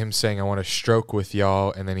him saying, I want to stroke with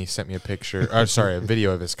y'all, and then he sent me a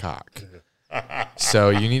video of his cock. So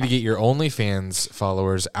you need to get your OnlyFans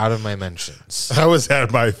followers out of my mentions. That was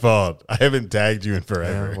at my fault. I haven't tagged you in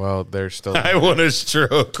forever. Yeah, well, they're still. I want to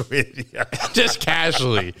stroke with you. Just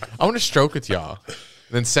casually. I want to stroke with y'all.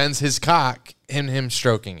 Then sends his cock, him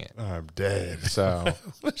stroking it. I'm dead. So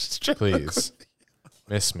please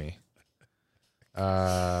miss me. Second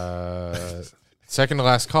to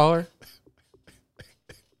last caller.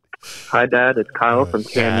 Hi, Dad. It's Kyle from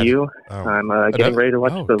TAMU. I'm getting ready to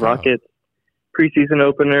watch the Rockets preseason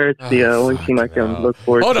opener. It's the only team I can look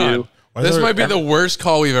forward Hold to. on. This might be the worst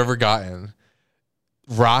call we've ever gotten.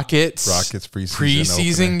 Rockets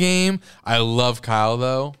preseason game. I love Kyle,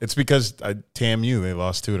 though. It's because TAMU, they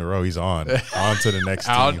lost 2 in a row. He's on to the next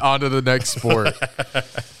team. On to the next sport.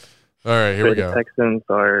 All right, here we go. The Texans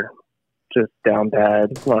are just down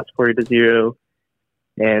bad. Lost 40-0.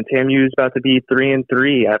 And TAMU is about to be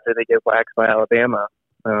 3-3 after they get waxed by Alabama.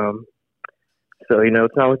 So,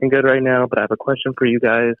 it's not looking good right now, but I have a question for you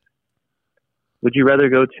guys. Would you rather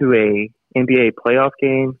go to a NBA playoff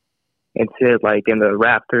game and sit in the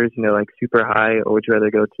rafters, super high, or would you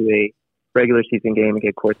rather go to a regular season game and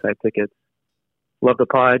get courtside tickets? Love the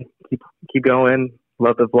pod. Keep going.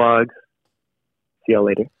 Love the vlogs. See y'all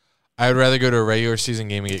later. I would rather go to a regular season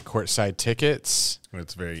game and get courtside tickets.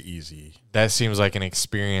 It's very easy. That seems like an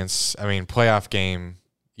experience. I mean, playoff game,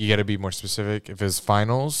 you got to be more specific. If it's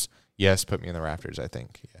finals, yes, put me in the rafters, I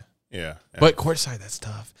think. Yeah. But courtside, that's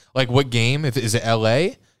tough. What game? Is it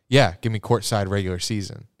LA? Yeah, give me courtside regular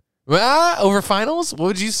season. Over finals? What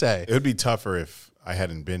would you say? It would be tougher if I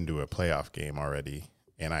hadn't been to a playoff game already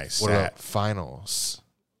and I sat. What about finals?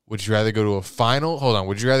 Would you rather go to a final? Hold on.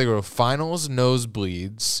 Would you rather go to finals,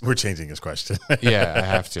 nosebleeds? We're changing this question. Yeah, I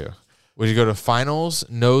have to. Would you go to finals,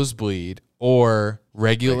 nosebleed, or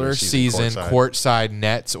regular season courtside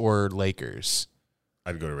Nets or Lakers?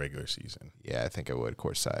 I'd go to regular season. Yeah, I think I would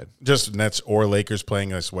courtside. Just Nets or Lakers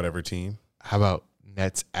playing us whatever team. How about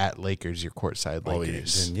Nets at Lakers? Your courtside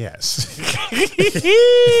Lakers. Then yes.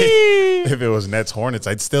 If it was Nets Hornets,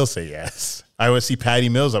 I'd still say yes. I would see Patty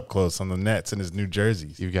Mills up close on the Nets in his new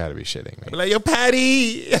jerseys. You got to be shitting me. I'd be like, yo,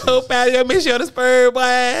 Patty, I miss you on the Spurs,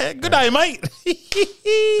 boy. Good night, mate.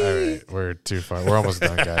 All right, we're too far. We're almost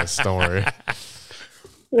done, guys. Don't worry.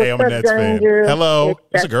 Hey, I'm a Nets fan. Hello.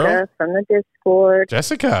 It's a girl. From the Discord.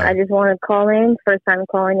 Jessica. I just want to call in. First time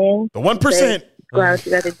calling in. The 1%. Glad what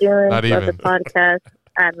you guys are doing. Not Love even. the podcast.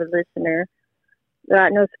 Avid listener.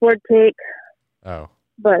 Got no sport take. Oh.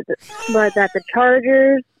 But that the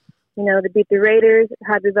Chargers, to beat the Raiders,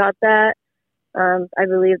 happy about that. I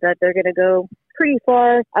believe that they're going to go pretty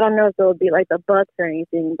far. I don't know if they'll be like the Bucks or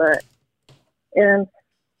anything, but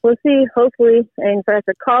we'll see. Hopefully, and for us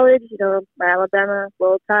at college, Alabama,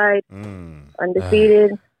 Roll Tide,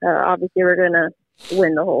 undefeated. Obviously, we're going to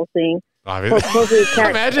win the whole thing. Hopefully,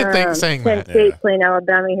 Imagine saying Penn that. State playing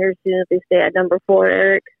Alabama here soon if they stay at number 4,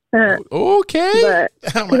 Eric. Okay. But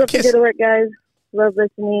keep up the good work, guys. Love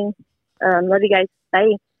listening. Love you guys.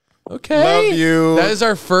 Bye. Okay. Love you. That is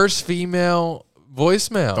our first female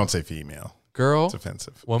voicemail. Don't say female. Girl. It's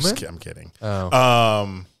offensive. Woman? I'm kidding.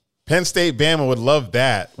 Oh. Penn State, Bama would love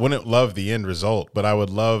that. Wouldn't love the end result, but I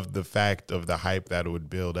would love the fact of the hype that it would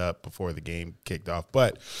build up before the game kicked off.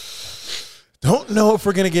 But don't know if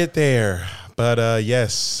we're going to get there. But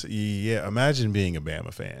yes, yeah, imagine being a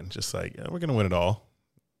Bama fan. Just like, we're going to win it all.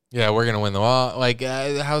 Yeah, we're going to win the all. Like,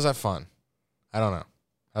 how's that fun? I don't know.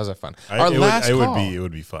 How's that fun? It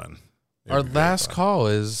would be fun. Our last call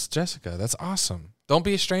is Jessica. That's awesome. Don't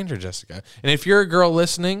be a stranger, Jessica. And if you're a girl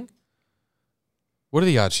listening, what are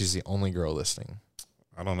the odds she's the only girl listening?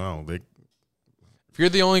 I don't know. If you're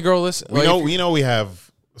the only girl listening, we know we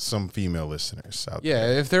have some female listeners out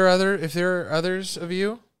there. Yeah, if there are others of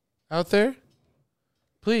you out there,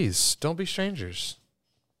 please don't be strangers.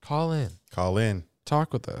 Call in.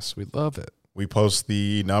 Talk with us. We'd love it. We post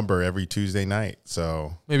the number every Tuesday night,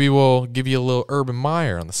 so maybe we'll give you a little Urban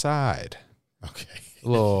Meyer on the side. Okay. A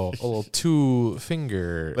little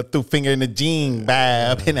 2-finger. A 2-finger in the jean,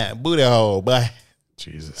 bab, in that booty hole, boy.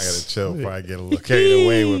 Jesus. I gotta chill before I get a little carried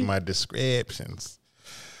away with my descriptions.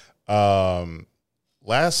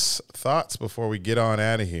 Last thoughts before we get on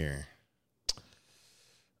out of here.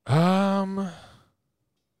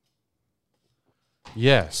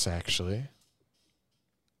 Yes, actually.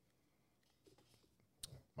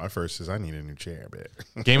 My first is I need a new chair, but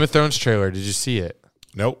Game of Thrones trailer. Did you see it?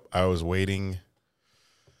 Nope. I was waiting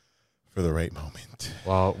for the right moment.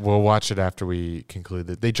 Well, we'll watch it after we conclude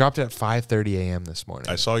it. They dropped it at 5:30 a.m. this morning.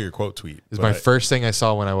 I saw your quote tweet. It was my first thing I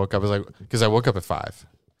saw when I woke up. I was like, because I woke up at 5.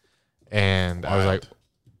 And I was like,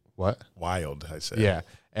 what? Wild, I said. Yeah.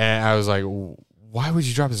 And I was like, why would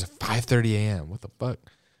you drop this at 5:30 a.m.? What the fuck?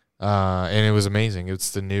 And it was amazing. It's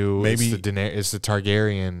the new, it's the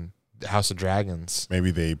Targaryen House of Dragons. Maybe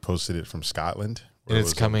they posted it from Scotland. And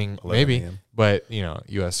it's coming, maybe, but,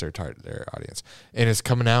 U.S. their audience. And it's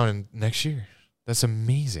coming out in next year. That's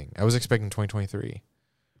amazing. I was expecting 2023.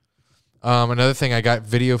 Another thing, I got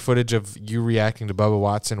video footage of you reacting to Bubba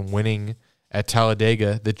Watson winning at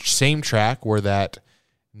Talladega, the same track where that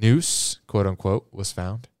noose, quote unquote, was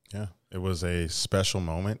found. Yeah, it was a special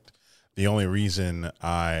moment. The only reason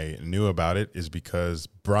I knew about it is because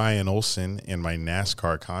Brian Olsen in my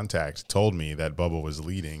NASCAR contact told me that Bubba was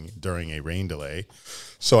leading during a rain delay.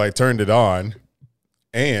 So I turned it on,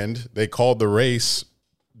 and they called the race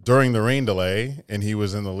during the rain delay, and he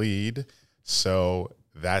was in the lead. So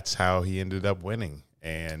that's how he ended up winning.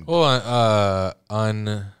 And what's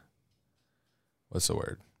the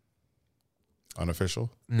word?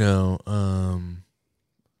 Unofficial? No.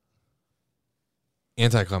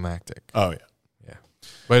 Anticlimactic. Oh, yeah.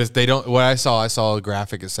 But they don't. What I saw a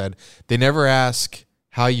graphic that said they never ask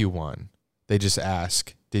how you won. They just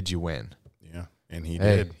ask, did you win? Yeah, and he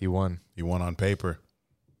did. He won. He won on paper.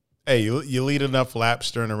 Hey, you lead enough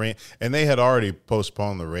laps during the rain, and they had already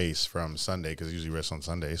postponed the race from Sunday because usually race on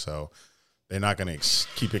Sunday, so they're not going to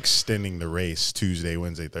keep extending the race Tuesday,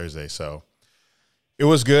 Wednesday, Thursday. So it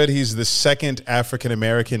was good. He's the second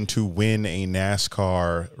African-American to win a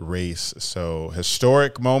NASCAR race. So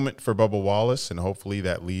historic moment for Bubba Wallace, and hopefully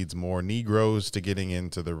that leads more Negroes to getting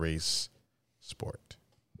into the race sport.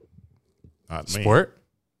 Not me. Sport?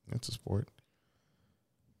 It's a sport.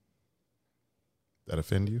 That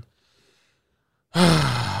offend you?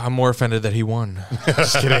 I'm more offended that he won.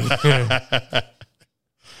 Just kidding. The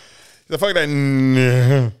fuck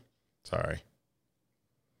that. Sorry.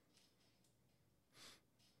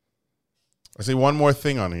 I see one more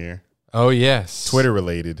thing on here. Oh, yes. Twitter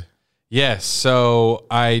related. Yes. So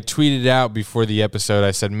I tweeted out before the episode.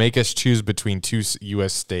 I said, make us choose between 2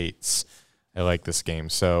 U.S. states. I like this game.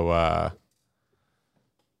 So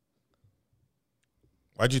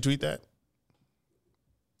why'd you tweet that?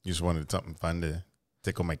 You just wanted something fun to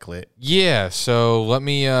tickle my clit? Yeah. So let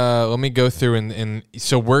me go through and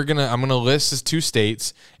so I'm gonna list as 2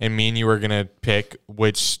 states, and me and you are gonna pick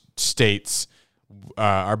which states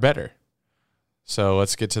are better. So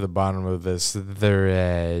let's get to the bottom of this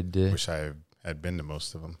thread. Wish I had been to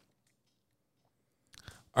most of them.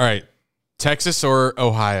 All right. Texas or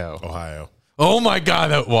Ohio? Ohio. Oh, my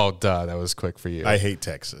God. That was quick for you. I hate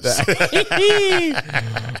Texas.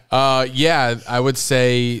 Yeah, I would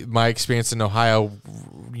say my experience in Ohio,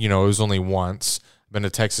 it was only once. I've been to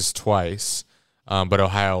Texas twice, but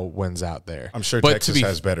Ohio wins out there. I'm sure Texas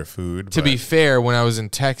has better food. To be fair, when I was in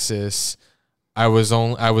Texas, I was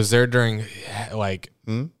there during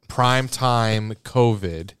prime time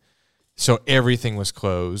COVID, so everything was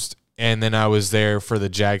closed. And then I was there for the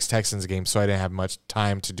Jags-Texans game, so I didn't have much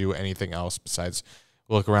time to do anything else besides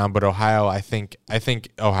look around. But Ohio, I think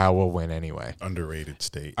Ohio will win anyway. Underrated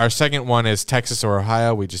state. Our second one is Texas or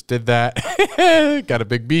Ohio. We just did that. Got a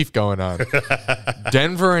big beef going on.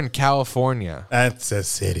 Denver and California. That's a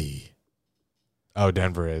city. Oh,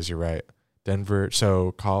 Denver is. You're right. Denver.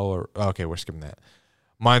 So okay, we're skipping that.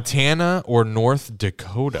 Montana or North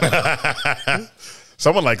Dakota?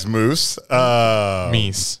 Someone likes moose.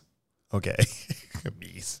 Meese. Okay.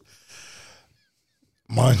 Meese.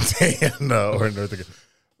 Montana or North Dakota.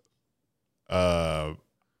 I'm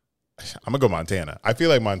going to go Montana. I feel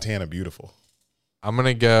like Montana beautiful. I'm going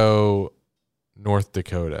to go North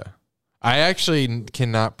Dakota. I actually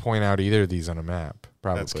cannot point out either of these on a map,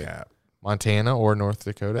 probably. That's cap. Montana or North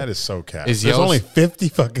Dakota? That is so cap. There's only 50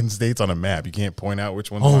 fucking states on a map. You can't point out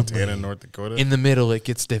which one's Montana and North Dakota? In the middle, it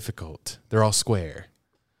gets difficult. They're all square.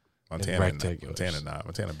 Montana not.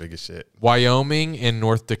 Montana big as shit. Wyoming and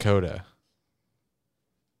North Dakota.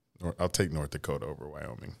 I'll take North Dakota over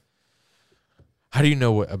Wyoming. How do you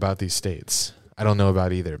know about these states? I don't know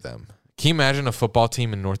about either of them. Can you imagine a football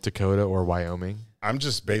team in North Dakota or Wyoming? I'm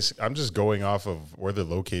just going off of where they're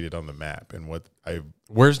located on the map and what I.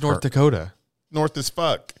 Where's North Dakota? North as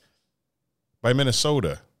fuck. By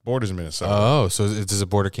Minnesota. Borders Minnesota. Oh, so does it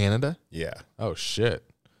border Canada? Yeah. Oh shit.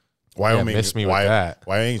 Wyoming missed me with that.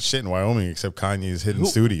 Why ain't shit in Wyoming except Kanye's hidden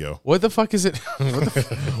studio? What the fuck is it?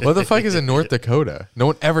 What the fuck is in North Dakota? No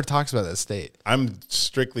one ever talks about that state. I'm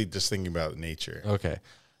strictly just thinking about nature. Okay.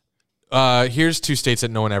 Here's 2 states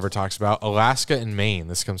that no one ever talks about: Alaska and Maine.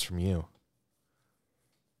 This comes from you.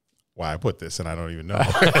 Why I put this and I don't even know.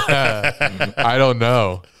 I don't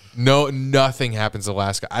know. No, nothing happens in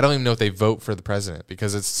Alaska. I don't even know if they vote for the president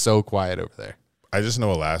because it's so quiet over there. I just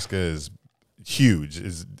know Alaska is huge.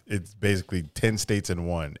 It's basically 10 states in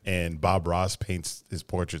one, and Bob Ross paints his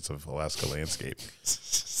portraits of Alaska landscape.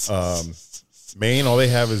 Maine, all they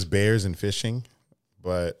have is bears and fishing,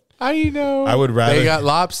 but how do you know? I would rather they got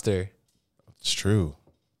lobster. It's true.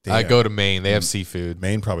 Damn. I go to Maine. They have seafood.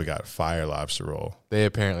 Maine probably got fire lobster roll. They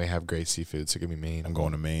apparently have great seafood, so give me Maine. I'm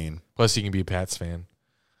going to Maine. Plus, you can be a Pats fan.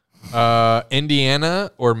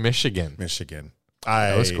 Indiana or Michigan? Michigan.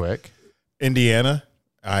 That was quick. Indiana.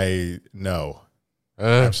 No,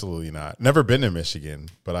 absolutely not. Never been to Michigan,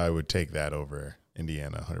 but I would take that over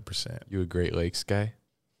Indiana 100%. You a Great Lakes guy?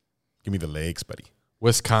 Give me the lakes, buddy.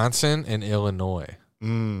 Wisconsin and Illinois.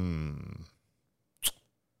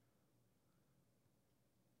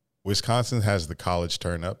 Wisconsin has the college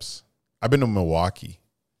turn-ups. I've been to Milwaukee.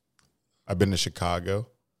 I've been to Chicago.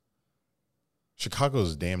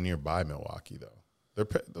 Chicago's damn nearby Milwaukee, though. They're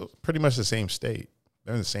pretty much the same state.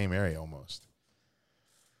 They're in the same area almost.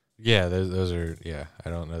 Yeah, those are,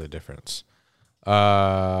 I don't know the difference.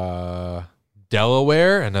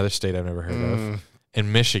 Delaware, another state I've never heard of,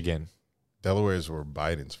 and Michigan. Delaware is where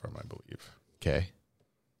Biden's from, I believe. Okay.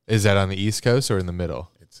 Is that on the East Coast or in the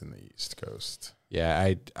middle? It's in the East Coast.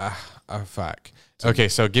 Yeah, fuck. Okay,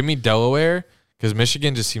 so give me Delaware, because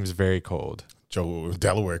Michigan just seems very cold.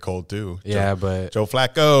 Delaware cold, too. Yeah, but Joe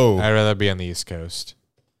Flacco. I'd rather be on the East Coast.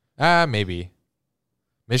 Maybe.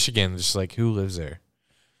 Michigan, just like, who lives there?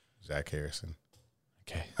 Zach Harrison.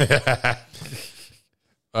 Okay.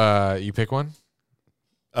 You pick one?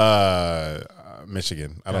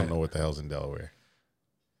 Michigan. I don't know what the hell's in Delaware.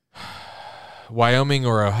 Wyoming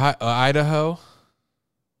or Idaho?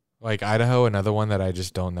 Like Idaho, another one that I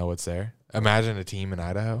just don't know what's there. Imagine a team in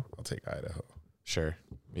Idaho. I'll take Idaho. Sure.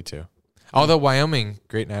 Me too. Although Wyoming,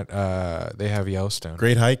 great net, they have Yellowstone.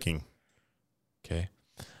 Great hiking. Okay.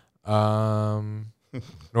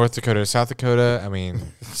 North Dakota, South Dakota. I mean,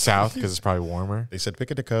 south because it's probably warmer. They said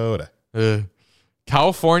pick a Dakota.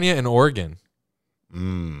 California and Oregon.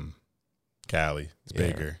 Cali. It's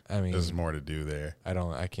bigger. I mean, there's more to do there.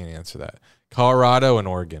 I can't answer that. Colorado and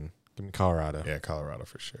Oregon. Give me Colorado. Yeah, Colorado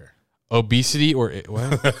for sure. Obesity or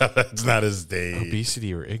what? It's not a state.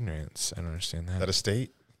 Obesity or ignorance. I don't understand that. Is that a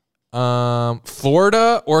state?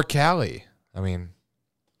 Florida or Cali? I mean,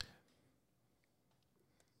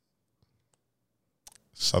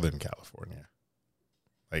 Southern California.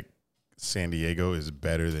 Like San Diego is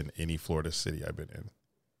better than any Florida city I've been in.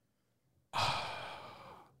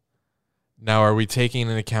 Now, are we taking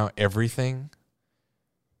into account everything?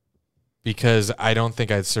 Because I don't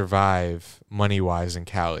think I'd survive money-wise in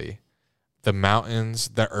Cali. The mountains,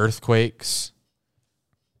 the earthquakes,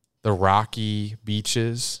 the rocky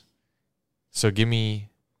beaches. So give me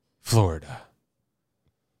Florida.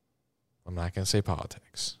 I'm not going to say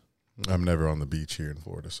politics. I'm never on the beach here in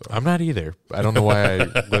Florida, so I'm not either. I don't know why I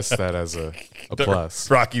list that as a plus.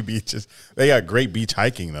 Rocky beaches. They got great beach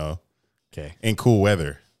hiking, though. Okay. And cool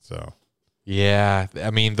weather, so. Yeah. I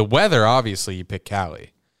mean, the weather, obviously, you pick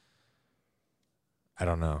Cali. I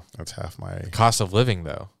don't know. That's half my... The cost of living,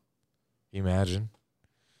 though. Imagine.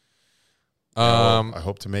 I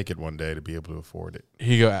hope to make it one day to be able to afford it.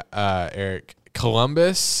 Here you go, Eric.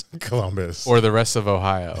 Columbus? Columbus. Or the rest of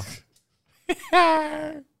Ohio?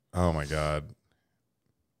 Oh, my God.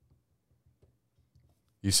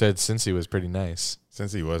 You said Cincy was pretty nice.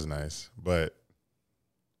 Cincy was nice, but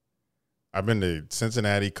I've been to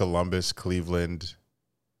Cincinnati, Columbus, Cleveland,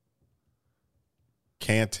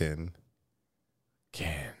 Canton,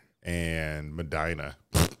 and Medina.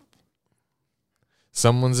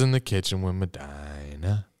 Someone's in the kitchen with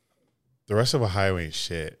Medina. The rest of Ohio ain't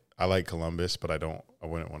shit. I like Columbus, but I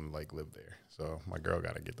wouldn't want to like live there. So my girl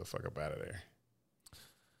got to get the fuck up out of there.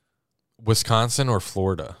 Wisconsin or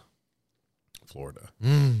Florida? Florida.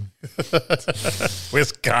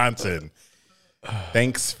 Wisconsin.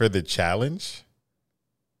 Thanks for the challenge.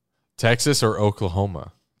 Texas or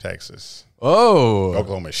Oklahoma? Texas. Oh.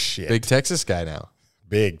 Oklahoma's shit. Big Texas guy now.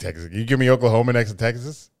 Big Texas. You give me Oklahoma next to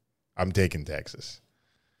Texas, I'm taking Texas.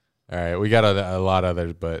 All right. We got a lot of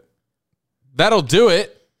others, but that'll do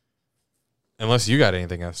it. Unless you got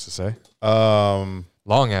anything else to say.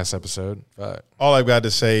 Long-ass episode. But all I've got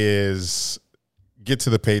to say is get to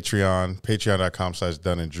the Patreon,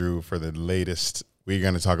 patreon.com/Dunn and Drew for the latest. We're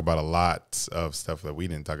going to talk about a lot of stuff that we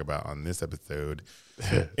didn't talk about on this episode,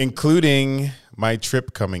 including my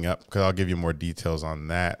trip coming up, because I'll give you more details on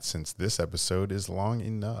that since this episode is long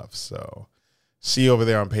enough. So see you over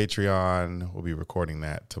there on Patreon. We'll be recording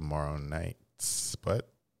that tomorrow night. But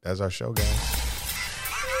that's our show, guys.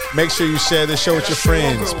 Make sure you share this show with your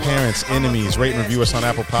friends, parents, enemies. Rate and review us on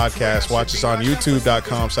Apple Podcasts. Watch us on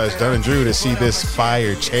youtube.com/Dunn and Drew to see this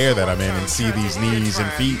fire chair that I'm in and see these knees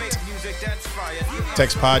and feet.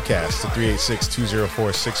 Text podcast to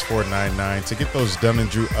 386-204-6499 to get those Dunn and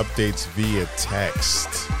Drew updates via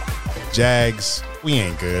text. Jags, we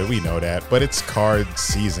ain't good. We know that. But it's card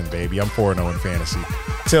season, baby. I'm 4-0 in fantasy.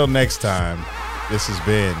 Till next time, this has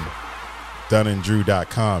been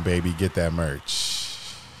DunnandDrew.com, baby. Get that merch.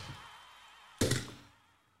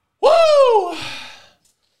 Woo!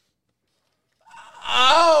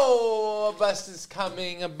 Oh, a bust is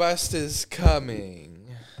coming. A bust is coming.